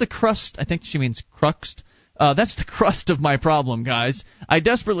says, and that's the crust, I think she means crust. That's the crust of my problem, guys. I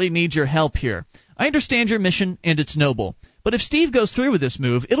desperately need your help here. I understand your mission, and it's noble. But if Steve goes through with this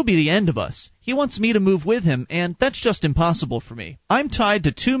move, it'll be the end of us. He wants me to move with him, and that's just impossible for me. I'm tied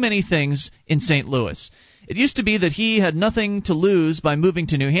to too many things in St. Louis. It used to be that he had nothing to lose by moving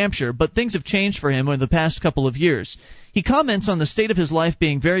to New Hampshire, but things have changed for him in the past couple of years. He comments on the state of his life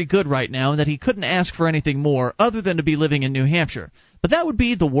being very good right now and that he couldn't ask for anything more other than to be living in New Hampshire. But that would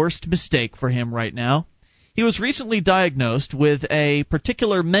be the worst mistake for him right now. He was recently diagnosed with a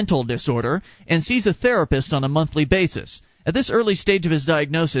particular mental disorder and sees a therapist on a monthly basis. At this early stage of his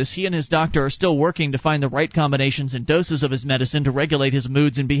diagnosis, he and his doctor are still working to find the right combinations and doses of his medicine to regulate his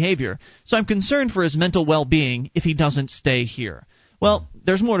moods and behavior. So I'm concerned for his mental well-being if he doesn't stay here. Well,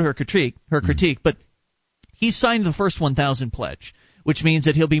 there's more to her critique, but he signed the First 1,000 pledge, which means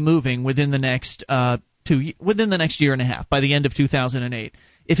that he'll be moving within the next year and a half, by the end of 2008.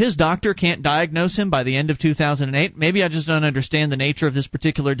 If his doctor can't diagnose him by the end of 2008, maybe I just don't understand the nature of this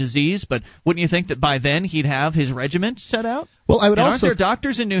particular disease, but wouldn't you think that by then he'd have his regimen set out? Well, I would and also. Aren't there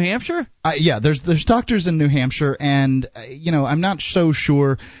doctors in New Hampshire? Yeah, there's doctors in New Hampshire, and I'm not so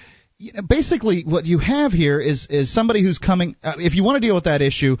sure. Basically, what you have here is somebody who's coming. If you want to deal with that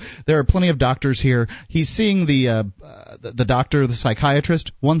issue, there are plenty of doctors here. He's seeing the doctor, the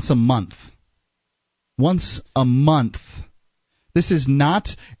psychiatrist, once a month. Once a month. This is not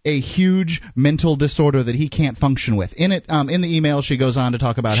a huge mental disorder that he can't function with. In the email, she goes on to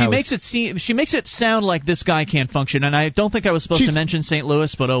talk about she makes it sound like this guy can't function, and I don't think I was supposed to mention St.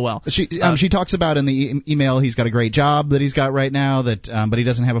 Louis, but oh well. She talks about in the email he's got a great job that he's got right now, but he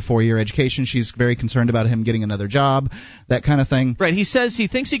doesn't have a 4-year education. She's very concerned about him getting another job, that kind of thing. Right. He says he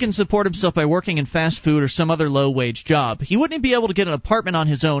thinks he can support himself by working in fast food or some other low-wage job. He wouldn't be able to get an apartment on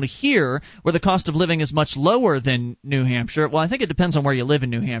his own here, where the cost of living is much lower than New Hampshire. Well, I think it depends on where you live in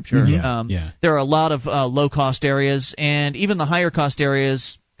New Hampshire. There are a lot of low-cost areas, and even the higher-cost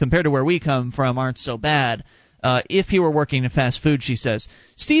areas, compared to where we come from, aren't so bad. If he were working in fast food, she says.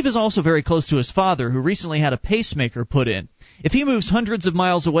 Steve is also very close to his father, who recently had a pacemaker put in. If he moves hundreds of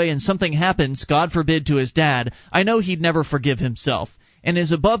miles away and something happens, God forbid, to his dad, I know he'd never forgive himself. In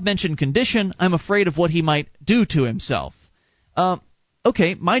his above-mentioned condition, I'm afraid of what he might do to himself.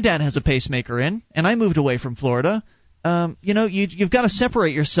 Okay, my dad has a pacemaker in, and I moved away from Florida. You've got to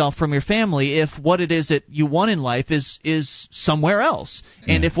separate yourself from your family if what it is that you want in life is somewhere else.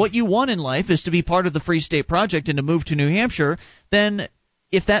 And if what you want in life is to be part of the Free State Project and to move to New Hampshire, then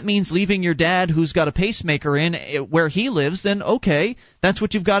if that means leaving your dad who's got a pacemaker in where he lives, then okay, that's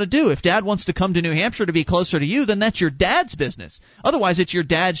what you've got to do. If dad wants to come to New Hampshire to be closer to you, then that's your dad's business. Otherwise, it's your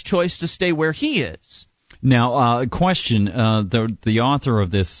dad's choice to stay where he is. Now, question, the author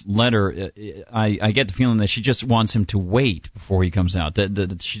of this letter, I get the feeling that she just wants him to wait before he comes out,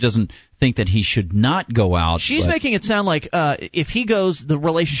 that she doesn't think that he should not go out. She's making it sound like if he goes, the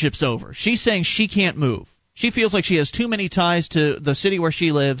relationship's over. She's saying she can't move. She feels like she has too many ties to the city where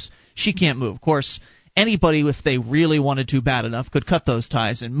she lives. She can't move. Of course, anybody, if they really wanted to bad enough, could cut those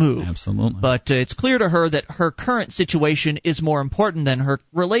ties and move. Absolutely. But it's clear to her that her current situation is more important than her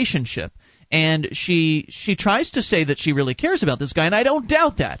relationship. And she tries to say that she really cares about this guy, and I don't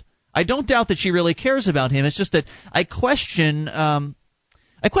doubt that. I don't doubt that she really cares about him. It's just that I question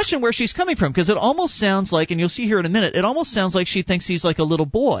where she's coming from, because it almost sounds like, and you'll see here in a minute, it almost sounds like she thinks he's like a little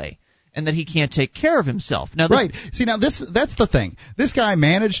boy and that he can't take care of himself. Now, right. See, now that's the thing. This guy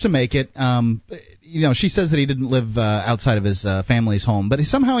managed to make it. She says that he didn't live outside of his family's home, but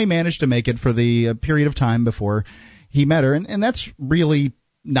somehow he managed to make it for the period of time before he met her, and that's really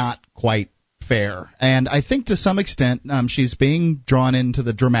not quite fair. And I think to some extent she's being drawn into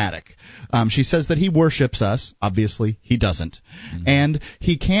the dramatic. She says that he worships us. Obviously, he doesn't. Mm-hmm. And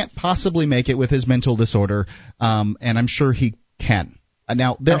he can't possibly make it with his mental disorder, and I'm sure he can.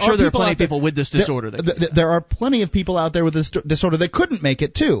 Now, I'm sure there are plenty of people with this disorder. There are plenty of people out there with this disorder that couldn't make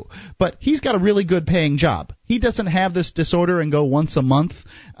it, too. But he's got a really good paying job. He doesn't have this disorder and go once a month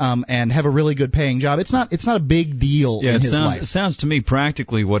and have a really good paying job. It's not a big deal in his life. It sounds to me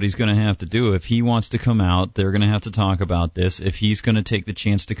practically what he's going to have to do. If he wants to come out, they're going to have to talk about this. If he's going to take the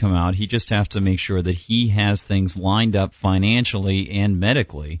chance to come out, he just has to make sure that he has things lined up financially and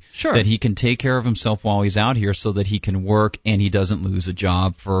medically, sure, that he can take care of himself while he's out here so that he can work and he doesn't lose a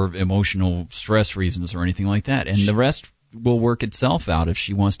job for emotional stress reasons or anything like that. And the rest will work itself out if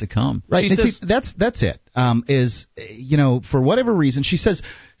she wants to come. Right. That's it. For whatever reason, she says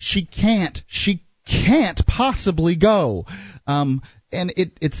she can't possibly go. And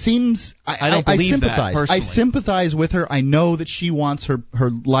it seems I don't believe sympathize. That personally. I sympathize with her. I know that she wants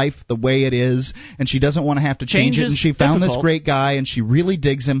her life the way it is, and she doesn't want to have to change it. And she found this great guy, and she really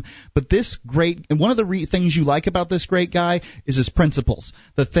digs him. But one of the things you like about this great guy is his principles,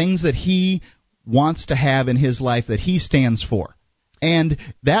 the things that he wants to have in his life that he stands for. And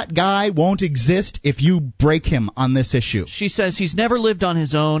that guy won't exist if you break him on this issue. She says he's never lived on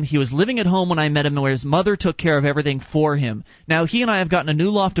his own. He was living at home when I met him, where his mother took care of everything for him. Now he and I have gotten a new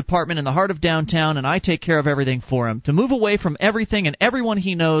loft apartment in the heart of downtown, and I take care of everything for him. To move away from everything and everyone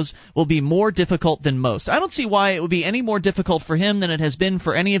he knows will be more difficult than most. I don't see why it would be any more difficult for him than it has been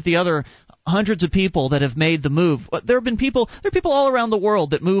for any of the other hundreds of people that have made the move. There are people all around the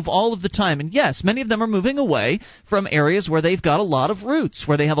world that move all of the time, and yes, many of them are moving away from areas where they've got a lot of roots,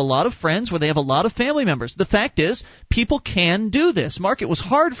 where they have a lot of friends, where they have a lot of family members. The fact is, people can do this. Mark, it was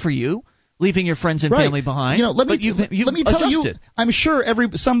hard for you leaving your friends and family behind. Let me tell you, I'm sure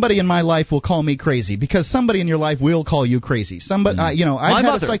somebody in my life will call me crazy, because somebody in your life will call you crazy. Somebody,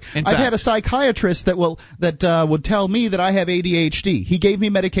 I've had a psychiatrist that would tell me that I have ADHD. He gave me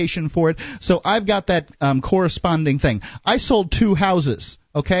medication for it, so I've got that corresponding thing. I sold 2 houses.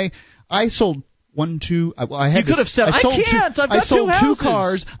 Okay, I sold 1, 2. Well, I had you could have said, I can't. I've got 2 houses. 2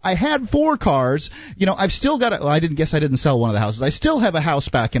 cars. I had 4 cars. I've still got. Well, I didn't sell one of the houses. I still have a house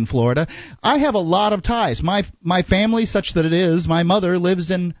back in Florida. I have a lot of ties. My family, such that it is, my mother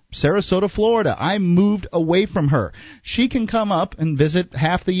lives in Sarasota, Florida. I moved away from her. She can come up and visit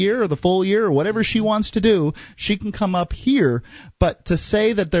half the year or the full year or whatever she wants to do. She can come up here. But to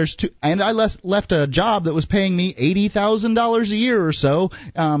say that there's 2, and I left a job that was paying me $80,000 a year or so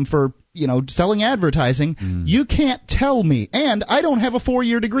for selling advertising. You can't tell me. And I don't have a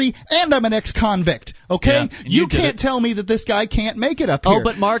 4-year degree, and I'm an ex-convict. Okay, yeah, you can't tell me that this guy can't make it up here. Oh,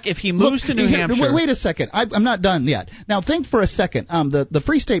 but Mark, if he moves to New Hampshire, wait a second. I'm not done yet. Now think for a second. The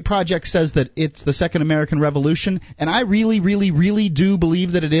Free State Project says that it's the Second American Revolution, and I really, really, really do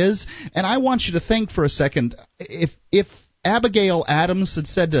believe that it is. And I want you to think for a second. If Abigail Adams had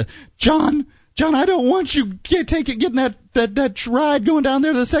said to John, I don't want you getting that ride going down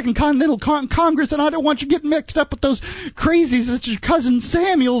there to the Second Continental Congress, and I don't want you getting mixed up with those crazies that your cousin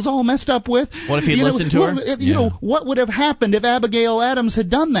Samuel's all messed up with. What if he'd listened to her? What would have happened if Abigail Adams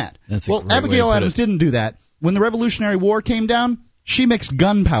had done that? Abigail Adams didn't do that. When the Revolutionary War came down, she mixed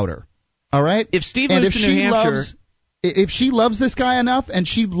gunpowder. All right? If Steve moves to New Hampshire... If she loves this guy enough and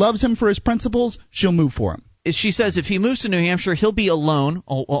she loves him for his principles, she'll move for him. She says if he moves to New Hampshire, he'll be alone,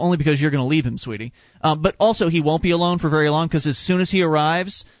 only because you're going to leave him, sweetie. But also he won't be alone for very long, because as soon as he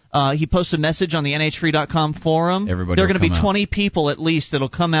arrives, he posts a message on the NHFree.com forum. There are going to be 20 people at least that'll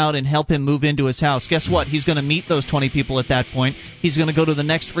come out and help him move into his house. Guess what? He's going to meet those 20 people at that point. He's going to go to the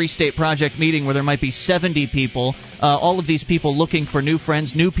next Free State Project meeting where there might be 70 people. All of these people looking for new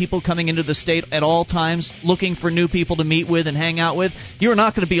friends, new people coming into the state at all times, looking for new people to meet with and hang out with. You're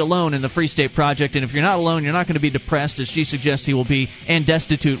not going to be alone in the Free State Project, and if you're not alone, you're not going to be depressed, as she suggests he will be, and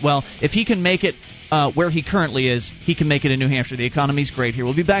destitute. Well, if he can make it where he currently is, he can make it in New Hampshire. The economy's great here.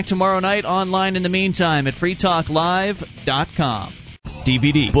 We'll be back tomorrow night online in the meantime at freetalklive.com.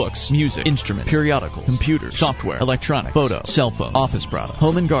 DVD, books, music, instruments, periodicals, computers, software, electronics, photo, cell phone, office product,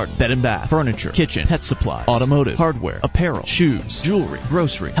 home and garden, bed and bath, furniture, kitchen, pet supply, automotive, hardware, apparel, shoes, jewelry,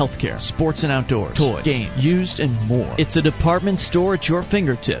 grocery, healthcare, sports and outdoors, toys, games, used, and more. It's a department store at your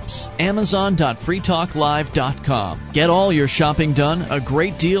fingertips. Amazon.freetalklive.com. Get all your shopping done, a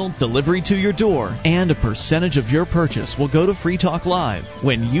great deal, delivery to your door, and a percentage of your purchase will go to Free Talk Live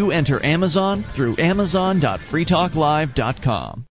when you enter Amazon through Amazon.freetalklive.com.